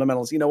bad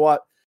fundamentals, you know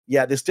what?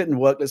 Yeah, this didn't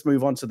work. Let's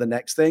move on to the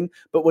next thing.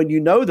 But when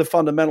the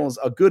fundamentals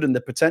are good and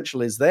the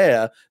potential is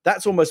there,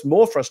 that's almost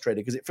more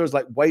frustrating because it feels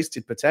like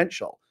wasted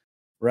potential,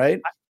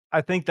 right?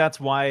 I think that's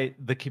why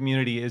the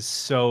community is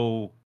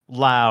so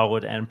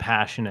loud and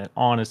passionate,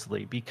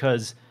 honestly,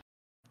 because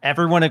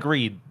everyone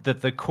agreed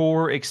that the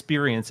core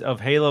experience of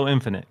Halo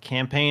Infinite,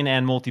 campaign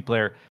and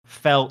multiplayer,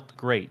 felt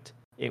great.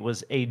 It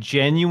was a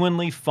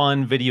genuinely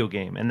fun video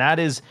game. And that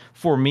is,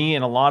 for me,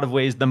 in a lot of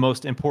ways, the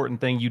most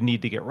important thing you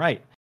need to get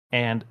right.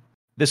 And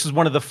this was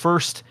one of the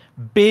first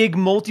big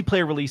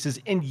multiplayer releases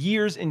in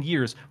years and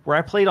years where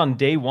I played on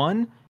day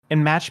one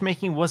and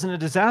matchmaking wasn't a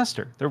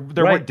disaster. There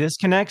weren't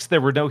disconnects.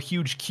 There were no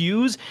huge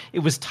queues. It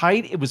was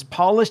tight. It was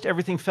polished.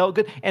 Everything felt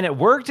good. And it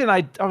worked. And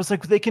I was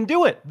like, they can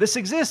do it. This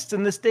exists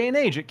in this day and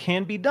age. It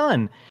can be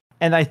done.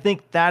 And I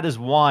think that is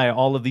why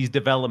all of these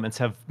developments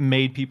have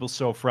made people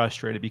so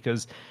frustrated,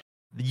 because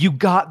you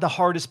got the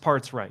hardest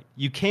parts right.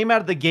 You came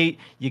out of the gate.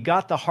 You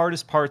got the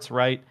hardest parts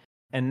right.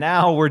 And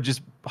now we're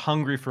just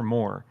hungry for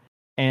more.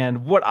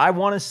 And what I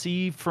want to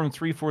see from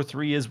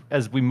 343 is,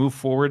 as we move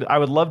forward, I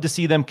would love to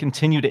see them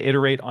continue to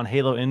iterate on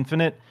Halo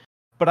Infinite,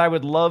 but I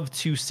would love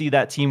to see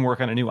that team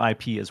work on a new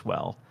IP as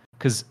well.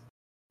 Because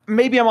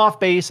maybe I'm off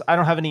base. I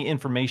don't have any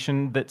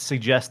information that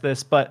suggests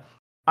this, but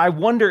I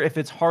wonder if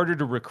it's harder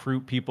to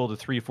recruit people to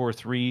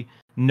 343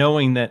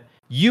 knowing that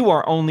you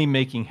are only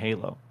making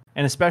Halo.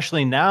 And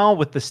especially now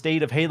with the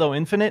state of Halo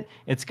Infinite,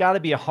 it's got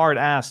to be a hard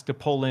ask to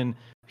pull in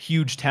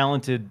huge,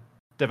 talented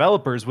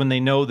developers when they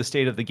know the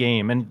state of the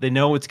game and they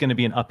know it's going to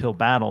be an uphill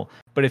battle.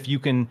 But if you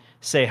can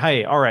say,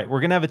 hey, all right, we're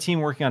going to have a team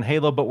working on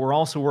Halo, but we're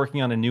also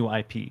working on a new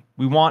IP.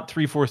 We want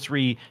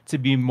 343 to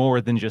be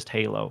more than just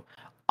Halo.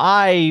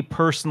 I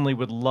personally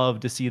would love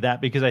to see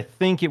that because I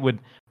think it would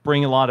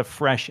bring a lot of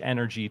fresh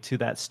energy to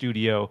that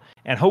studio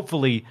and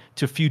hopefully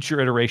to future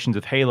iterations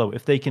of Halo.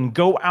 If they can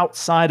go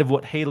outside of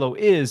what Halo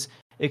is,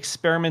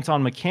 experiment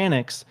on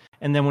mechanics,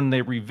 and then when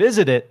they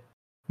revisit it,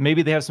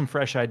 maybe they have some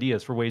fresh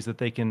ideas for ways that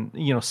they can,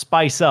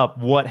 spice up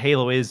what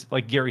Halo is,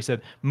 like Gary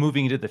said,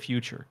 moving into the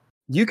future.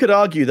 You could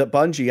argue that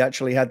Bungie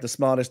actually had the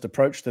smartest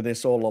approach to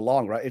this all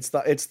along, right? It's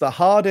the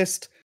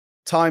hardest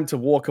time to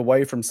walk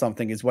away from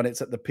something is when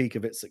it's at the peak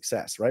of its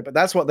success, right? But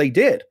that's what they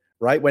did,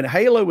 right? When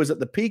Halo was at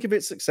the peak of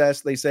its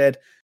success, they said,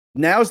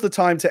 now's the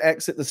time to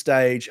exit the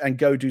stage and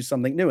go do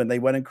something new. And they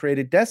went and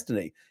created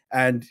Destiny.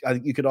 And I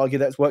think you could argue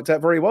that's worked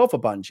out very well for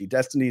Bungie.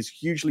 Destiny is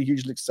hugely,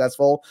 hugely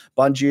successful.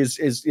 Bungie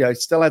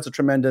is still has a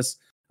tremendous,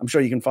 I'm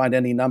sure you can find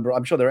any number.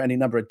 I'm sure there are any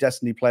number of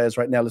Destiny players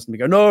right now listening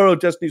to me go, no,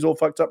 Destiny's all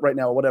fucked up right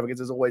now or whatever, because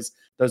there's always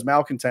those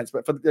malcontents.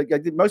 But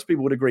most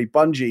people would agree,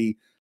 Bungie,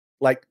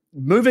 like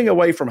moving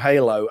away from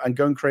Halo and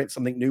go and create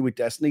something new with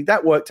Destiny,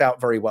 that worked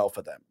out very well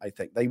for them. I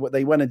think they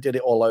went and did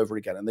it all over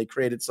again and they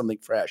created something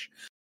fresh.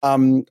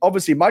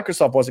 Obviously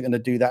Microsoft wasn't going to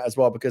do that as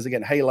well because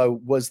again,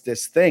 Halo was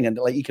this thing and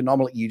like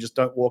economically you just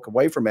don't walk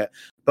away from it.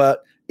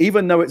 But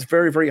even though it's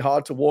very, very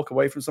hard to walk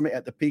away from something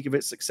at the peak of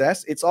its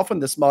success, it's often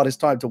the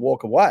smartest time to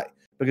walk away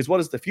because what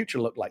does the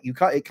future look like?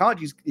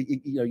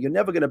 You're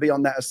never going to be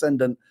on that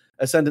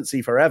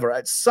ascendancy forever.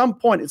 At some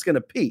point it's going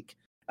to peak.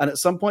 And at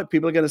some point,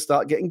 people are going to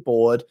start getting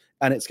bored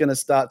and it's going to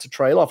start to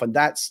trail off. And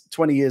that's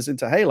 20 years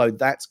into Halo.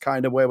 That's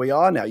kind of where we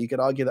are now. You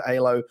could argue that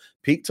Halo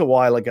peaked a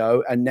while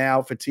ago and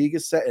now fatigue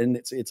is set in.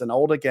 It's an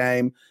older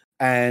game.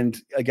 And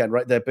again,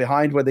 right, they're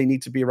behind where they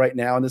need to be right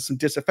now. And there's some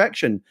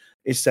disaffection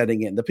is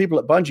setting in. The people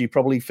at Bungie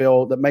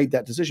that made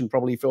that decision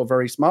probably feel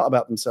very smart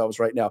about themselves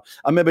right now.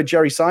 I remember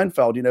Jerry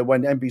Seinfeld,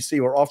 when NBC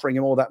were offering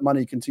him all that money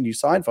to continue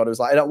Seinfeld, it was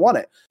like, I don't want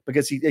it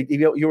because he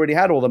already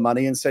had all the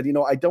money and said,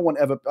 I don't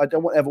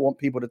ever want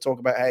people to talk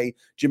about, hey,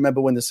 do you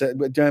remember when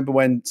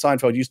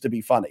Seinfeld used to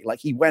be funny?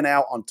 Like he went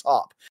out on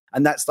top.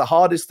 And that's the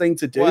hardest thing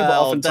to do. Well, but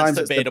oftentimes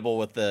that's debatable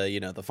with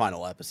the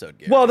final episode.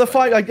 Gary, well, the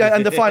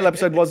final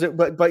episode was it,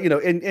 but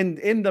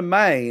in the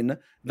main,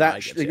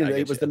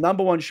 it was the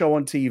number one show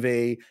on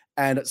TV.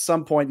 And at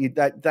some point,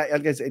 I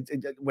guess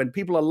when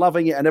people are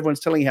loving it and everyone's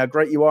telling you how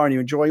great you are and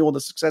you're enjoying all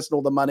the success and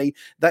all the money,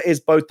 that is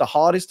both the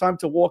hardest time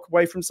to walk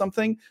away from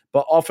something,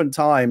 but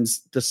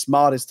oftentimes the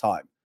smartest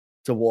time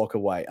to walk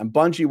away. And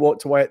Bungie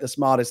walked away at the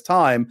smartest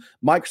time.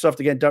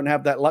 Microsoft, again, don't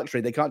have that luxury.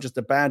 They can't just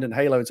abandon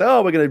Halo and say,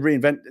 oh, we're going to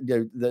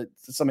reinvent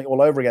something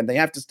all over again. They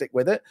have to stick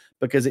with it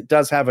because it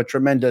does have a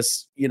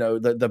tremendous,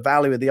 the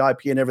value of the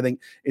IP and everything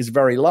is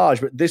very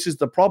large. But this is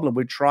the problem.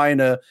 We're trying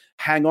to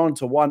hang on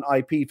to one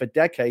IP for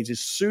decades. Is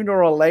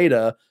sooner or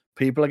later,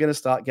 people are going to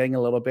start getting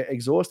a little bit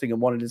exhausting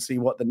and wanting to see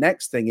what the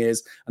next thing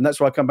is. And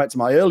that's why I come back to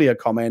my earlier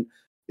comment.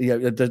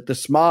 The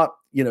smart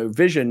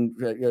vision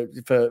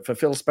for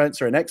Phil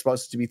Spencer and Xbox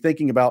is to be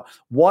thinking about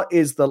what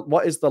is the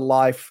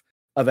life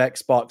of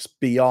Xbox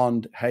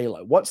beyond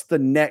Halo. What's the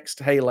next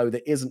Halo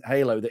that isn't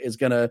Halo that is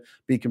going to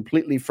be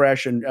completely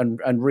fresh and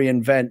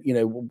reinvent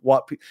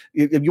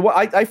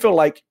I feel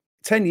like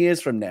 10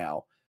 years from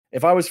now,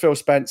 if I was Phil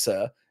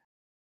Spencer.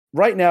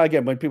 Right now,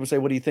 again, when people say,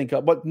 what do you think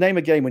of, name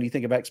a game when you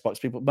think of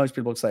Xbox? Most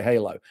people would say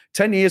Halo.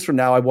 10 years from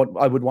now, I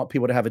would want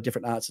people to have a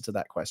different answer to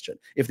that question.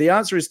 If the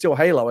answer is still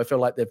Halo, I feel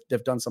like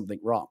they've done something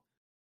wrong.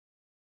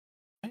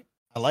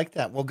 I like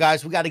that. Well,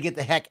 guys, we got to get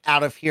the heck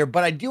out of here,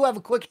 but I do have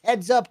a quick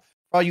heads up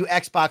for all you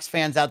Xbox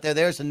fans out there.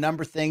 There's a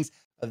number of things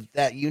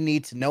that you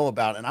need to know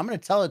about, and I'm going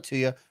to tell it to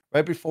you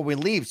right before we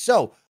leave.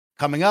 So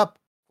coming up,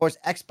 of course,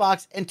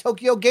 Xbox and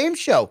Tokyo Game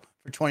Show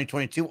for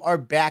 2022 are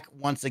back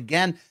once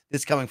again.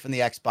 This coming from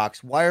the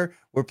Xbox Wire.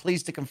 We're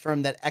pleased to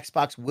confirm that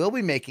Xbox will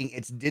be making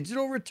its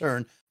digital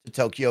return to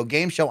Tokyo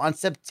Game Show on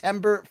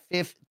September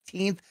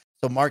 15th.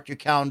 So mark your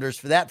calendars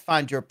for that.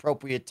 Find your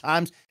appropriate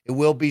times. It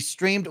will be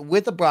streamed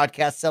with a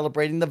broadcast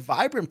celebrating the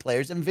vibrant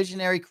players and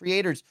visionary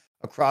creators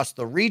across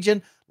the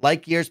region.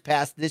 Like years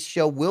past, this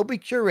show will be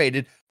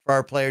curated for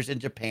our players in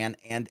Japan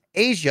and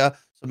Asia.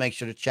 So make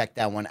sure to check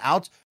that one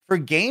out. For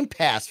Game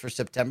Pass for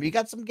September, you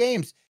got some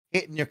games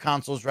hitting your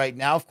consoles right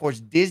now. Of course,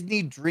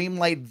 Disney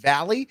Dreamlight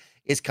Valley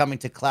is coming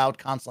to cloud,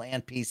 console,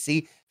 and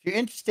PC. If you're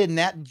interested in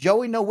that,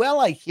 Joey Noel,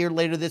 I hear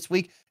later this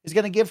week, is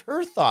going to give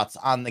her thoughts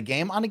on the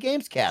game on a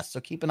Gamescast. So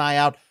keep an eye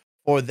out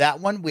for that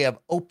one. We have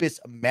Opus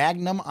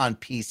Magnum on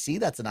PC.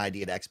 That's an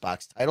ID at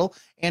Xbox title.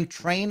 And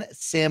Train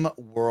Sim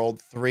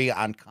World 3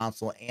 on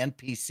console and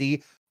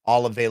PC.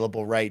 All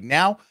available right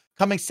now.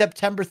 Coming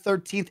September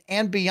 13th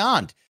and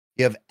beyond,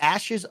 you have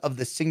Ashes of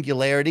the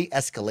Singularity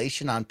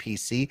Escalation on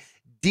PC.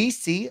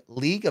 DC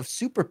League of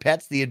Super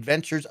Pets, The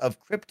Adventures of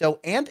Crypto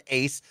and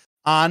Ace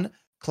on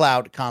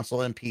cloud,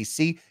 console, and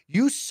PC.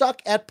 You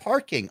Suck at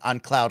Parking on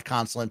cloud,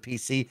 console, and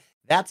PC.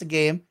 That's a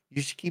game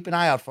you should keep an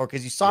eye out for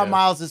because you saw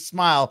Miles'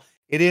 smile.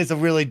 It is a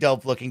really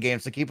dope looking game,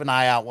 so keep an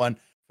eye out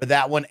for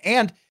that one.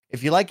 And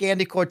if you like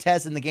Andy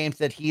Cortez and the games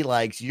that he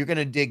likes, you're going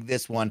to dig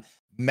this one.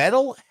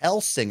 Metal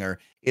Hellsinger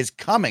is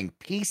coming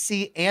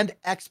PC and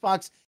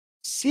Xbox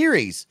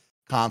Series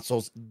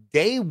consoles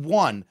day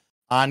one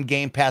on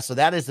Game Pass. So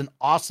that is an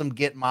awesome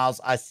get,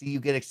 Miles. I see you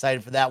get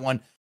excited for that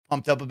one.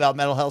 Pumped up about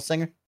Metal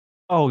Hellsinger?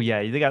 Oh,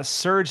 yeah. They got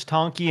Serge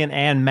Tonkian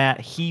and Matt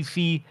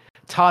Heafy,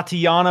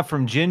 Tatiana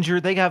from Ginger.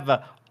 They have an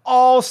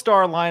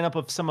all-star lineup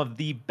of some of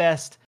the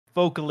best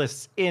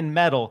vocalists in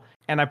metal.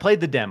 And I played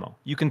the demo.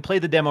 You can play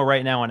the demo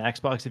right now on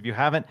Xbox. If you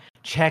haven't,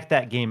 check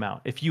that game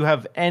out. If you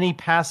have any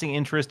passing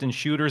interest in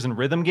shooters and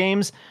rhythm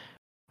games,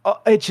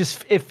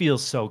 it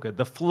feels so good.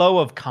 The flow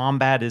of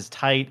combat is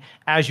tight.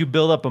 As you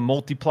build up a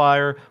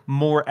multiplier,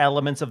 more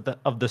elements of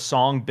the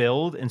song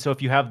build. And so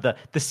if you have the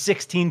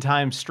 16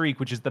 times streak,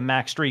 which is the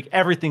max streak,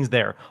 everything's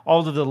there.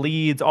 All of the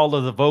leads, all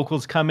of the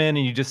vocals come in,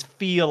 and you just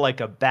feel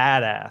like a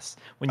badass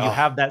when you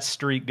have that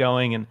streak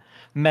going. And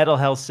Metal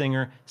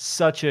Hellsinger,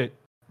 such a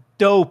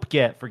dope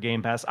get for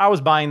Game Pass. I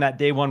was buying that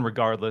day one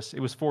regardless. It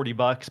was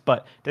 $40,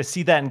 but to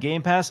see that in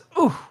Game Pass,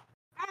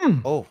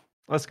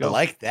 let's go. I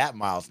like that,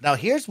 Miles. Now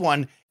here's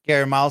one,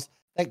 Gary Miles,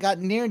 that got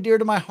near and dear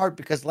to my heart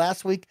because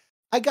last week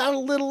I got a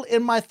little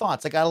in my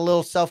thoughts. I got a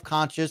little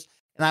self-conscious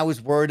and I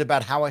was worried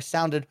about how I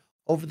sounded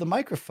over the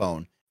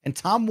microphone. And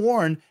Tom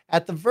Warren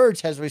at The Verge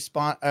has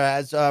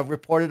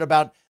reported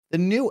about the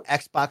new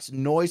Xbox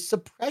noise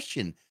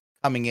suppression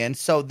coming in.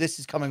 So this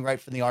is coming right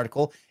from the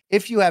article.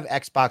 If you have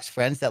Xbox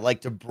friends that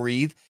like to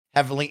breathe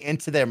heavily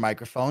into their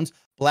microphones,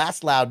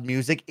 blast loud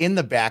music in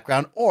the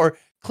background, or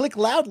click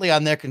loudly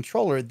on their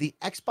controller, the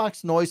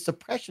Xbox noise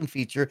suppression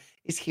feature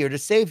is here to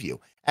save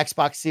you.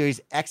 Xbox Series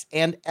X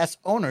and S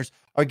owners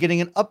are getting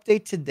an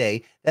update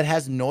today that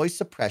has noise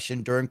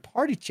suppression during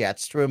party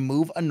chats to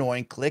remove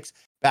annoying clicks,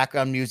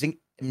 background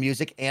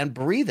music, and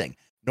breathing.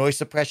 Noise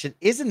suppression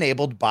is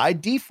enabled by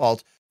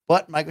default,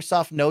 but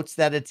Microsoft notes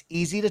that it's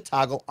easy to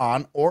toggle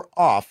on or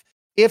off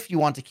if you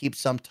want to keep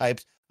some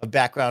types of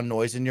background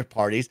noise in your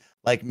parties,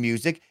 like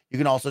music. You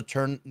can also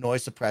turn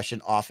noise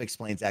suppression off,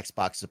 explains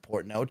Xbox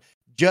support note.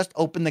 Just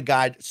open the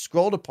guide,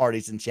 scroll to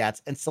parties and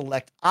chats, and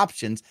select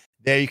options.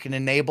 There you can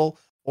enable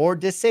or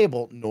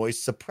disable noise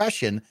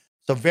suppression.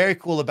 So very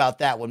cool about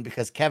that one,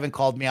 because Kevin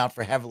called me out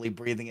for heavily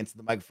breathing into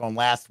the microphone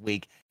last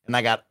week, and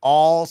I got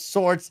all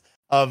sorts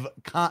of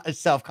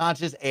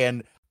self-conscious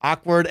and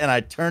awkward, and I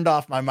turned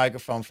off my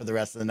microphone for the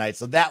rest of the night.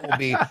 So that will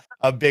be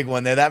a big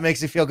one there. That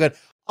makes me feel good.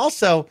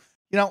 Also,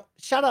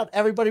 shout out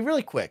everybody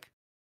really quick.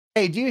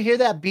 Hey, do you hear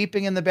that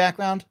beeping in the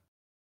background?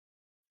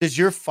 Does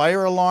your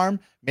fire alarm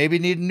maybe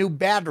need a new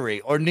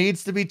battery or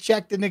needs to be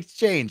checked and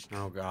exchanged?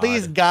 Oh, God.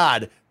 Please,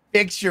 God,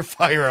 fix your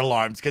fire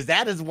alarms, because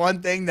that is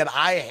one thing that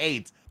I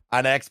hate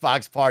on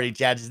Xbox Party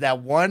Chat, is that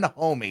one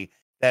homie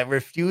that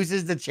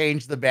refuses to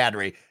change the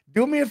battery.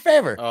 Do me a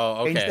favor.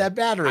 Oh, okay. Change that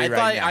battery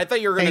right now. I thought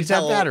you were going to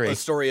tell a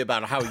story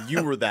about how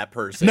you were that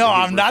person. No,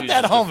 I'm not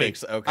that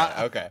homie.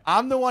 Okay.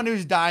 I'm the one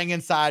who's dying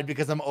inside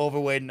because I'm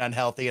overweight and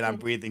unhealthy and I'm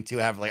breathing too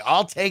heavily.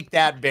 I'll take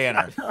that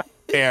banner,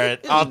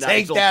 Barrett. I'll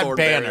take that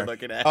banner.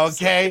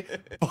 Okay?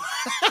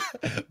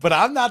 But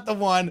I'm not the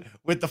one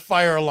with the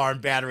fire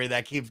alarm battery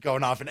that keeps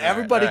going off. And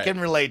everybody can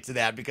relate to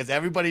that, because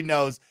everybody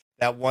knows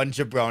that one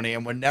jabroni,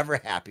 and we're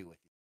never happy with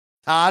you.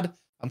 Todd,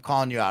 I'm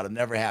calling you out. I'm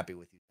never happy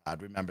with you,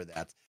 Todd. Remember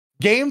that.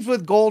 Games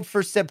with gold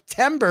for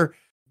September: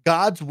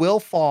 Gods Will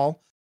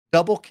Fall,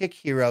 Double Kick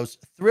Heroes,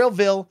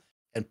 Thrillville,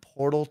 and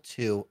Portal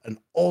 2, an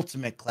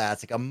ultimate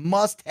classic, a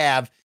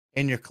must-have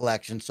in your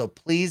collection. So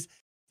please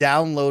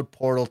download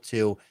Portal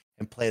 2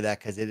 and play that,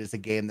 because it is a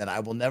game that I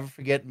will never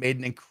forget. Made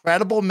an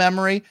incredible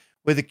memory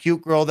with a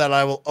cute girl that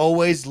I will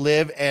always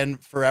live and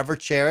forever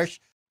cherish.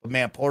 But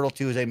man, Portal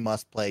 2 is a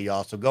must-play,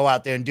 y'all. So go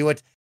out there and do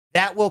it.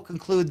 That will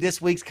conclude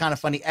this week's Kind of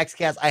Funny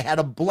Xcast. I had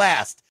a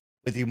blast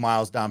with you,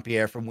 Miles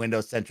Dompierre from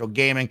Windows Central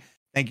Gaming.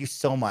 Thank you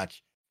so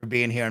much for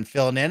being here and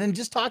filling in and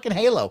just talking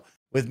Halo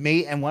with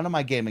me and one of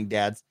my gaming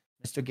dads,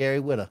 Mr. Gary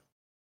Whitta.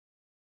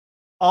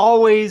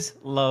 Always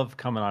love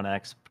coming on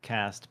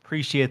Xcast.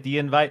 Appreciate the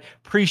invite.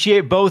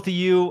 Appreciate both of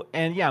you.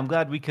 And yeah, I'm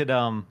glad we could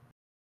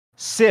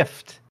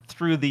sift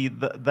through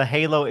the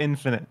Halo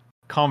Infinite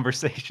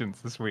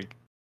conversations this week.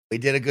 We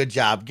did a good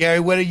job. Gary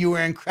Whitta, you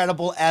were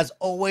incredible as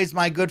always,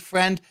 my good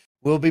friend.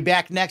 We'll be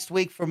back next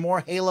week for more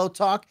Halo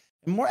talk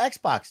and more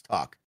Xbox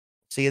talk.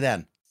 See you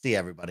then. See you,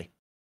 everybody.